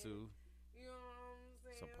 Got to. You know what I'm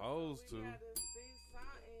saying? Supposed so we to. gotta see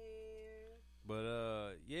something.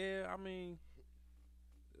 But yeah, I mean,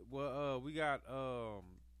 well, we got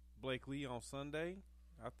Blake Lee on Sunday.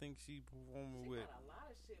 I think she performing with. Got a lot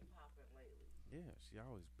of shit popping lately. Yeah, she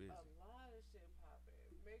always busy. A lot of shit popping.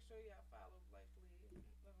 Make sure y'all follow Blake Lee,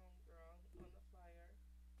 the homegirl, on the flyer.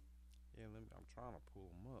 Yeah, I'm trying to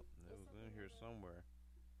pull them up. It was in here somewhere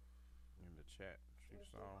in the chat. She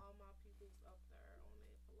There's saw. all my people's up there on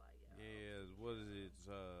that flyer. Yeah, what is it?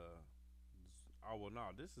 Oh well,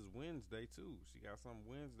 no, this is Wednesday too. She got something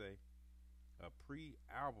Wednesday, a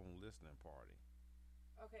pre-album listening party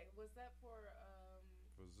Okay, was that for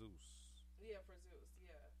for Zeus. Yeah, for Zeus.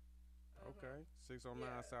 Yeah. Okay, 609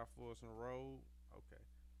 Yeah. South Fulton Road. Okay,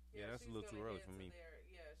 yeah, that's a she's little too gonna early head for to me. There.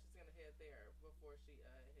 Yeah, she's gonna head there before she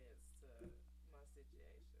heads to my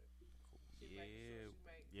situation.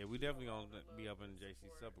 Yeah, we definitely gonna be up in the JC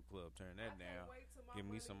Supper Club. Turn that down. Give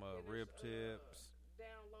me some rib tips.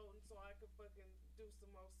 Downloading so I can fucking do some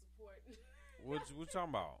more support. What you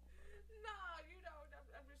talking about? Nah, you know,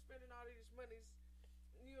 I'm just spending all these monies.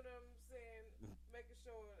 You know what I'm saying? Making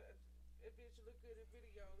sure a bitch look good in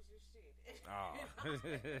videos and shit. Oh,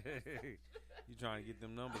 you trying to get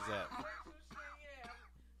them numbers up? Yeah.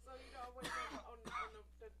 So you know, I'm waiting on the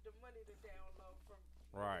money to download from.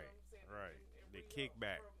 Right, You know what I'm saying? right. And The re-up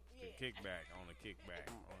kickback, from- the kickback on the kickback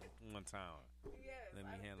on one time. Yes, Let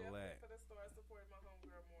me handle that. I'm definitely gonna start supporting my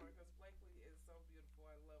homegirl more because Blakely is so beautiful.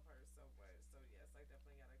 I love her so much. So yes, I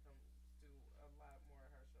definitely gotta come do a lot more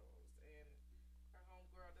of her shows. And her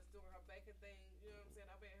homegirl that's doing her baking thing. You know what I'm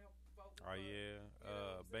saying? I've been helping both. Oh yeah,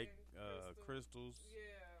 bake crystals.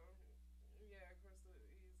 Yeah, Crystal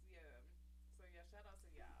is So yeah, shout out to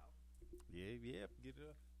y'all. Yeah, get it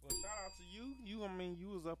up. Well, shout out to you. I mean,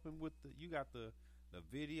 you was up and with you got the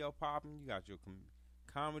video popping. You got your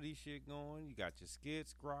comedy shit going. You got your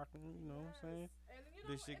skits rocking. You know what I'm saying? And you know,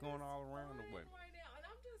 this shit going all around the way. Right now, and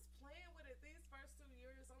I'm just playing with it. These first 2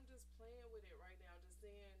 years, I'm just playing with it right now, just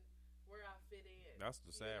seeing where I fit in. That's the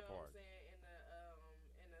sad part. What I'm saying?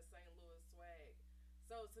 In the St. Louis swag.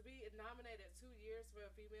 So to be nominated 2 years for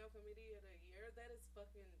a female comedian of the year, that is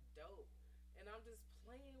fucking dope. And I'm just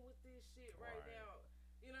playing with this shit right now.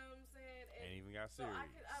 You know what I'm saying? And ain't even got so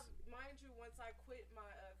serious. Mind you, once I quit my,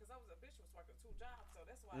 because I was a bitch, was working 2 jobs, so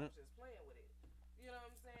that's why I was just playing with it. You know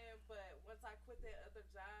what I'm saying? But once I quit that other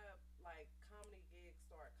job, like comedy gigs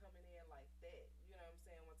start coming in like that. You know what I'm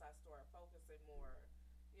saying? Once I start focusing more,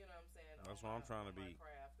 you know what I'm saying? That's what I'm trying to be.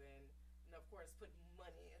 Craft and of course putting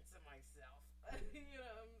money into myself. You know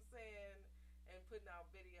what I'm saying? And putting out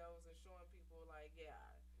videos and showing people like, yeah,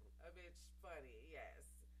 a bitch funny, yes.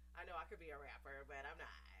 I know I could be a rapper, but I'm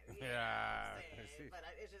not. You know what I'm saying? But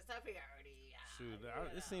it's just a parody. Shoot,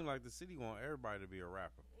 it seems like the city want everybody to be a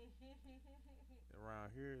rapper.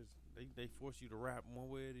 Around here, they force you to rap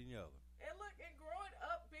one way or the other. And look, and growing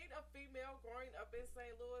up, being a female, growing up in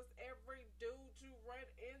St. Louis, every dude you run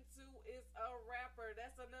into is a rapper.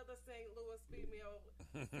 That's another St. Louis female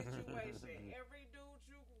situation. Every dude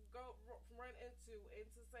you run into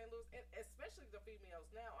St. Louis, and especially the females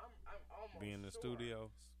now. I'm almost being in the sure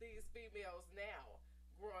studios. These females now,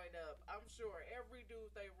 growing up, I'm sure every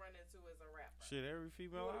dude they run into is a rapper. Shit, every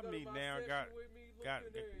female I meet now got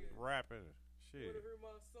rapping. Shit. Wanna hear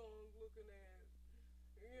my song looking at.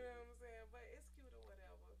 You know what I'm saying? But it's cute or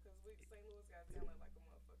whatever, because St. Louis got talent like a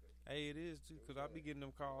motherfucker. Hey, it is too, because I be getting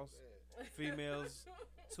them calls. Females,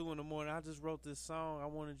 2 a.m. I just wrote this song. I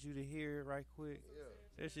wanted you to hear it right quick. Yeah.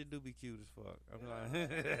 That shit do be cute as fuck. I'm like, they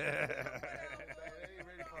ain't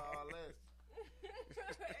ready for all that.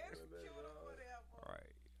 It's cute or whatever.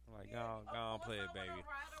 Right. I'm like, go on, play it, baby.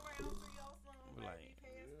 Ride around to your song, Be like,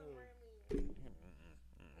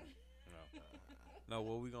 no,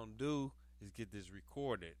 what we gonna do is get this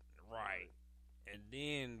recorded right, and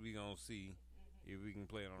then we gonna see if we can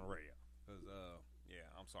play it on the radio. Cause yeah,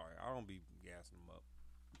 I'm sorry, I don't be gassing them up.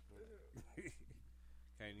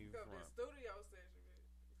 Can't even front. Studio session.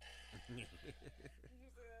 You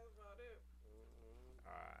said that's about it.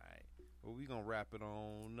 All right, well we gonna wrap it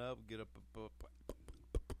on up. Get up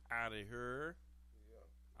out of here.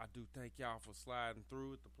 I do thank y'all for sliding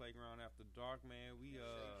through at the Playground After Dark, man. We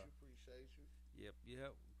appreciate you.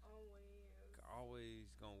 Yep. Always. always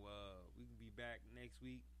we can be back next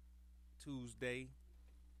week, Tuesday,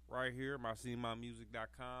 right here,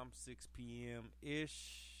 mycmusic.com, 6 p.m.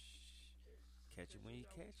 ish. Catch it when you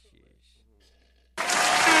catch it.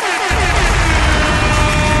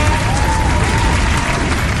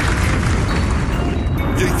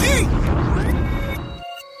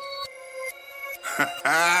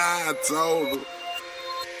 I told her.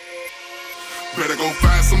 Better go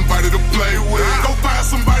find somebody to play with. Go find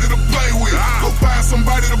somebody to play with. Go find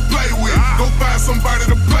somebody to play with. Go find somebody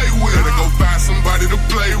to play with. Better go find somebody to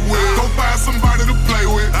play with. Go find somebody to play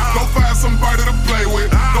with. Go find somebody to play with.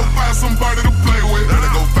 Go find somebody to play with.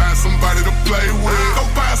 Better go find somebody to play with. Go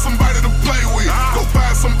find somebody to play with. Go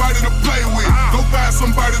find somebody to play with. Go find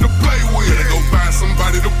somebody to play with. Better go find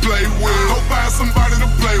somebody to play with. Go find somebody to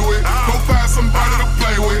play with. Go find somebody to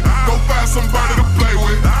play with. Go find somebody to play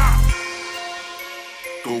with.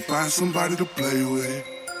 Go find somebody to play with.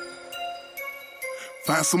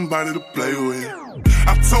 Find somebody to play with.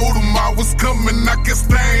 I told them I was coming, I guess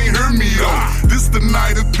they ain't heard me though. This the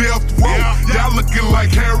night of death row. Y'all looking like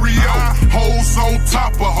Harry-O. Hoes on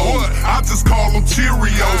top of hoes. I just call them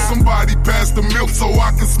Cheerios. Somebody pass the milk so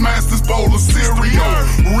I can smash this bowl of cereal.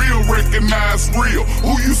 Real recognize real.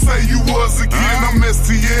 Who you say you was again? I'm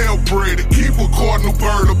STL Brady. Keep a cardinal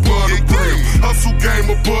bird above the brim. Hustle game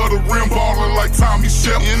above the rim. Ballin' like Tommy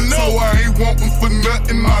Shepard. So I ain't wantin' for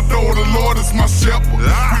nothing. I know the Lord is my shepherd.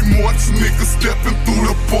 We watch niggas stepping through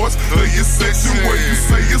the porch of your section where you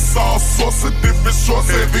say it's all sorts of different shorts.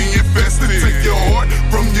 Heavy invested. Take your heart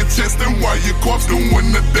from your chest and while your corpse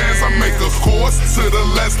doing the dance, I make a course to the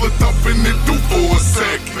last. Let up in it do for a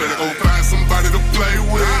second. Better go find somebody to play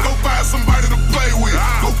with. Go find somebody to play with.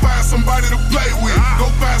 Go find somebody to play with. Go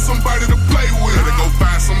find somebody to play with. Better go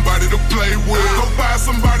find somebody to play with. Go find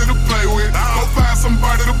somebody to play with. Go find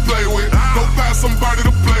somebody to play with. Go find somebody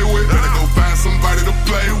to play with. Better go find somebody to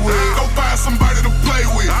play with. Go find somebody to play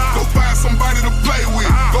with. Go find somebody to play with.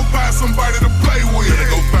 Go find somebody to play with. Better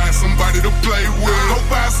go find somebody to play with. Go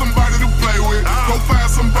find somebody to play with. Go find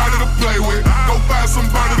somebody to play with. Go find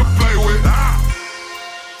somebody to play with.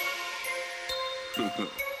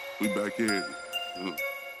 We back in.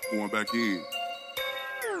 Going back in.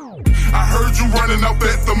 I heard you running out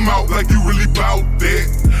at the mouth like you really bout that.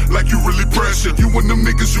 Like you really pressured. You and them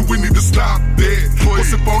niggas, you would need to stop that.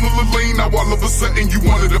 Was it on a lean, now all of a sudden you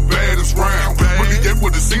one of the baddest round. Really, they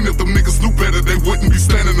would've seen if them niggas knew better, they wouldn't be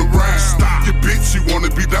standing around. Your bitch, she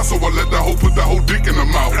wanna be down, so I let the hoe put the whole dick in her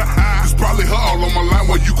mouth. It's probably her all on my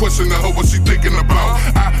line while you questioning her what she thinking about.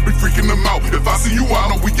 I be freaking them out. If I see you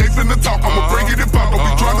out, no, we ain't finna talk. I'ma bring it in pop. Don't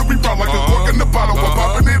be trying to be proud like a cork in the bottle. I'm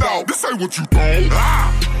popping it out. This ain't what you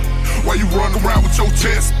thought. Why you run around with your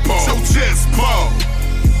chest puffed? Your chest puffed.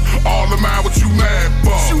 All the mind what you mad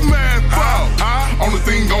for? You mad for? Only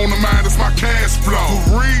thing on the mind is my cash flow.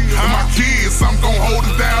 For real. And my kids, I'm gon' hold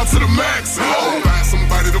it down to the max. Go find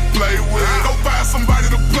somebody to play with. Go find somebody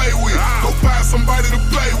to play with. Go find somebody to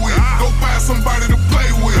play with. Go find somebody to play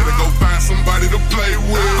with.